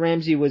when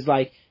Ramsey was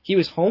like, he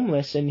was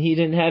homeless and he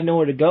didn't have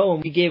nowhere to go,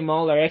 and we gave him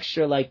all our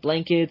extra like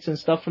blankets and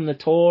stuff from the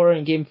tour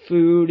and gave him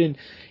food, and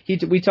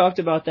we talked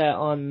about that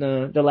on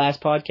the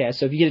last podcast.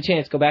 So if you get a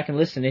chance, go back and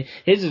listen.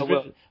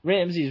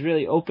 Ramsey's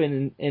really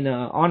open and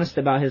honest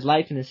about his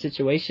life and his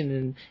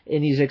situation,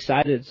 and he's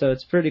excited. So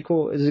it's pretty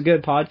cool. It's a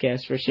good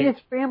podcast for sure.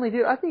 It's family,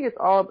 dude. I think it's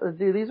all,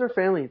 dude. These are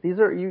family.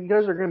 You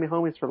guys are gonna be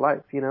homies for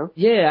life, you know?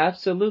 Yeah,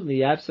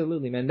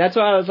 absolutely, man. That's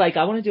why I was like,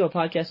 I want to do a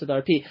podcast with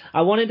RP.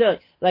 I wanted to,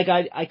 like,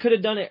 I could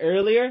have done it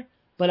earlier,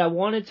 but I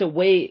wanted to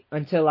wait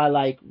until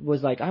I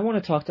was like, I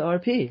want to talk to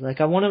RP.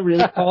 Like, I want to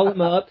really call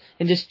him up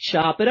and just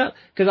chop it up.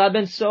 Cause I've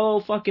been so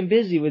fucking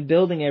busy with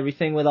building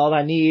everything with All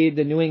I Need,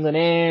 the New England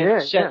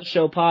Ant,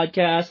 Show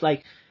podcast,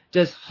 like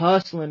just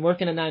hustling,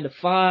 working a 9 to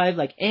 5,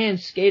 like, and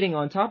skating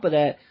on top of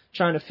that,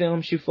 trying to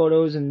film, shoot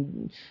photos,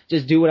 and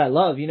just do what I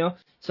love, you know?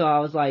 So I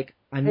was like,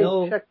 I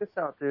know, check this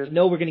out, dude. I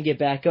know we're going to get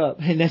back up,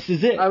 and this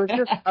is it. I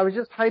was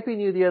just hyping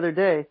you the other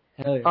day.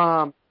 Hell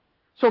yeah.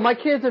 So my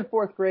kid's in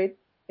 4th grade.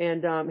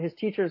 And his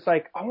teacher's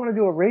like, I want to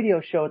do a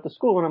radio show at the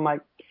school, and I'm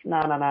like, no,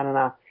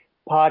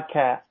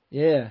 podcast.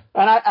 Yeah.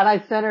 And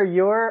I sent her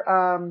your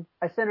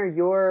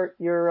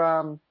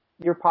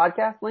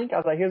podcast link. I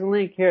was like, here's a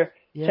link here.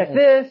 Yeah. Check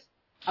this.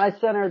 I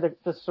sent her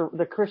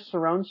the Chris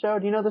Cerrone show.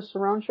 Do you know the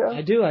Cerrone show?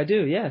 I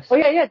do. Yes. Oh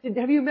yeah.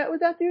 Have you met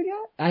with that dude yet?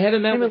 I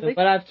haven't met with him,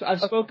 but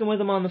I've spoken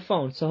with him on the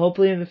phone. So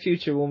hopefully in the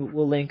future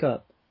we'll link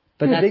up.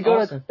 But dude, that's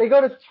awesome. They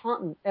go to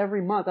Taunton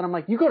every month, and I'm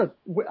like,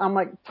 I'm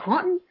like,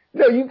 Taunton?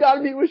 No, you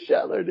gotta be with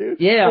Shetler, dude.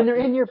 Yeah. And they're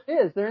in your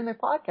biz. They're in their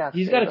podcast.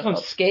 He's gotta come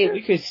skate.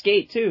 We could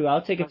skate too.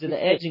 I'll take him to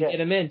the edge and get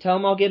him in. Tell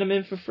him I'll get him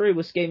in for free.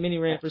 We'll skate mini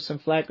ramp for some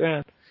flat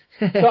ground.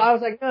 So I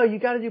was like, no, you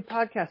gotta do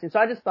podcasting. So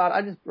I just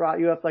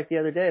brought you up like the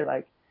other day,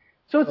 like,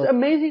 so it's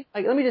amazing.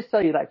 Like, let me just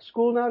tell you, like,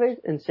 school nowadays,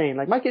 insane.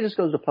 Like, my kid just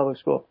goes to public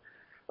school.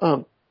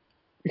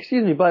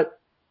 Excuse me,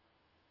 but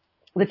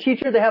the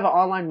teacher, they have an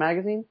online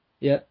magazine.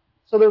 Yeah.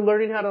 So they're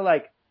learning how to,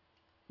 like,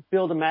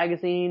 build a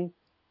magazine.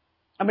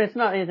 I mean, it's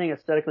not anything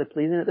aesthetically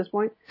pleasing at this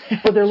point,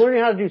 but they're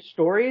learning how to do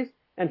stories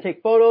and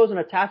take photos and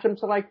attach them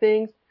to, like,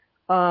 things.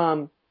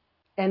 And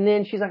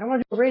then she's like, I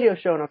want to do a radio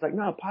show. And I was like,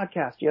 no,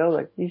 podcast, yo.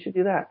 Like, you should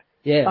do that.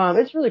 Yeah.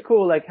 It's really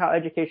cool, like, how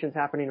education's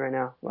happening right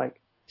now.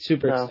 Like,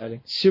 super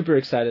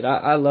excited.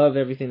 I love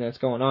everything that's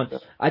going on.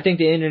 I think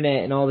the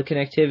internet and all the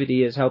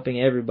connectivity is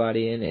helping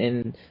everybody,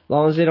 and as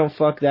long as they don't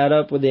fuck that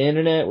up with the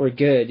internet, we're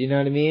good. You know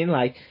what I mean?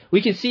 Like,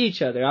 we can see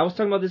each other. I was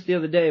talking about this the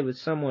other day with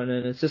someone,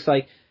 and it's just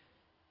like,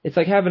 it's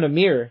like having a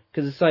mirror,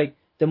 because it's like,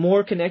 the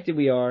more connected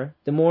we are,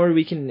 the more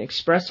we can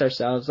express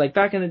ourselves. Like,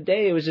 back in the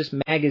day, it was just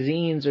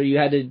magazines, or you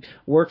had to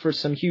work for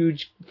some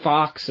huge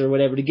Fox or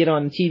whatever to get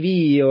on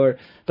TV,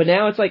 but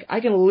now it's like,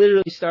 I can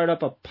literally start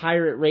up a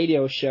pirate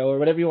radio show, or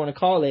whatever you want to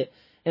call it,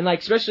 and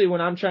like, especially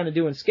when I'm trying to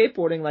do in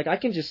skateboarding, like, I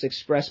can just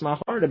express my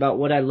heart about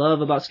what I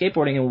love about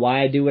skateboarding and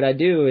why I do what I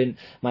do, and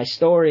my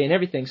story and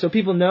everything. So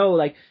people know,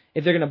 like,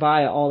 if they're gonna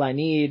buy All I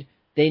Need,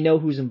 they know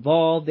who's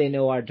involved, they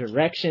know our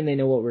direction, they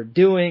know what we're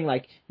doing,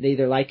 like, they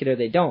either like it or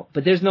they don't.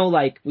 But there's no,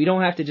 like, we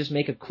don't have to just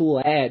make a cool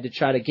ad to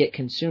try to get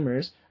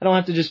consumers. I don't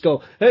have to just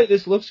go, hey,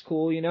 this looks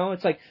cool, you know?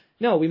 It's like,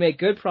 no, we make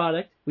good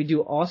product, we do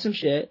awesome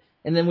shit,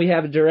 and then we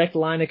have a direct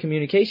line of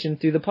communication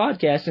through the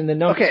podcast, and the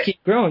numbers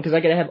keep growing, because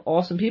I gotta have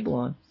awesome people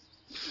on.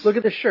 Look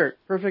at the shirt.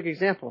 Perfect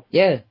example.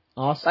 Yeah,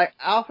 awesome. Like,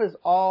 Alpha's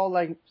all,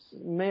 like,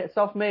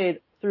 self-made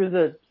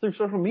through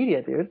social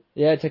media, dude.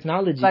 Yeah,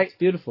 technology. Like, it's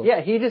beautiful. Yeah,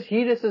 he just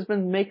has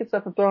been making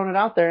stuff and throwing it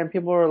out there, and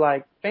people are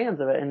like fans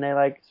of it, and they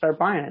like start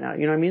buying it now.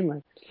 You know what I mean?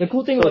 Like, the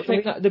cool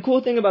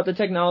thing about the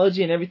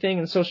technology and everything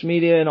and social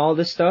media and all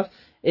this stuff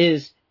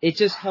is it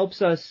just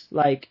helps us,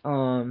 like,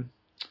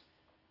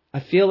 I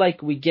feel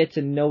like we get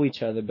to know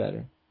each other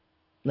better.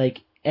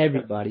 Like,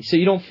 everybody. So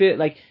you don't feel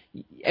like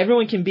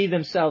everyone can be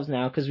themselves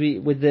now, because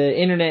with the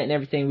internet and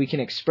everything, we can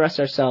express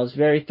ourselves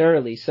very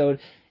thoroughly. So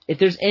if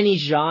there's any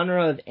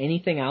genre of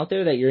anything out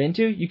there that you're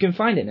into, you can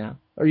find it now.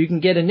 Or you can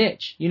get a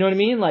niche. You know what I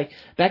mean? Like,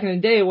 back in the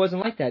day, it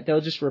wasn't like that.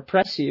 They'll just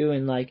repress you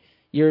and, like,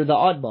 you're the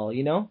oddball,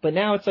 you know? But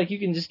now it's like you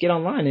can just get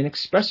online and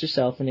express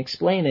yourself and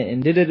explain it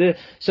and da-da-da.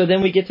 So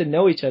then we get to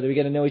know each other. We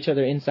get to know each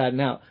other inside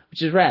and out.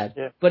 which is rad.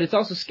 Yeah. But it's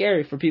also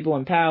scary for people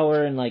in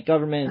power and like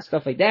government and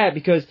stuff like that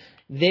because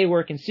they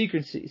work in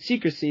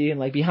secrecy and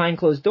like behind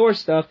closed door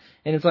stuff.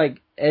 And it's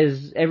like,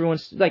 as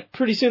everyone's like,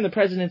 pretty soon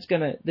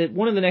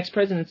one of the next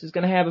presidents is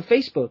gonna have a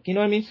Facebook. You know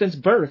what I mean? Since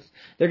birth,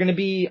 they're gonna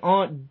be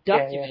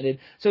documented.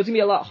 Yeah. So it's gonna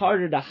be a lot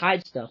harder to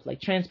hide stuff,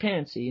 like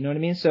transparency. You know what I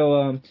mean?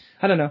 So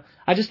I don't know.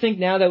 I just think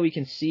now that we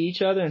can see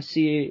each other and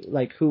see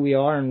like who we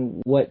are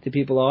and what the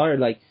people are,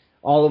 like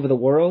all over the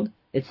world,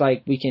 it's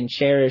like we can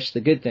cherish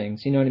the good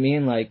things. You know what I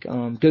mean? Like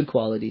good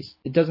qualities.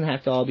 It doesn't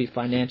have to all be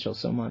financial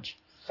so much.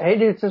 Hey,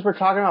 dude, since we're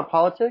talking about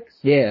politics.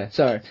 Yeah,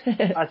 sorry.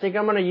 I think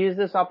I'm going to use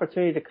this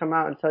opportunity to come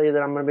out and tell you that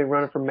I'm going to be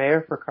running for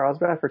mayor for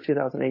Carlsbad for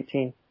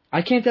 2018.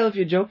 I can't tell if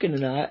you're joking or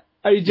not.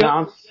 Are you joking? No,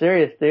 I'm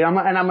serious, dude.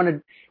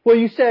 Well,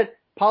 you said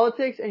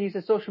politics and you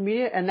said social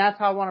media, and that's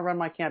how I want to run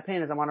my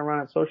campaign, is I want to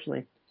run it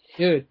socially.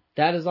 Dude,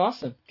 that is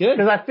awesome. Good.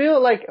 Because I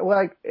feel like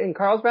in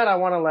Carlsbad, I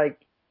want to like,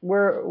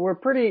 we're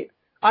pretty,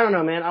 I don't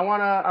know, man. I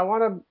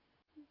want to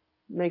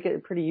make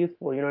it pretty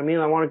youthful. You know what I mean?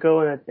 I want to go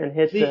and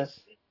hit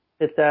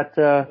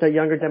that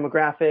younger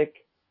demographic.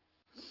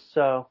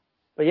 So,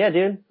 but yeah,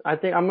 dude, I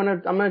think I'm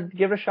gonna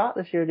give it a shot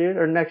this year, dude,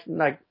 or next,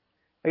 like,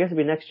 I guess it'd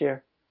be next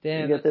year.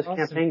 Damn, to get this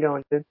campaign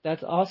going, dude.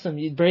 That's awesome.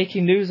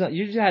 Breaking news.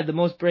 You just had the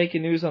most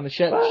breaking news on the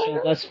show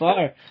thus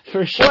far,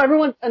 for sure. Well,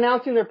 everyone's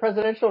announcing their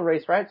presidential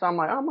race, right? So I'm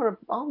like,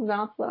 I'll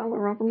announce that I'm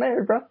gonna run for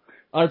mayor, bro.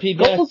 RP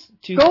Best.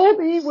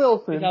 Gold E.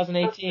 Wilson.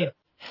 2018.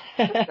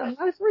 Got a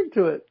nice ring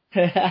to it.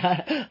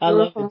 I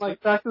love it.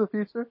 Like Back to the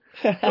Future.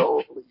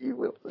 Gold E.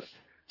 Wilson.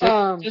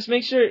 Just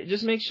make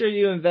sure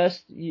you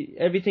invest.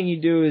 Everything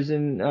you do is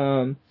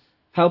in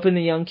helping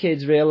the young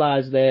kids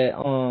realize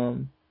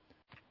that.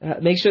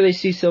 Make sure they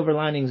see silver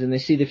linings and they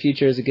see the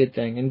future as a good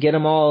thing, and get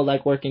them all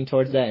like working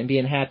towards that and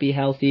being happy,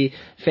 healthy,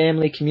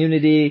 family,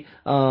 community.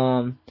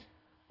 Tab and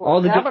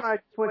I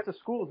just went to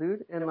school,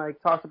 dude, and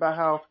like talked about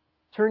how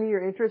turning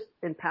your interests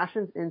and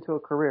passions into a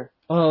career.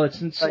 Oh, it's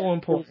so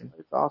important.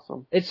 It's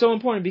awesome. It's so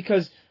important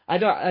because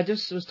I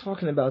just was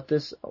talking about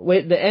this.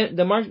 Wait,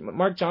 the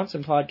Mark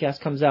Johnson podcast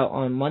comes out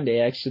on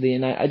Monday actually,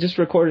 and I just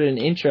recorded an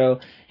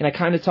intro and I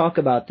kind of talk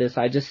about this.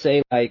 I just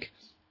say like,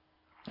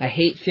 I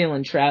hate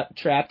feeling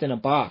trapped in a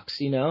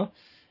box, you know,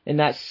 and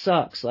that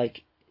sucks.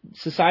 Like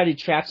society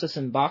traps us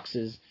in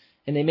boxes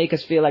and they make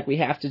us feel like we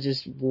have to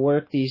just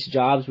work these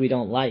jobs we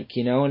don't like,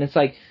 you know, and it's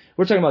like,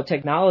 we're talking about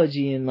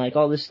technology and like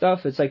all this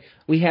stuff. It's like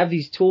we have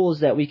these tools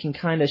that we can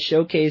kind of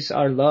showcase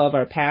our love,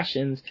 our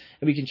passions,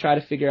 and we can try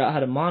to figure out how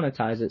to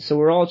monetize it. So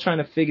we're all trying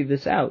to figure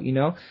this out, you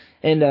know?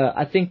 And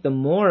I think the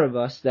more of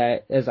us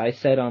that, as I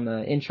said on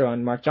the intro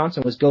on Mark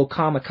Johnson, was go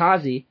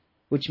kamikaze,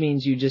 which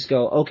means you just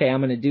go, okay,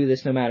 I'm going to do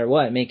this no matter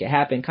what, make it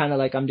happen, kind of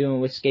like I'm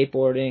doing with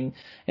skateboarding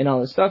and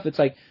all this stuff. It's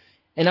like,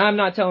 and I'm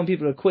not telling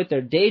people to quit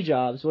their day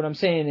jobs. What I'm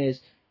saying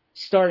is,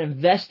 start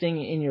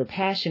investing in your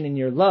passion and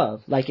your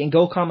love, like, and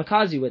go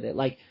kamikaze with it.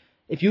 Like,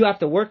 if you have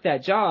to work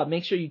that job,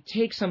 make sure you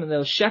take some of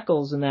those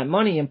shekels and that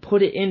money and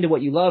put it into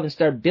what you love and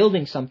start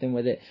building something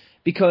with it,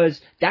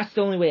 because that's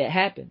the only way it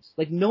happens.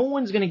 Like, no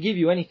one's going to give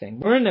you anything.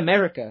 We're in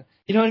America.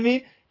 You know what I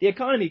mean? The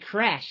economy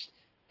crashed.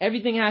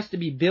 Everything has to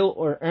be built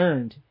or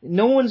earned.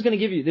 No one's going to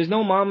give you. There's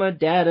no mama,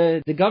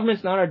 dada. The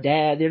government's not our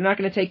dad. They're not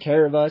going to take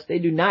care of us. They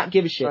do not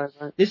give a shit.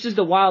 Right. This is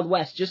the Wild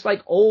West, just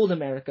like old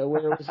America,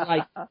 where it was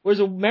like, where's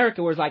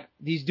America where it's like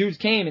these dudes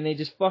came and they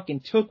just fucking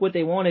took what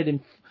they wanted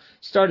and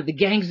started the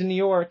gangs in New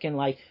York and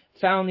like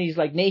found these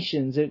like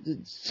nations. It's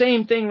the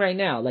same thing right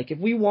now. Like if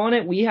we want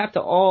it, we have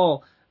to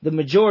the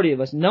majority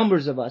of us,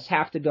 numbers of us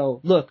have to go,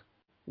 look,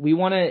 we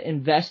want to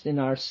invest in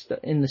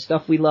in the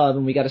stuff we love,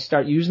 and we got to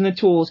start using the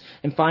tools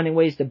and finding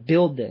ways to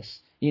build this,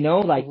 you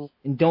know, like,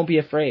 and don't be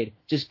afraid.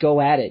 Just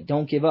go at it.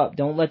 Don't give up.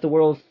 Don't let the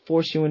world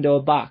force you into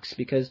a box,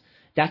 because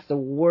that's the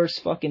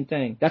worst fucking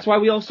thing. That's why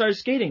we all started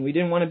skating. We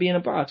didn't want to be in a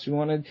box. We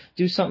want to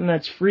do something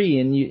that's free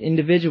and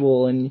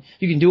individual, and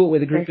you can do it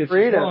with a group if you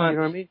want. You know what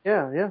I mean?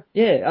 Yeah.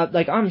 Yeah,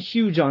 like I'm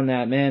huge on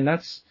that, man.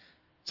 It's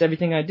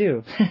everything I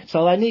do. That's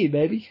all I need,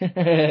 baby.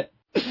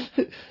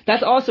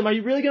 That's awesome. Are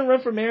you really going to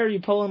run for mayor, or are you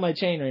pulling my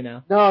chain right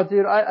now? No,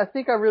 dude, I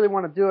think I really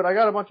want to do it. I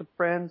got a bunch of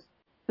friends.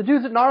 The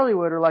dudes at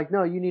Gnarlywood are like,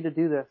 no, you need to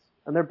do this.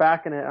 And they're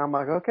backing it. And I'm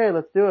like, okay,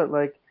 let's do it.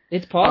 Like,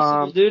 it's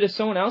possible, dude, if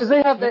someone else...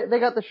 Because they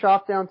got the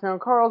shop downtown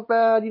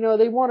Carlsbad, you know,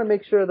 they want to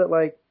make sure that,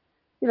 like,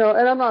 you know,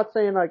 and I'm not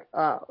saying, like,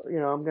 you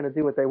know, I'm going to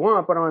do what they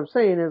want, but what I'm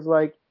saying is,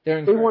 like,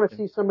 they want to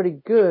see somebody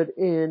good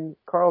in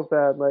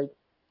Carlsbad. Like,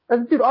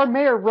 and dude, our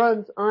mayor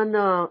runs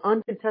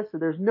uncontested.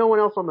 There's no one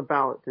else on the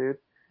ballot, dude.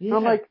 Yeah. And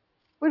I'm like,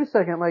 wait a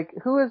second, like,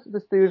 who is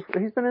this dude?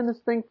 He's been in this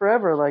thing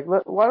forever. Like,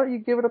 why don't you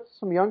give it up to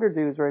some younger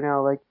dudes right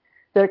now? Like,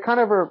 that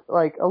kind of are,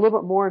 like, a little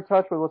bit more in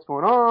touch with what's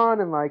going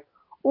on, and, like,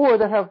 or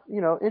that have,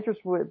 you know, interest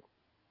with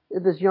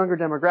this younger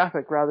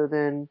demographic rather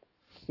than,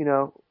 you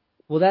know.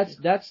 Well, that's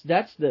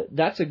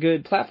a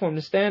good platform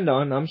to stand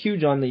on. I'm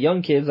huge on the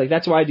young kids. Like,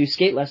 that's why I do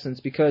skate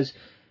lessons, because,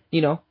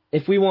 you know,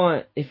 if we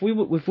don't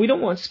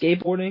want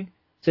skateboarding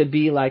to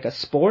be like a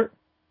sport,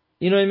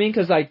 You know what I mean?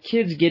 Because like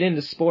kids get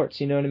into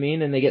sports, you know what I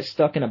mean, and they get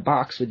stuck in a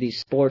box with these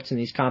sports and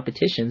these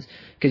competitions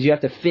because you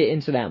have to fit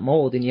into that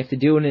mold and you have to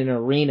do it in an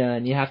arena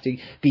and you have to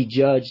be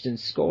judged and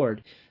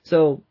scored.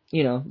 So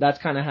you know that's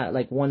kind of how,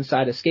 like one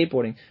side of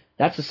skateboarding.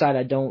 That's the side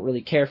I don't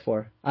really care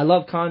for. I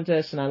love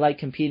contests and I like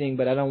competing,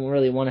 but I don't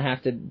really want to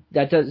have to.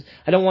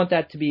 I don't want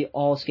that to be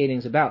all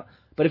skating's about.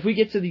 But if we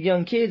get to the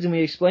young kids and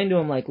we explain to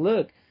them like,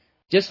 look,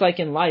 just like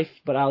in life,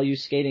 but I'll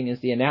use skating as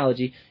the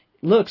analogy.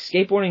 Look,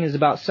 skateboarding is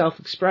about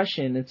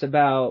self-expression. It's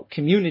about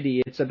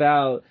community. It's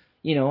about,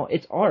 you know,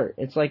 it's art.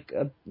 It's like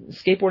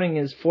skateboarding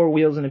is 4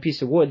 wheels and a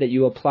piece of wood that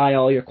you apply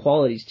all your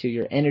qualities to,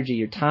 your energy,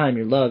 your time,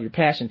 your love, your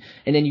passion,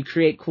 and then you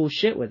create cool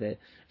shit with it.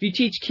 If you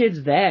teach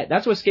kids that,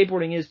 that's what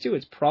skateboarding is too.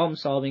 It's problem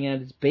solving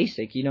at its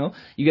basic, you know.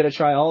 You got to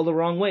try all the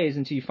wrong ways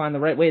until you find the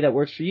right way that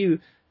works for you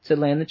to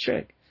land the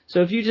trick.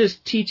 So if you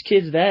just teach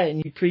kids that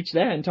and you preach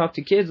that and talk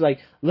to kids like,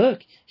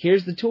 look,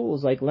 here's the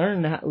tools, like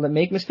learn how to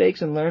make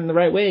mistakes and learn the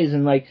right ways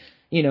and like,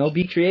 you know,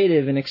 be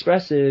creative and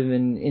expressive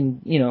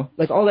and you know,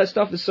 like all that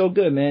stuff is so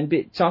good, man.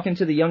 Talking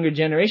to the younger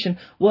generation,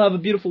 we'll have a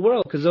beautiful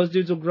world because those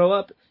dudes will grow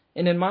up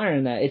and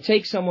admiring that. It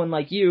takes someone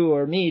like you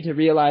or me to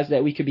realize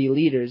that we could be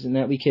leaders and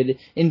that we could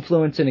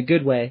influence in a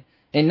good way.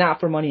 And not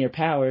for money or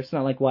power. It's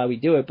not like why we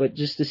do it, but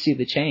just to see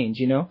the change,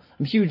 you know?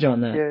 I'm huge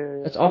on that.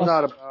 Yeah. That's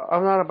awesome.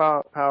 I'm not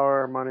about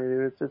power or money,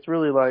 dude. It's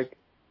really like,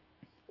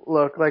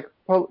 look, like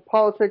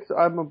politics,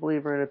 I'm a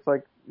believer in. It's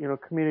like, you know,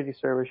 community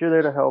service. You're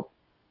there to help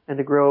and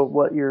to grow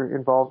what you're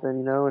involved in,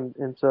 you know?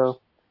 And so.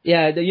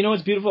 Yeah, you know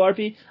what's beautiful,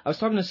 RP? I was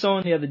talking to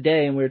someone the other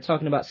day and we were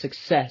talking about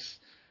success.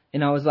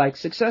 And I was like,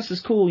 success is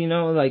cool, you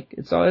know, like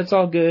it's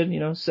all good, you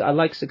know, so I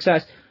like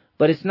success.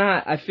 But it's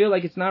not, I feel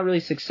like it's not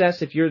really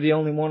success if you're the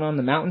only one on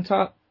the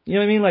mountaintop. You know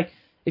what I mean? Like,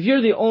 if you're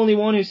the only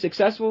one who's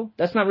successful,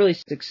 that's not really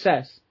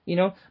success, you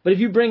know? But if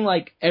you bring,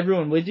 like,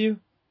 everyone with you,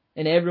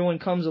 and everyone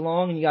comes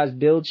along and you guys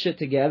build shit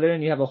together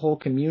and you have a whole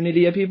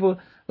community of people,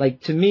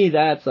 like, to me,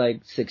 that's,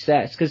 like,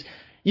 success. Because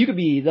you could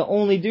be the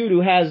only dude who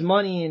has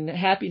money and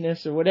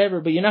happiness or whatever,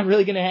 but you're not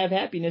really going to have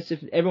happiness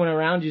if everyone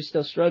around you is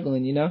still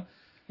struggling, you know?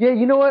 Yeah,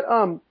 you know what?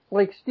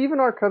 Like, Stephen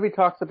R. Covey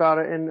talks about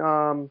it in,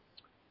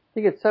 I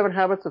think it's 7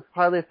 Habits of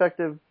Highly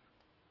Effective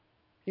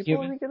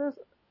People, I think it is.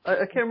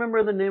 I can't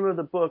remember the name of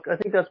the book. I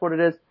think that's what it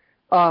is.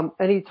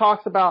 And he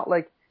talks about,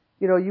 like,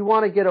 you know, you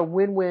want to get a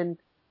win-win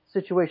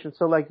situation.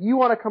 So, like, you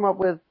want to come up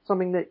with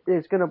something that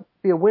is going to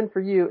be a win for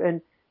you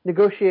and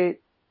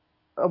negotiate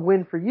a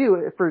win for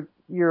you, for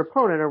your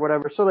opponent or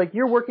whatever. So, like,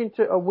 you're working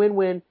to a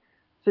win-win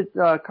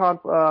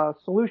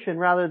solution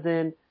rather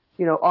than,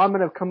 you know, I'm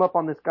going to come up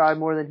on this guy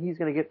more than he's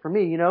going to get from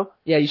me, you know?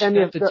 Yeah, you shouldn't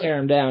have to tear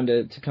him down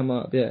to come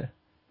up, yeah.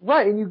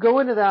 Right, and you go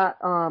into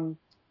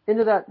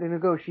that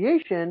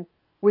negotiation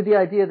with the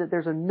idea that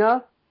there's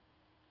enough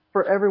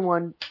for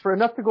everyone, for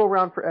enough to go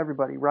around for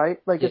everybody, right?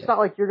 Like, It's not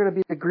like you're going to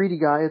be the greedy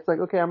guy. It's like,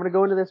 okay, I'm going to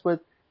go into this with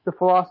the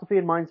philosophy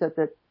and mindset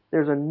that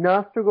there's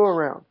enough to go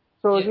around.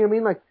 So, you know what I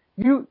mean? Like,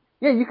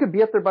 you could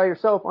be up there by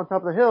yourself on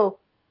top of the hill,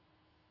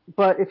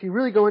 but if you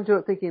really go into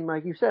it thinking,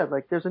 like you said,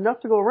 like, there's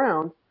enough to go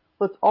around,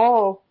 let's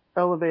all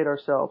elevate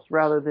ourselves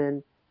rather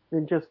than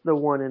just the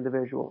one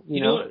individual.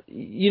 You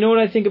know what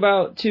I think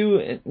about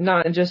too,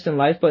 not just in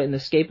life but in the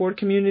skateboard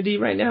community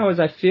right now, is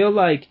I feel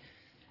like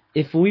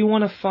if we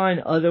want to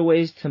find other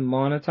ways to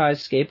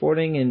monetize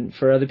skateboarding and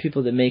for other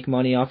people to make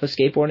money off of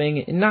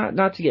skateboarding, and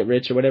not to get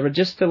rich or whatever,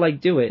 just to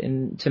like do it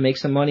and to make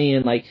some money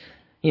and like,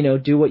 you know,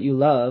 do what you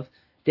love,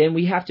 then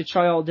we have to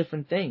try all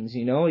different things,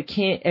 you know?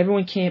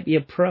 Everyone can't be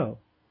a pro.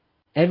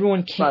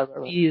 Everyone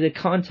can't be the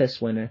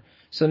contest winner.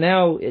 So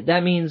now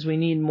that means we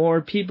need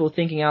more people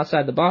thinking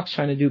outside the box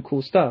trying to do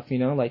cool stuff, you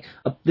know? Like,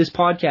 this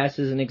podcast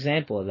is an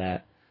example of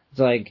that. It's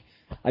like,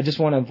 I just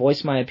want to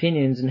voice my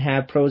opinions and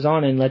have pros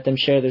on and let them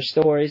share their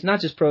stories.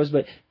 Not just pros,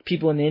 but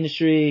people in the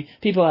industry,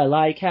 people I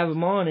like, have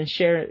them on and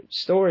share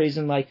stories,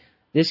 and like,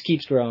 this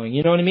keeps growing.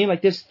 You know what I mean?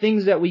 Like, there's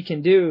things that we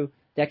can do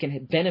that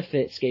can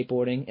benefit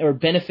skateboarding or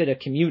benefit a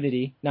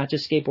community, not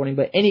just skateboarding,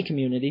 but any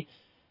community.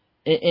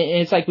 And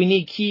it's like we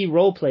need key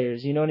role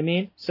players, you know what I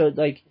mean? So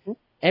like,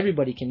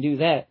 everybody can do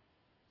that.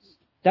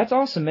 That's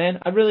awesome, man.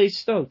 I'm really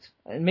stoked.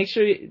 And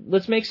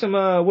let's make some,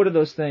 what are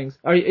those things?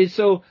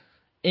 So,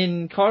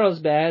 in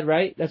Carlsbad,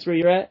 right? That's where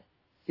you're at?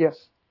 Yes.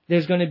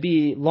 There's going to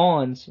be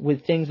lawns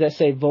with things that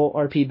say vote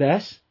RP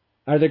Best.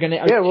 Are there going to?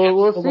 Yeah,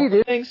 we'll see,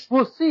 dude. Things?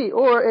 We'll see.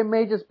 Or it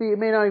may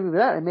not even be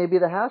that. It may be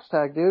the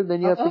hashtag, dude.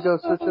 Then you have to go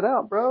search it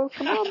out, bro.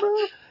 Come on, bro.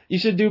 You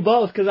should do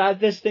both, because I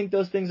just think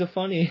those things are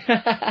funny.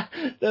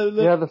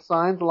 The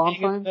signs, lawn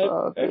signs.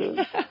 Oh,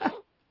 dude.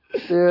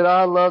 Dude,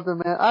 I love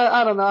them, man.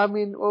 I don't know. I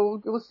mean,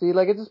 we'll see.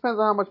 Like, it just depends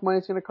on how much money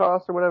it's going to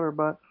cost or whatever.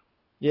 But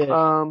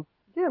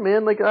yeah,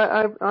 man. Like,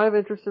 I have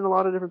interest in a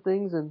lot of different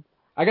things, and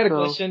I got a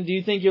question. Do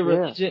you think your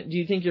religion? Do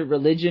you think your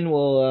religion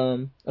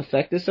will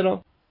affect this at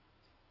all?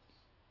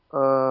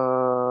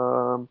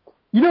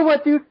 You know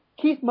what, dude?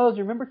 Keith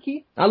Moser. Remember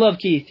Keith? I love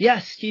Keith.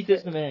 Yes, Keith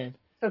is the man.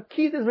 So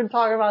Keith has been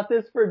talking about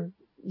this for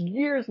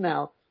years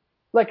now.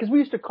 Like, cause we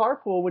used to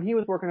carpool when he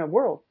was working at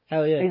World.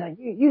 Hell yeah. And he's like,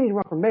 you need to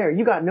run for mayor.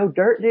 You got no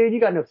dirt, dude. You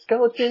got no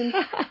skeleton.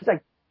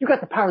 You got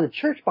the power of the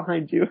church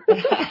behind you.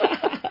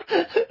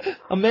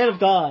 A man of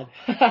God.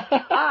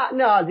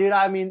 No, dude,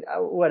 I mean,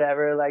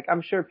 whatever. Like,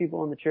 I'm sure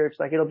people in the church,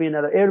 like, it'll be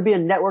a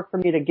network for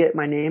me to get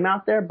my name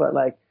out there, but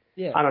like,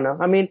 Yeah. I don't know.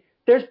 I mean,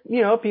 there's,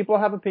 people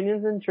have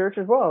opinions in church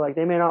as well. Like,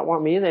 they may not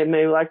want me, they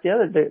may like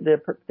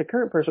the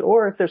current person,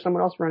 or if there's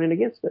someone else running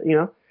against it,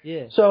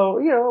 Yeah. So,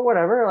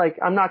 whatever. Like,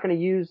 I'm not going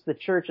to use the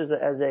church as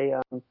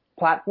a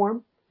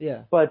platform.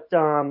 Yeah. But,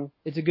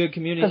 it's a good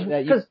community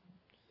because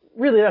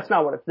really that's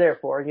not what it's there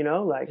for,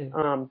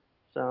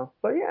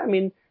 but yeah, I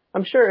mean,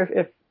 I'm sure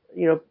if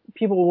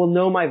people will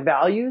know my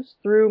values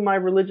through my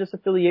religious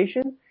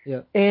affiliation.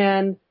 Yeah.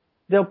 And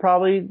they'll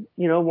probably,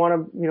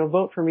 want to,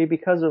 vote for me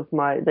because of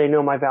they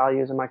know my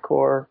values and my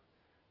core,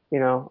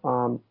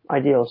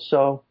 ideals.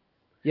 So.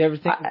 You ever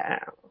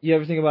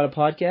think about a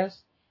podcast?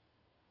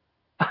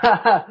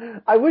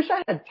 I wish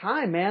I had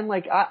time, man.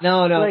 Like,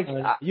 No.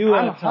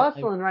 I'm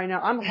hustling right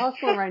now. I'm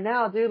hustling right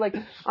now, dude. Like,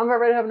 I'm about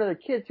ready to have another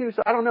kid too.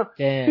 So I don't know.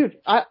 Damn. Dude,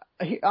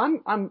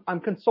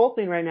 I'm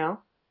consulting right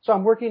now. So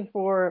I'm working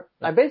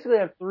I basically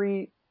have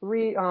three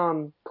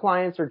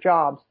clients or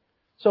jobs.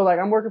 So like,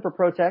 I'm working for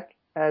ProTech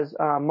as,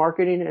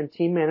 marketing and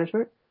team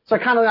management. So I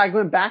kind of like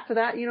went back to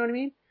that, you know what I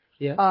mean?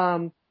 Yeah.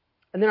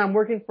 And then I'm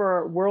working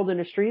for World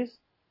Industries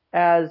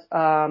as,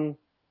 I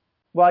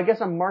guess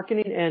I'm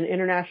marketing and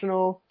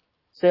international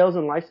sales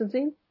and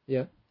licensing.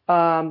 Yeah.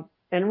 And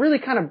really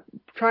kind of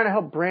trying to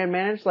help brand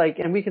manage, I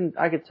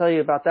could tell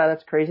you about that.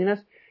 That's craziness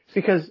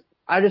because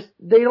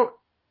they don't.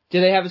 Do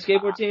they have a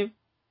skateboard team?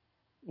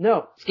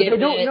 No. Skip they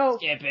don't know.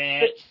 Skip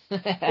it.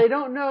 They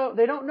don't know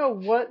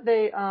what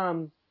they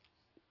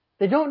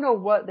don't know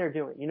what they're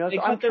doing,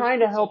 so I'm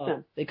trying to help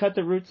them. They cut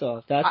the roots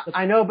off.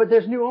 I know, but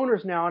there's new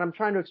owners now and I'm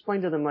trying to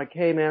explain to them like,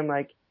 hey man,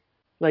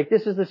 like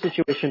this is the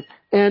situation.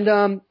 And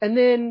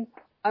then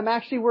I'm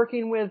actually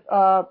working with,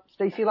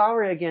 Stacy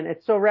Lowry again.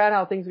 It's so rad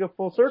how things go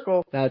full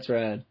circle. That's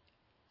rad.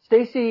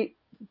 Stacy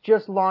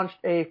just launched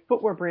a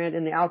footwear brand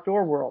in the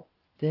outdoor world.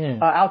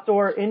 Damn.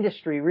 Outdoor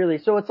industry, really.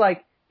 So it's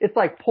like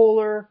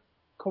Polar,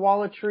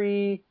 Koala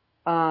Tree,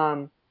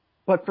 but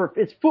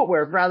it's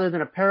footwear rather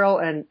than apparel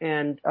and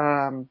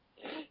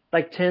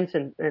like tents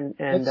and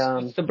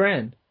what's the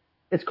brand?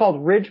 It's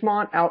called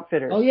Ridgemont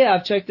Outfitters. Oh yeah,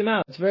 I've checked them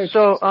out. It's very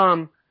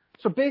cool.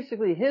 So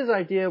basically his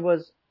idea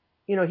was,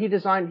 he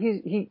designed,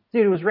 dude,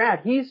 it was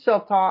rad. He's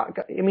self-taught.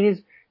 I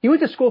mean, he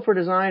went to school for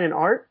design and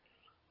art,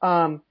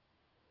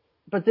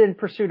 but then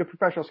pursued a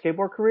professional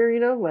skateboard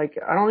career, like,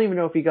 I don't even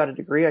know if he got a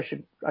degree. I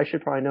should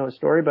probably know his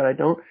story, but I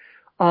don't,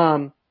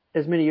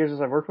 as many years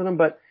as I've worked with him.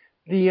 But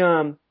he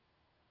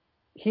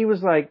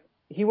was like,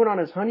 he went on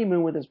his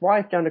honeymoon with his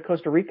wife down to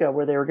Costa Rica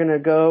where they were going to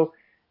go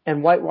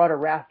and whitewater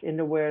raft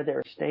into where they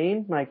were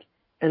staying, and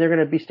they're going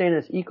to be staying in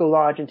this eco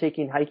lodge and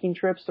taking hiking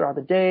trips throughout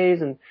the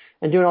days and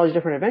doing all these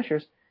different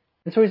adventures.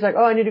 And so he's like,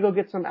 oh, I need to go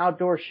get some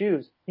outdoor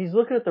shoes. He's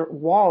looking at the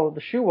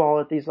shoe wall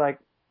at these it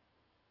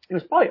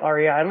was probably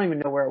REI. I don't even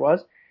know where it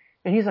was.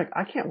 And he's like,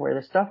 I can't wear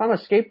this stuff. I'm a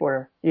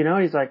skateboarder.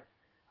 He's like,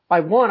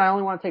 I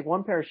only want to take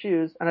one pair of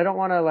shoes and I don't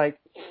want to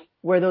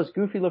wear those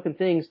goofy looking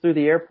things through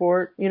the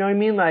airport. You know what I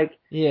mean?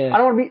 Yeah.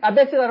 I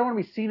bet you I don't want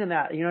to be seen in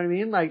that. You know what I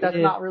mean? That's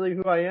not really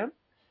who I am.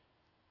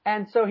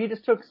 And so he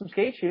just took some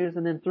skate shoes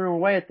and then threw them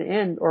away at the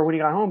end or when he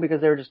got home because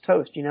they were just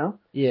toast,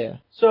 Yeah.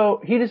 So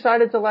he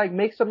decided to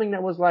make something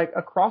that was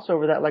a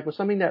crossover that was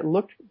something that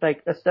looked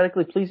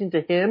aesthetically pleasing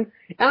to him.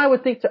 And I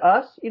would think to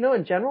us, in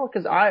general,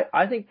 cause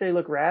I think they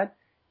look rad.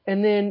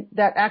 And then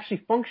that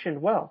actually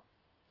functioned well.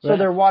 So right.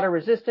 They're water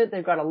resistant.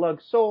 They've got a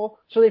lug sole.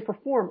 So they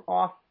perform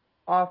off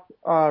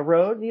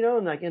road,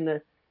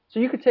 and so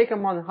you could take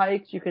them on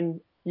hikes. You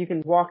can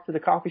walk to the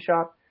coffee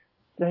shop.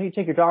 Then you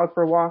take your dog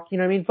for a walk, you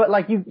know what I mean?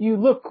 But you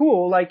look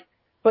cool,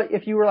 but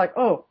if you were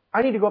oh,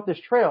 I need to go up this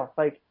trail,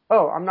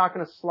 oh, I'm not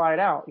going to slide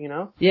out,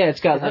 Yeah,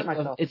 it's got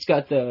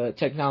the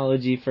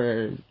technology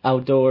for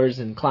outdoors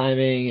and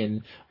climbing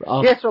and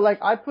yeah, so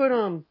I put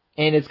them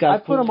and it's got I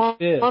put them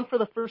on for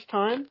the first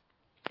time.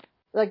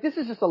 This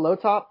is just a low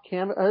top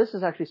canvas. This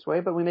is actually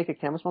suede, but we make a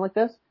canvas one like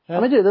this. Huh? I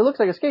mean, dude, it looks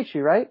like a skate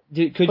shoe, right?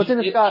 Dude,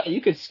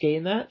 you could skate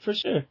in that for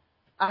sure.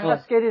 I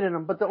have skated in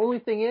them, but the only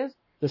thing is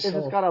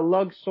it's got a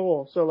lug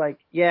sole. So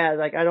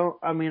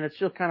it's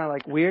just kind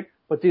of weird,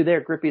 but dude,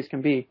 they're grippy as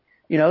can be,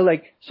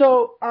 it's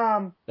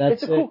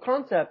a cool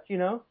concept,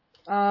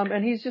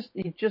 and he's just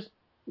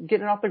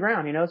getting it off the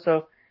ground,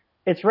 so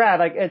it's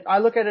rad. I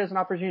look at it as an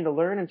opportunity to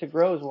learn and to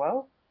grow as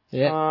well.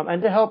 Yeah.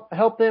 And to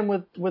help them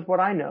with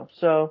what I know.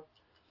 So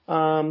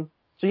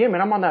yeah,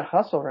 man, I'm on that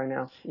hustle right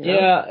now.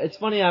 Yeah, it's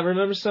funny. I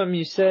remember something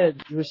you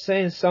said. You were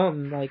saying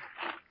something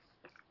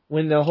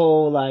when the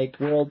whole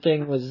world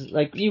thing was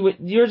you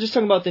were just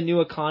talking about the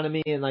new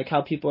economy and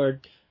how people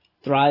are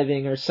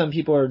thriving or some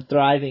people are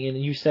thriving, and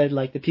you said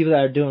the people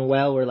that are doing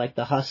well were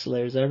the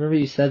hustlers. I remember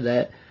you said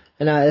that,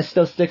 and it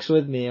still sticks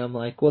with me. I'm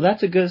well,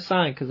 that's a good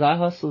sign because I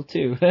hustle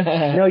too.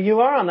 No, you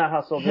are on that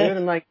hustle, dude,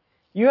 and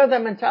you have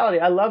that mentality.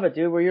 I love it,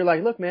 dude, where you're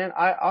look, man,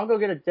 I'll go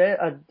get a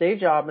day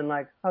job and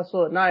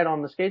hustle at night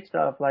on the skate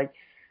stuff. I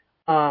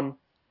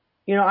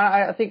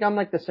think I'm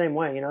the same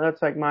way,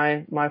 that's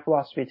my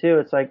philosophy too.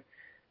 It's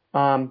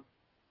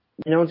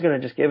no one's going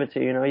to just give it to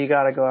you. You know, you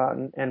got to go out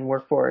and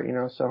work for it, you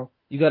know, so.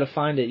 You got to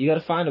find it. You got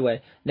to find a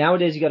way.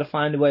 Nowadays, you got to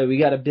find a way. We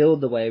got to build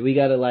the way. We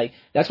got to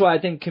that's why I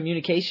think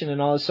communication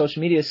and all this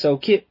social media is so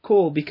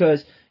cool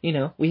because, you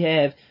know, we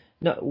have,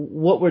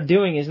 what we're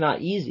doing is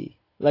not easy.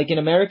 Like in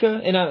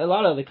America and a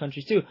lot of other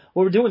countries too,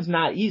 what we're doing is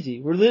not easy.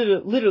 We're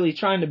literally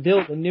trying to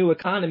build a new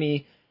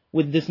economy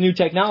with this new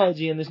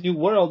technology and this new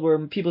world where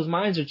people's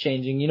minds are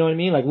changing. You know what I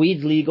mean? Like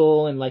weed's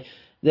legal and like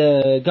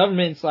the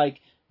government's like,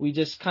 we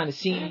just kind of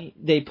see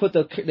they pulled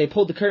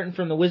the curtain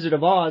from the Wizard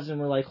of Oz and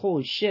we're like,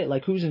 holy shit,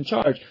 like who's in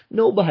charge?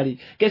 Nobody.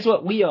 Guess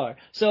what? We are.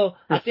 So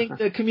I think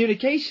the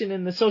communication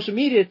and the social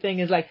media thing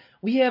is like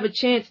we have a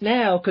chance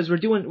now because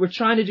we're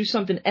trying to do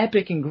something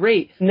epic and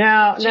great.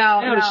 I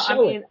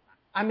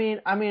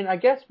mean, I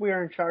guess we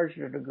are in charge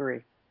to a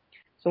degree.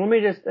 So let me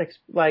just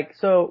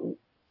so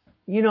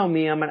you know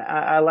me,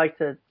 I like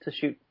to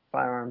shoot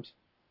firearms.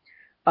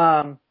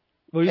 You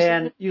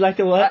like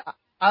to what?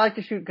 I like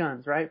to shoot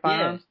guns, right?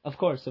 Firearms. Yeah, of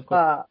course.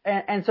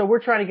 And so we're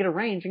trying to get a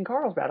range in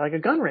Carlsbad, like a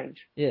gun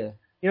range. Yeah.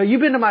 You know,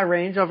 you've been to my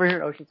range over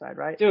here at Oceanside,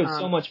 right? Dude,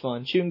 so much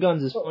fun. Shooting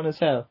guns is fun as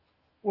hell.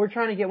 We're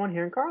trying to get one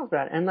here in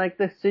Carlsbad, and like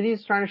the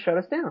city's trying to shut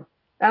us down.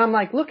 And I'm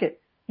like, look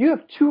you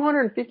have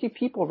 250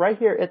 people right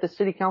here at the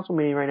city council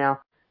meeting right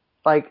now,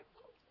 like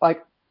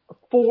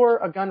for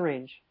a gun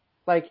range.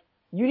 Like,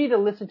 you need to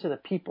listen to the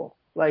people.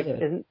 Like, yeah.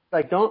 And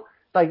like, don't,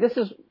 like, this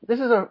is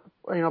a,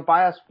 you know,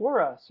 by us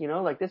for us, you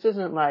know, like, this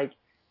isn't like,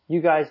 you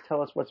guys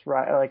tell us what's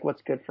right, or like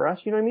what's good for us.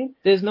 You know what I mean?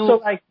 There's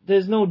no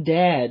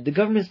dad. The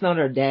government's not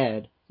our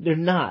dad. They're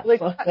not. They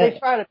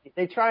try to be.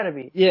 They try to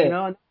be. Yeah. You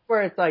know, and that's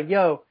where it's like,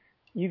 yo,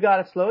 you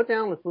gotta slow it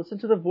down. Let's listen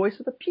to the voice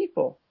of the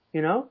people.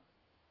 You know,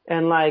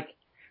 and like,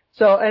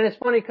 so, and it's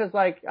funny because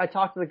like I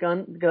talked to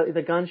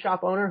the gun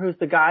shop owner, who's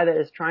the guy that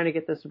is trying to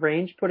get this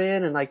range put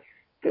in, and like,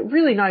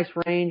 really nice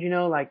range. You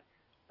know, like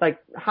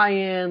high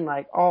end,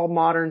 like all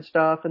modern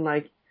stuff, and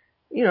like,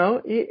 you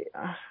know, he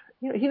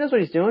knows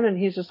what he's doing, and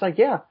he's just like,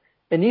 yeah.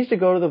 It needs to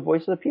go to the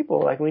voice of the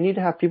people. Like, we need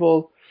to have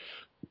people,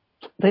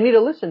 they need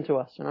to listen to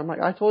us. And I'm like,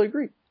 I totally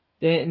agree.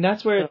 And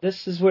that's where,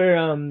 this is where,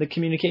 the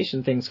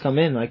communication things come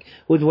in. Like,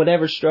 with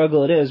whatever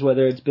struggle it is,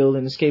 whether it's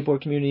building a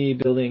skateboard community,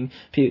 building,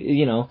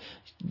 you know,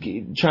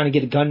 trying to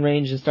get a gun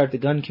range and start the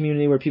gun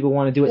community where people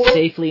want to do it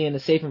safely in a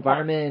safe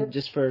environment and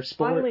just for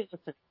sport. Finally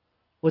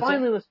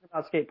listen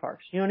about skate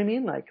parks. You know what I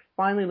mean? Like,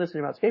 finally listen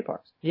about skate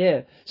parks.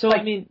 Yeah. So, like,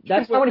 I mean,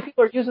 that's how many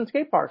people are using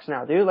skate parks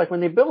now, dude? Like, when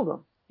they build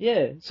them.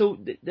 Yeah, so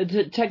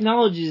the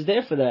technology is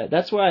there for that.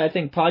 That's why I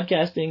think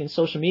podcasting and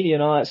social media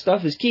and all that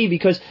stuff is key,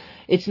 because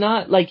it's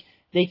not like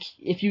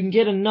if you can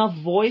get enough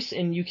voice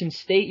and you can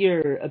state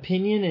your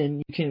opinion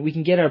and we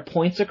can get our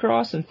points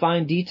across and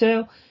find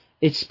detail,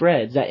 it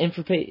spreads. That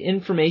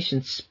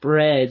information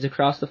spreads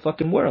across the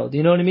fucking world.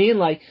 You know what I mean?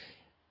 Like,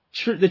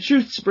 the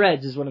truth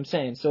spreads is what I'm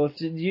saying. So if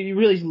you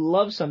really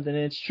love something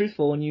and it's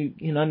truthful and you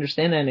can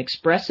understand that and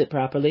express it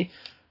properly,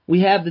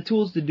 we have the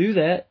tools to do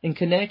that and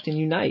connect and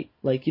unite.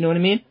 Like, you know what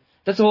I mean?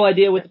 That's the whole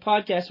idea with the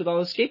podcast with all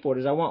the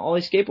skateboarders. I want all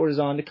these skateboarders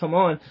on to come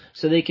on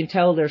so they can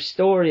tell their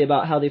story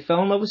about how they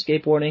fell in love with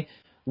skateboarding,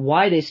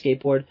 why they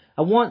skateboard.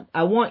 I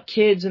want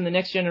kids in the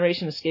next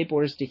generation of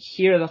skateboarders to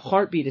hear the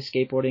heartbeat of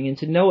skateboarding and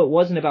to know it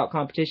wasn't about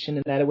competition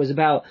and that it was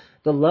about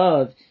the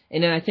love.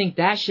 And then I think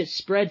that shit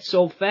spreads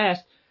so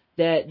fast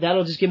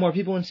that'll just get more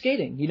people in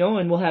skating, you know,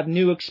 and we'll have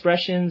new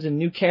expressions and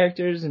new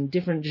characters and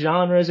different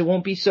genres. It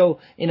won't be so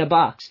in a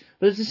box.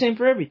 But it's the same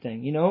for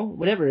everything, you know,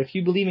 whatever. If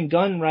you believe in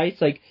gun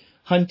rights, like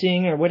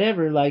hunting or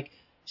whatever, like,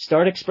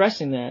 start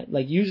expressing that.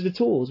 Like, use the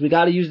tools. We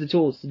gotta use the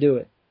tools to do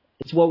it.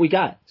 It's what we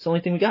got. It's the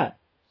only thing we got.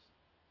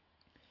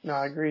 No,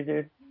 I agree,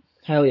 dude.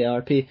 Hell yeah,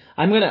 RP.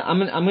 I'm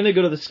gonna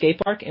go to the skate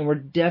park, and we're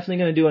definitely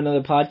gonna do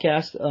another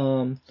podcast,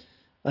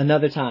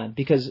 another time,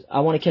 because I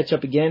want to catch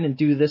up again and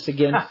do this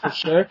again for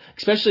sure,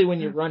 especially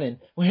when you're running.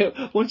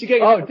 Once you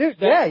get dude,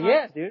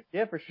 dude,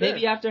 yeah, for sure.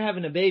 Maybe after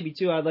having a baby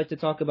too, I'd like to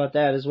talk about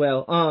that as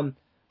well.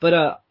 But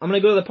I'm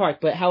gonna go to the park.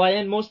 But how I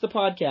end most of the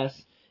podcast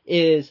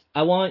is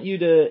I want you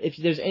to, if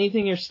there's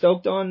anything you're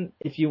stoked on,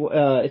 if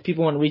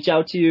people want to reach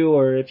out to you,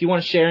 or if you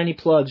want to share any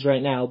plugs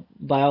right now,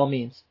 by all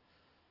means.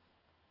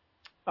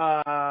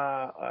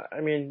 I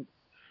mean,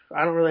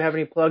 I don't really have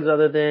any plugs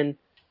other than,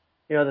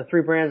 you know, the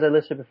 3 brands I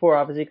listed before,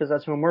 obviously, because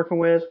that's who I'm working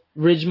with.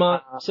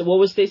 Ridgemont. So what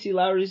was Stacey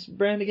Lowry's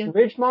brand again?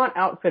 Ridgemont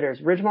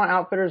Outfitters.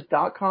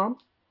 RidgemontOutfitters.com.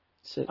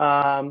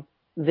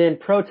 Then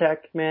ProTech,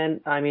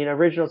 man. I mean,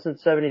 original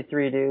since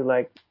 73, dude.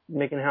 Like,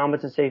 making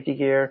helmets and safety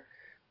gear.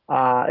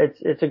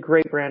 It's a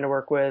great brand to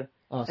work with.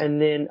 Awesome. And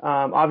then,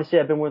 obviously,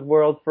 I've been with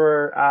World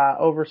for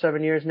over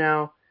 7 years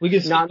now. We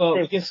can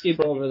skip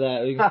over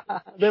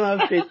that. Then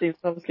I'm skate team.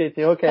 Some skate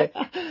team. Okay.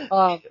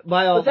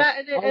 By all and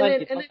then,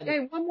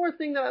 hey, one more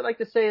thing that I'd like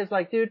to say is,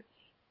 like, dude,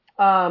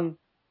 I'm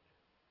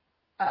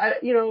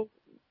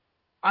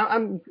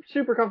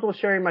super comfortable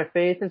sharing my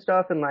faith and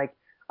stuff, and like,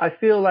 I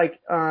feel like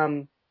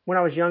when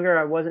I was younger,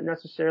 I wasn't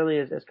necessarily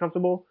as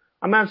comfortable.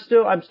 I'm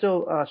still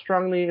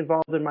strongly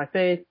involved in my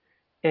faith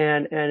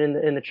and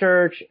in the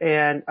church,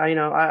 and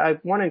I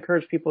want to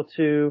encourage people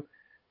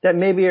that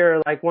maybe are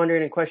like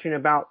wondering and questioning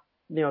about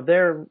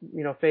their,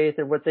 faith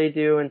or what they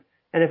do. And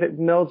if it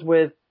melds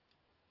with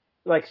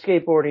like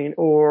skateboarding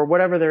or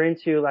whatever they're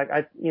into, like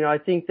I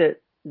think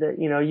that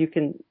you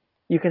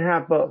can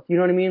have both. You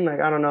know what I mean? Like,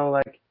 I don't know,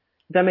 like if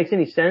that makes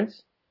any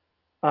sense.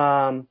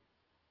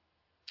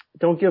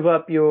 Don't give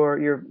up your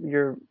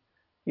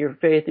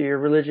faith or your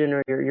religion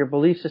or your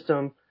belief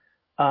system,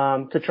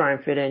 to try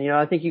and fit in.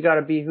 I think you got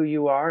to be who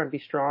you are and be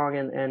strong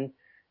and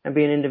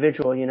be an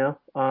individual,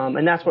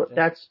 and that's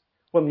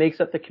what makes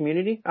up the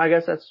community. I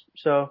guess that's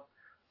so,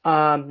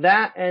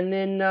 that, and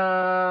then,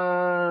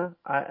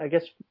 I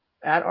guess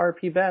at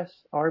RP Best,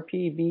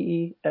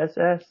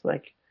 RPBESS,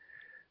 like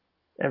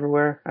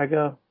everywhere I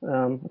go,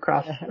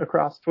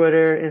 across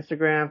Twitter,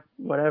 Instagram,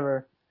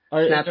 whatever.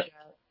 Snapchat.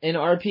 And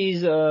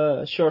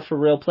RP's, short for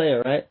real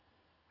player, right?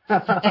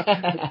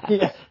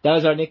 Yeah. That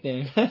was our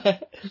nickname.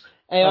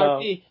 Hey,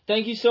 RP,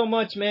 thank you so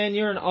much, man.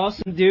 You're an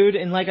awesome dude.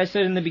 And like I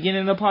said in the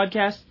beginning of the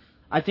podcast,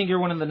 I think you're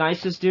one of the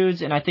nicest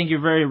dudes, and I think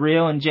you're very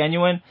real and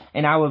genuine,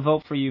 and I would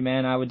vote for you,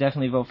 man. I would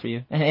definitely vote for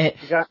you. You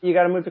got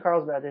to move to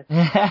Carlsbad, dude.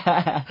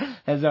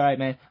 That's all right,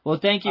 man. Well,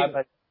 thank you.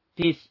 Right,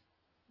 Peace.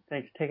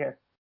 Thanks. Take care.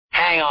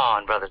 Hang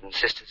on, brothers and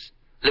sisters.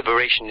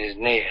 Liberation is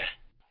near.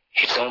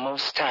 It's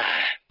almost time.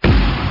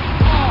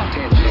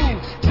 10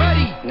 seconds.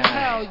 Ready? 9,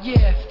 Hell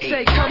yeah. 8,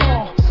 Say, come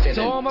on. 7,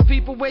 To all my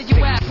people, where you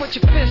at? Put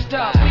your fist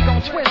up. We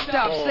gon' twist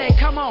up. Say,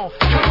 come on.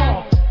 Come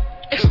on.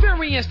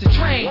 Experience the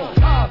train.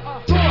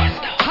 Up,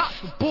 north,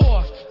 hop,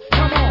 board.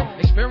 Come on.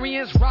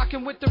 Experience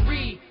rocking with the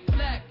reed.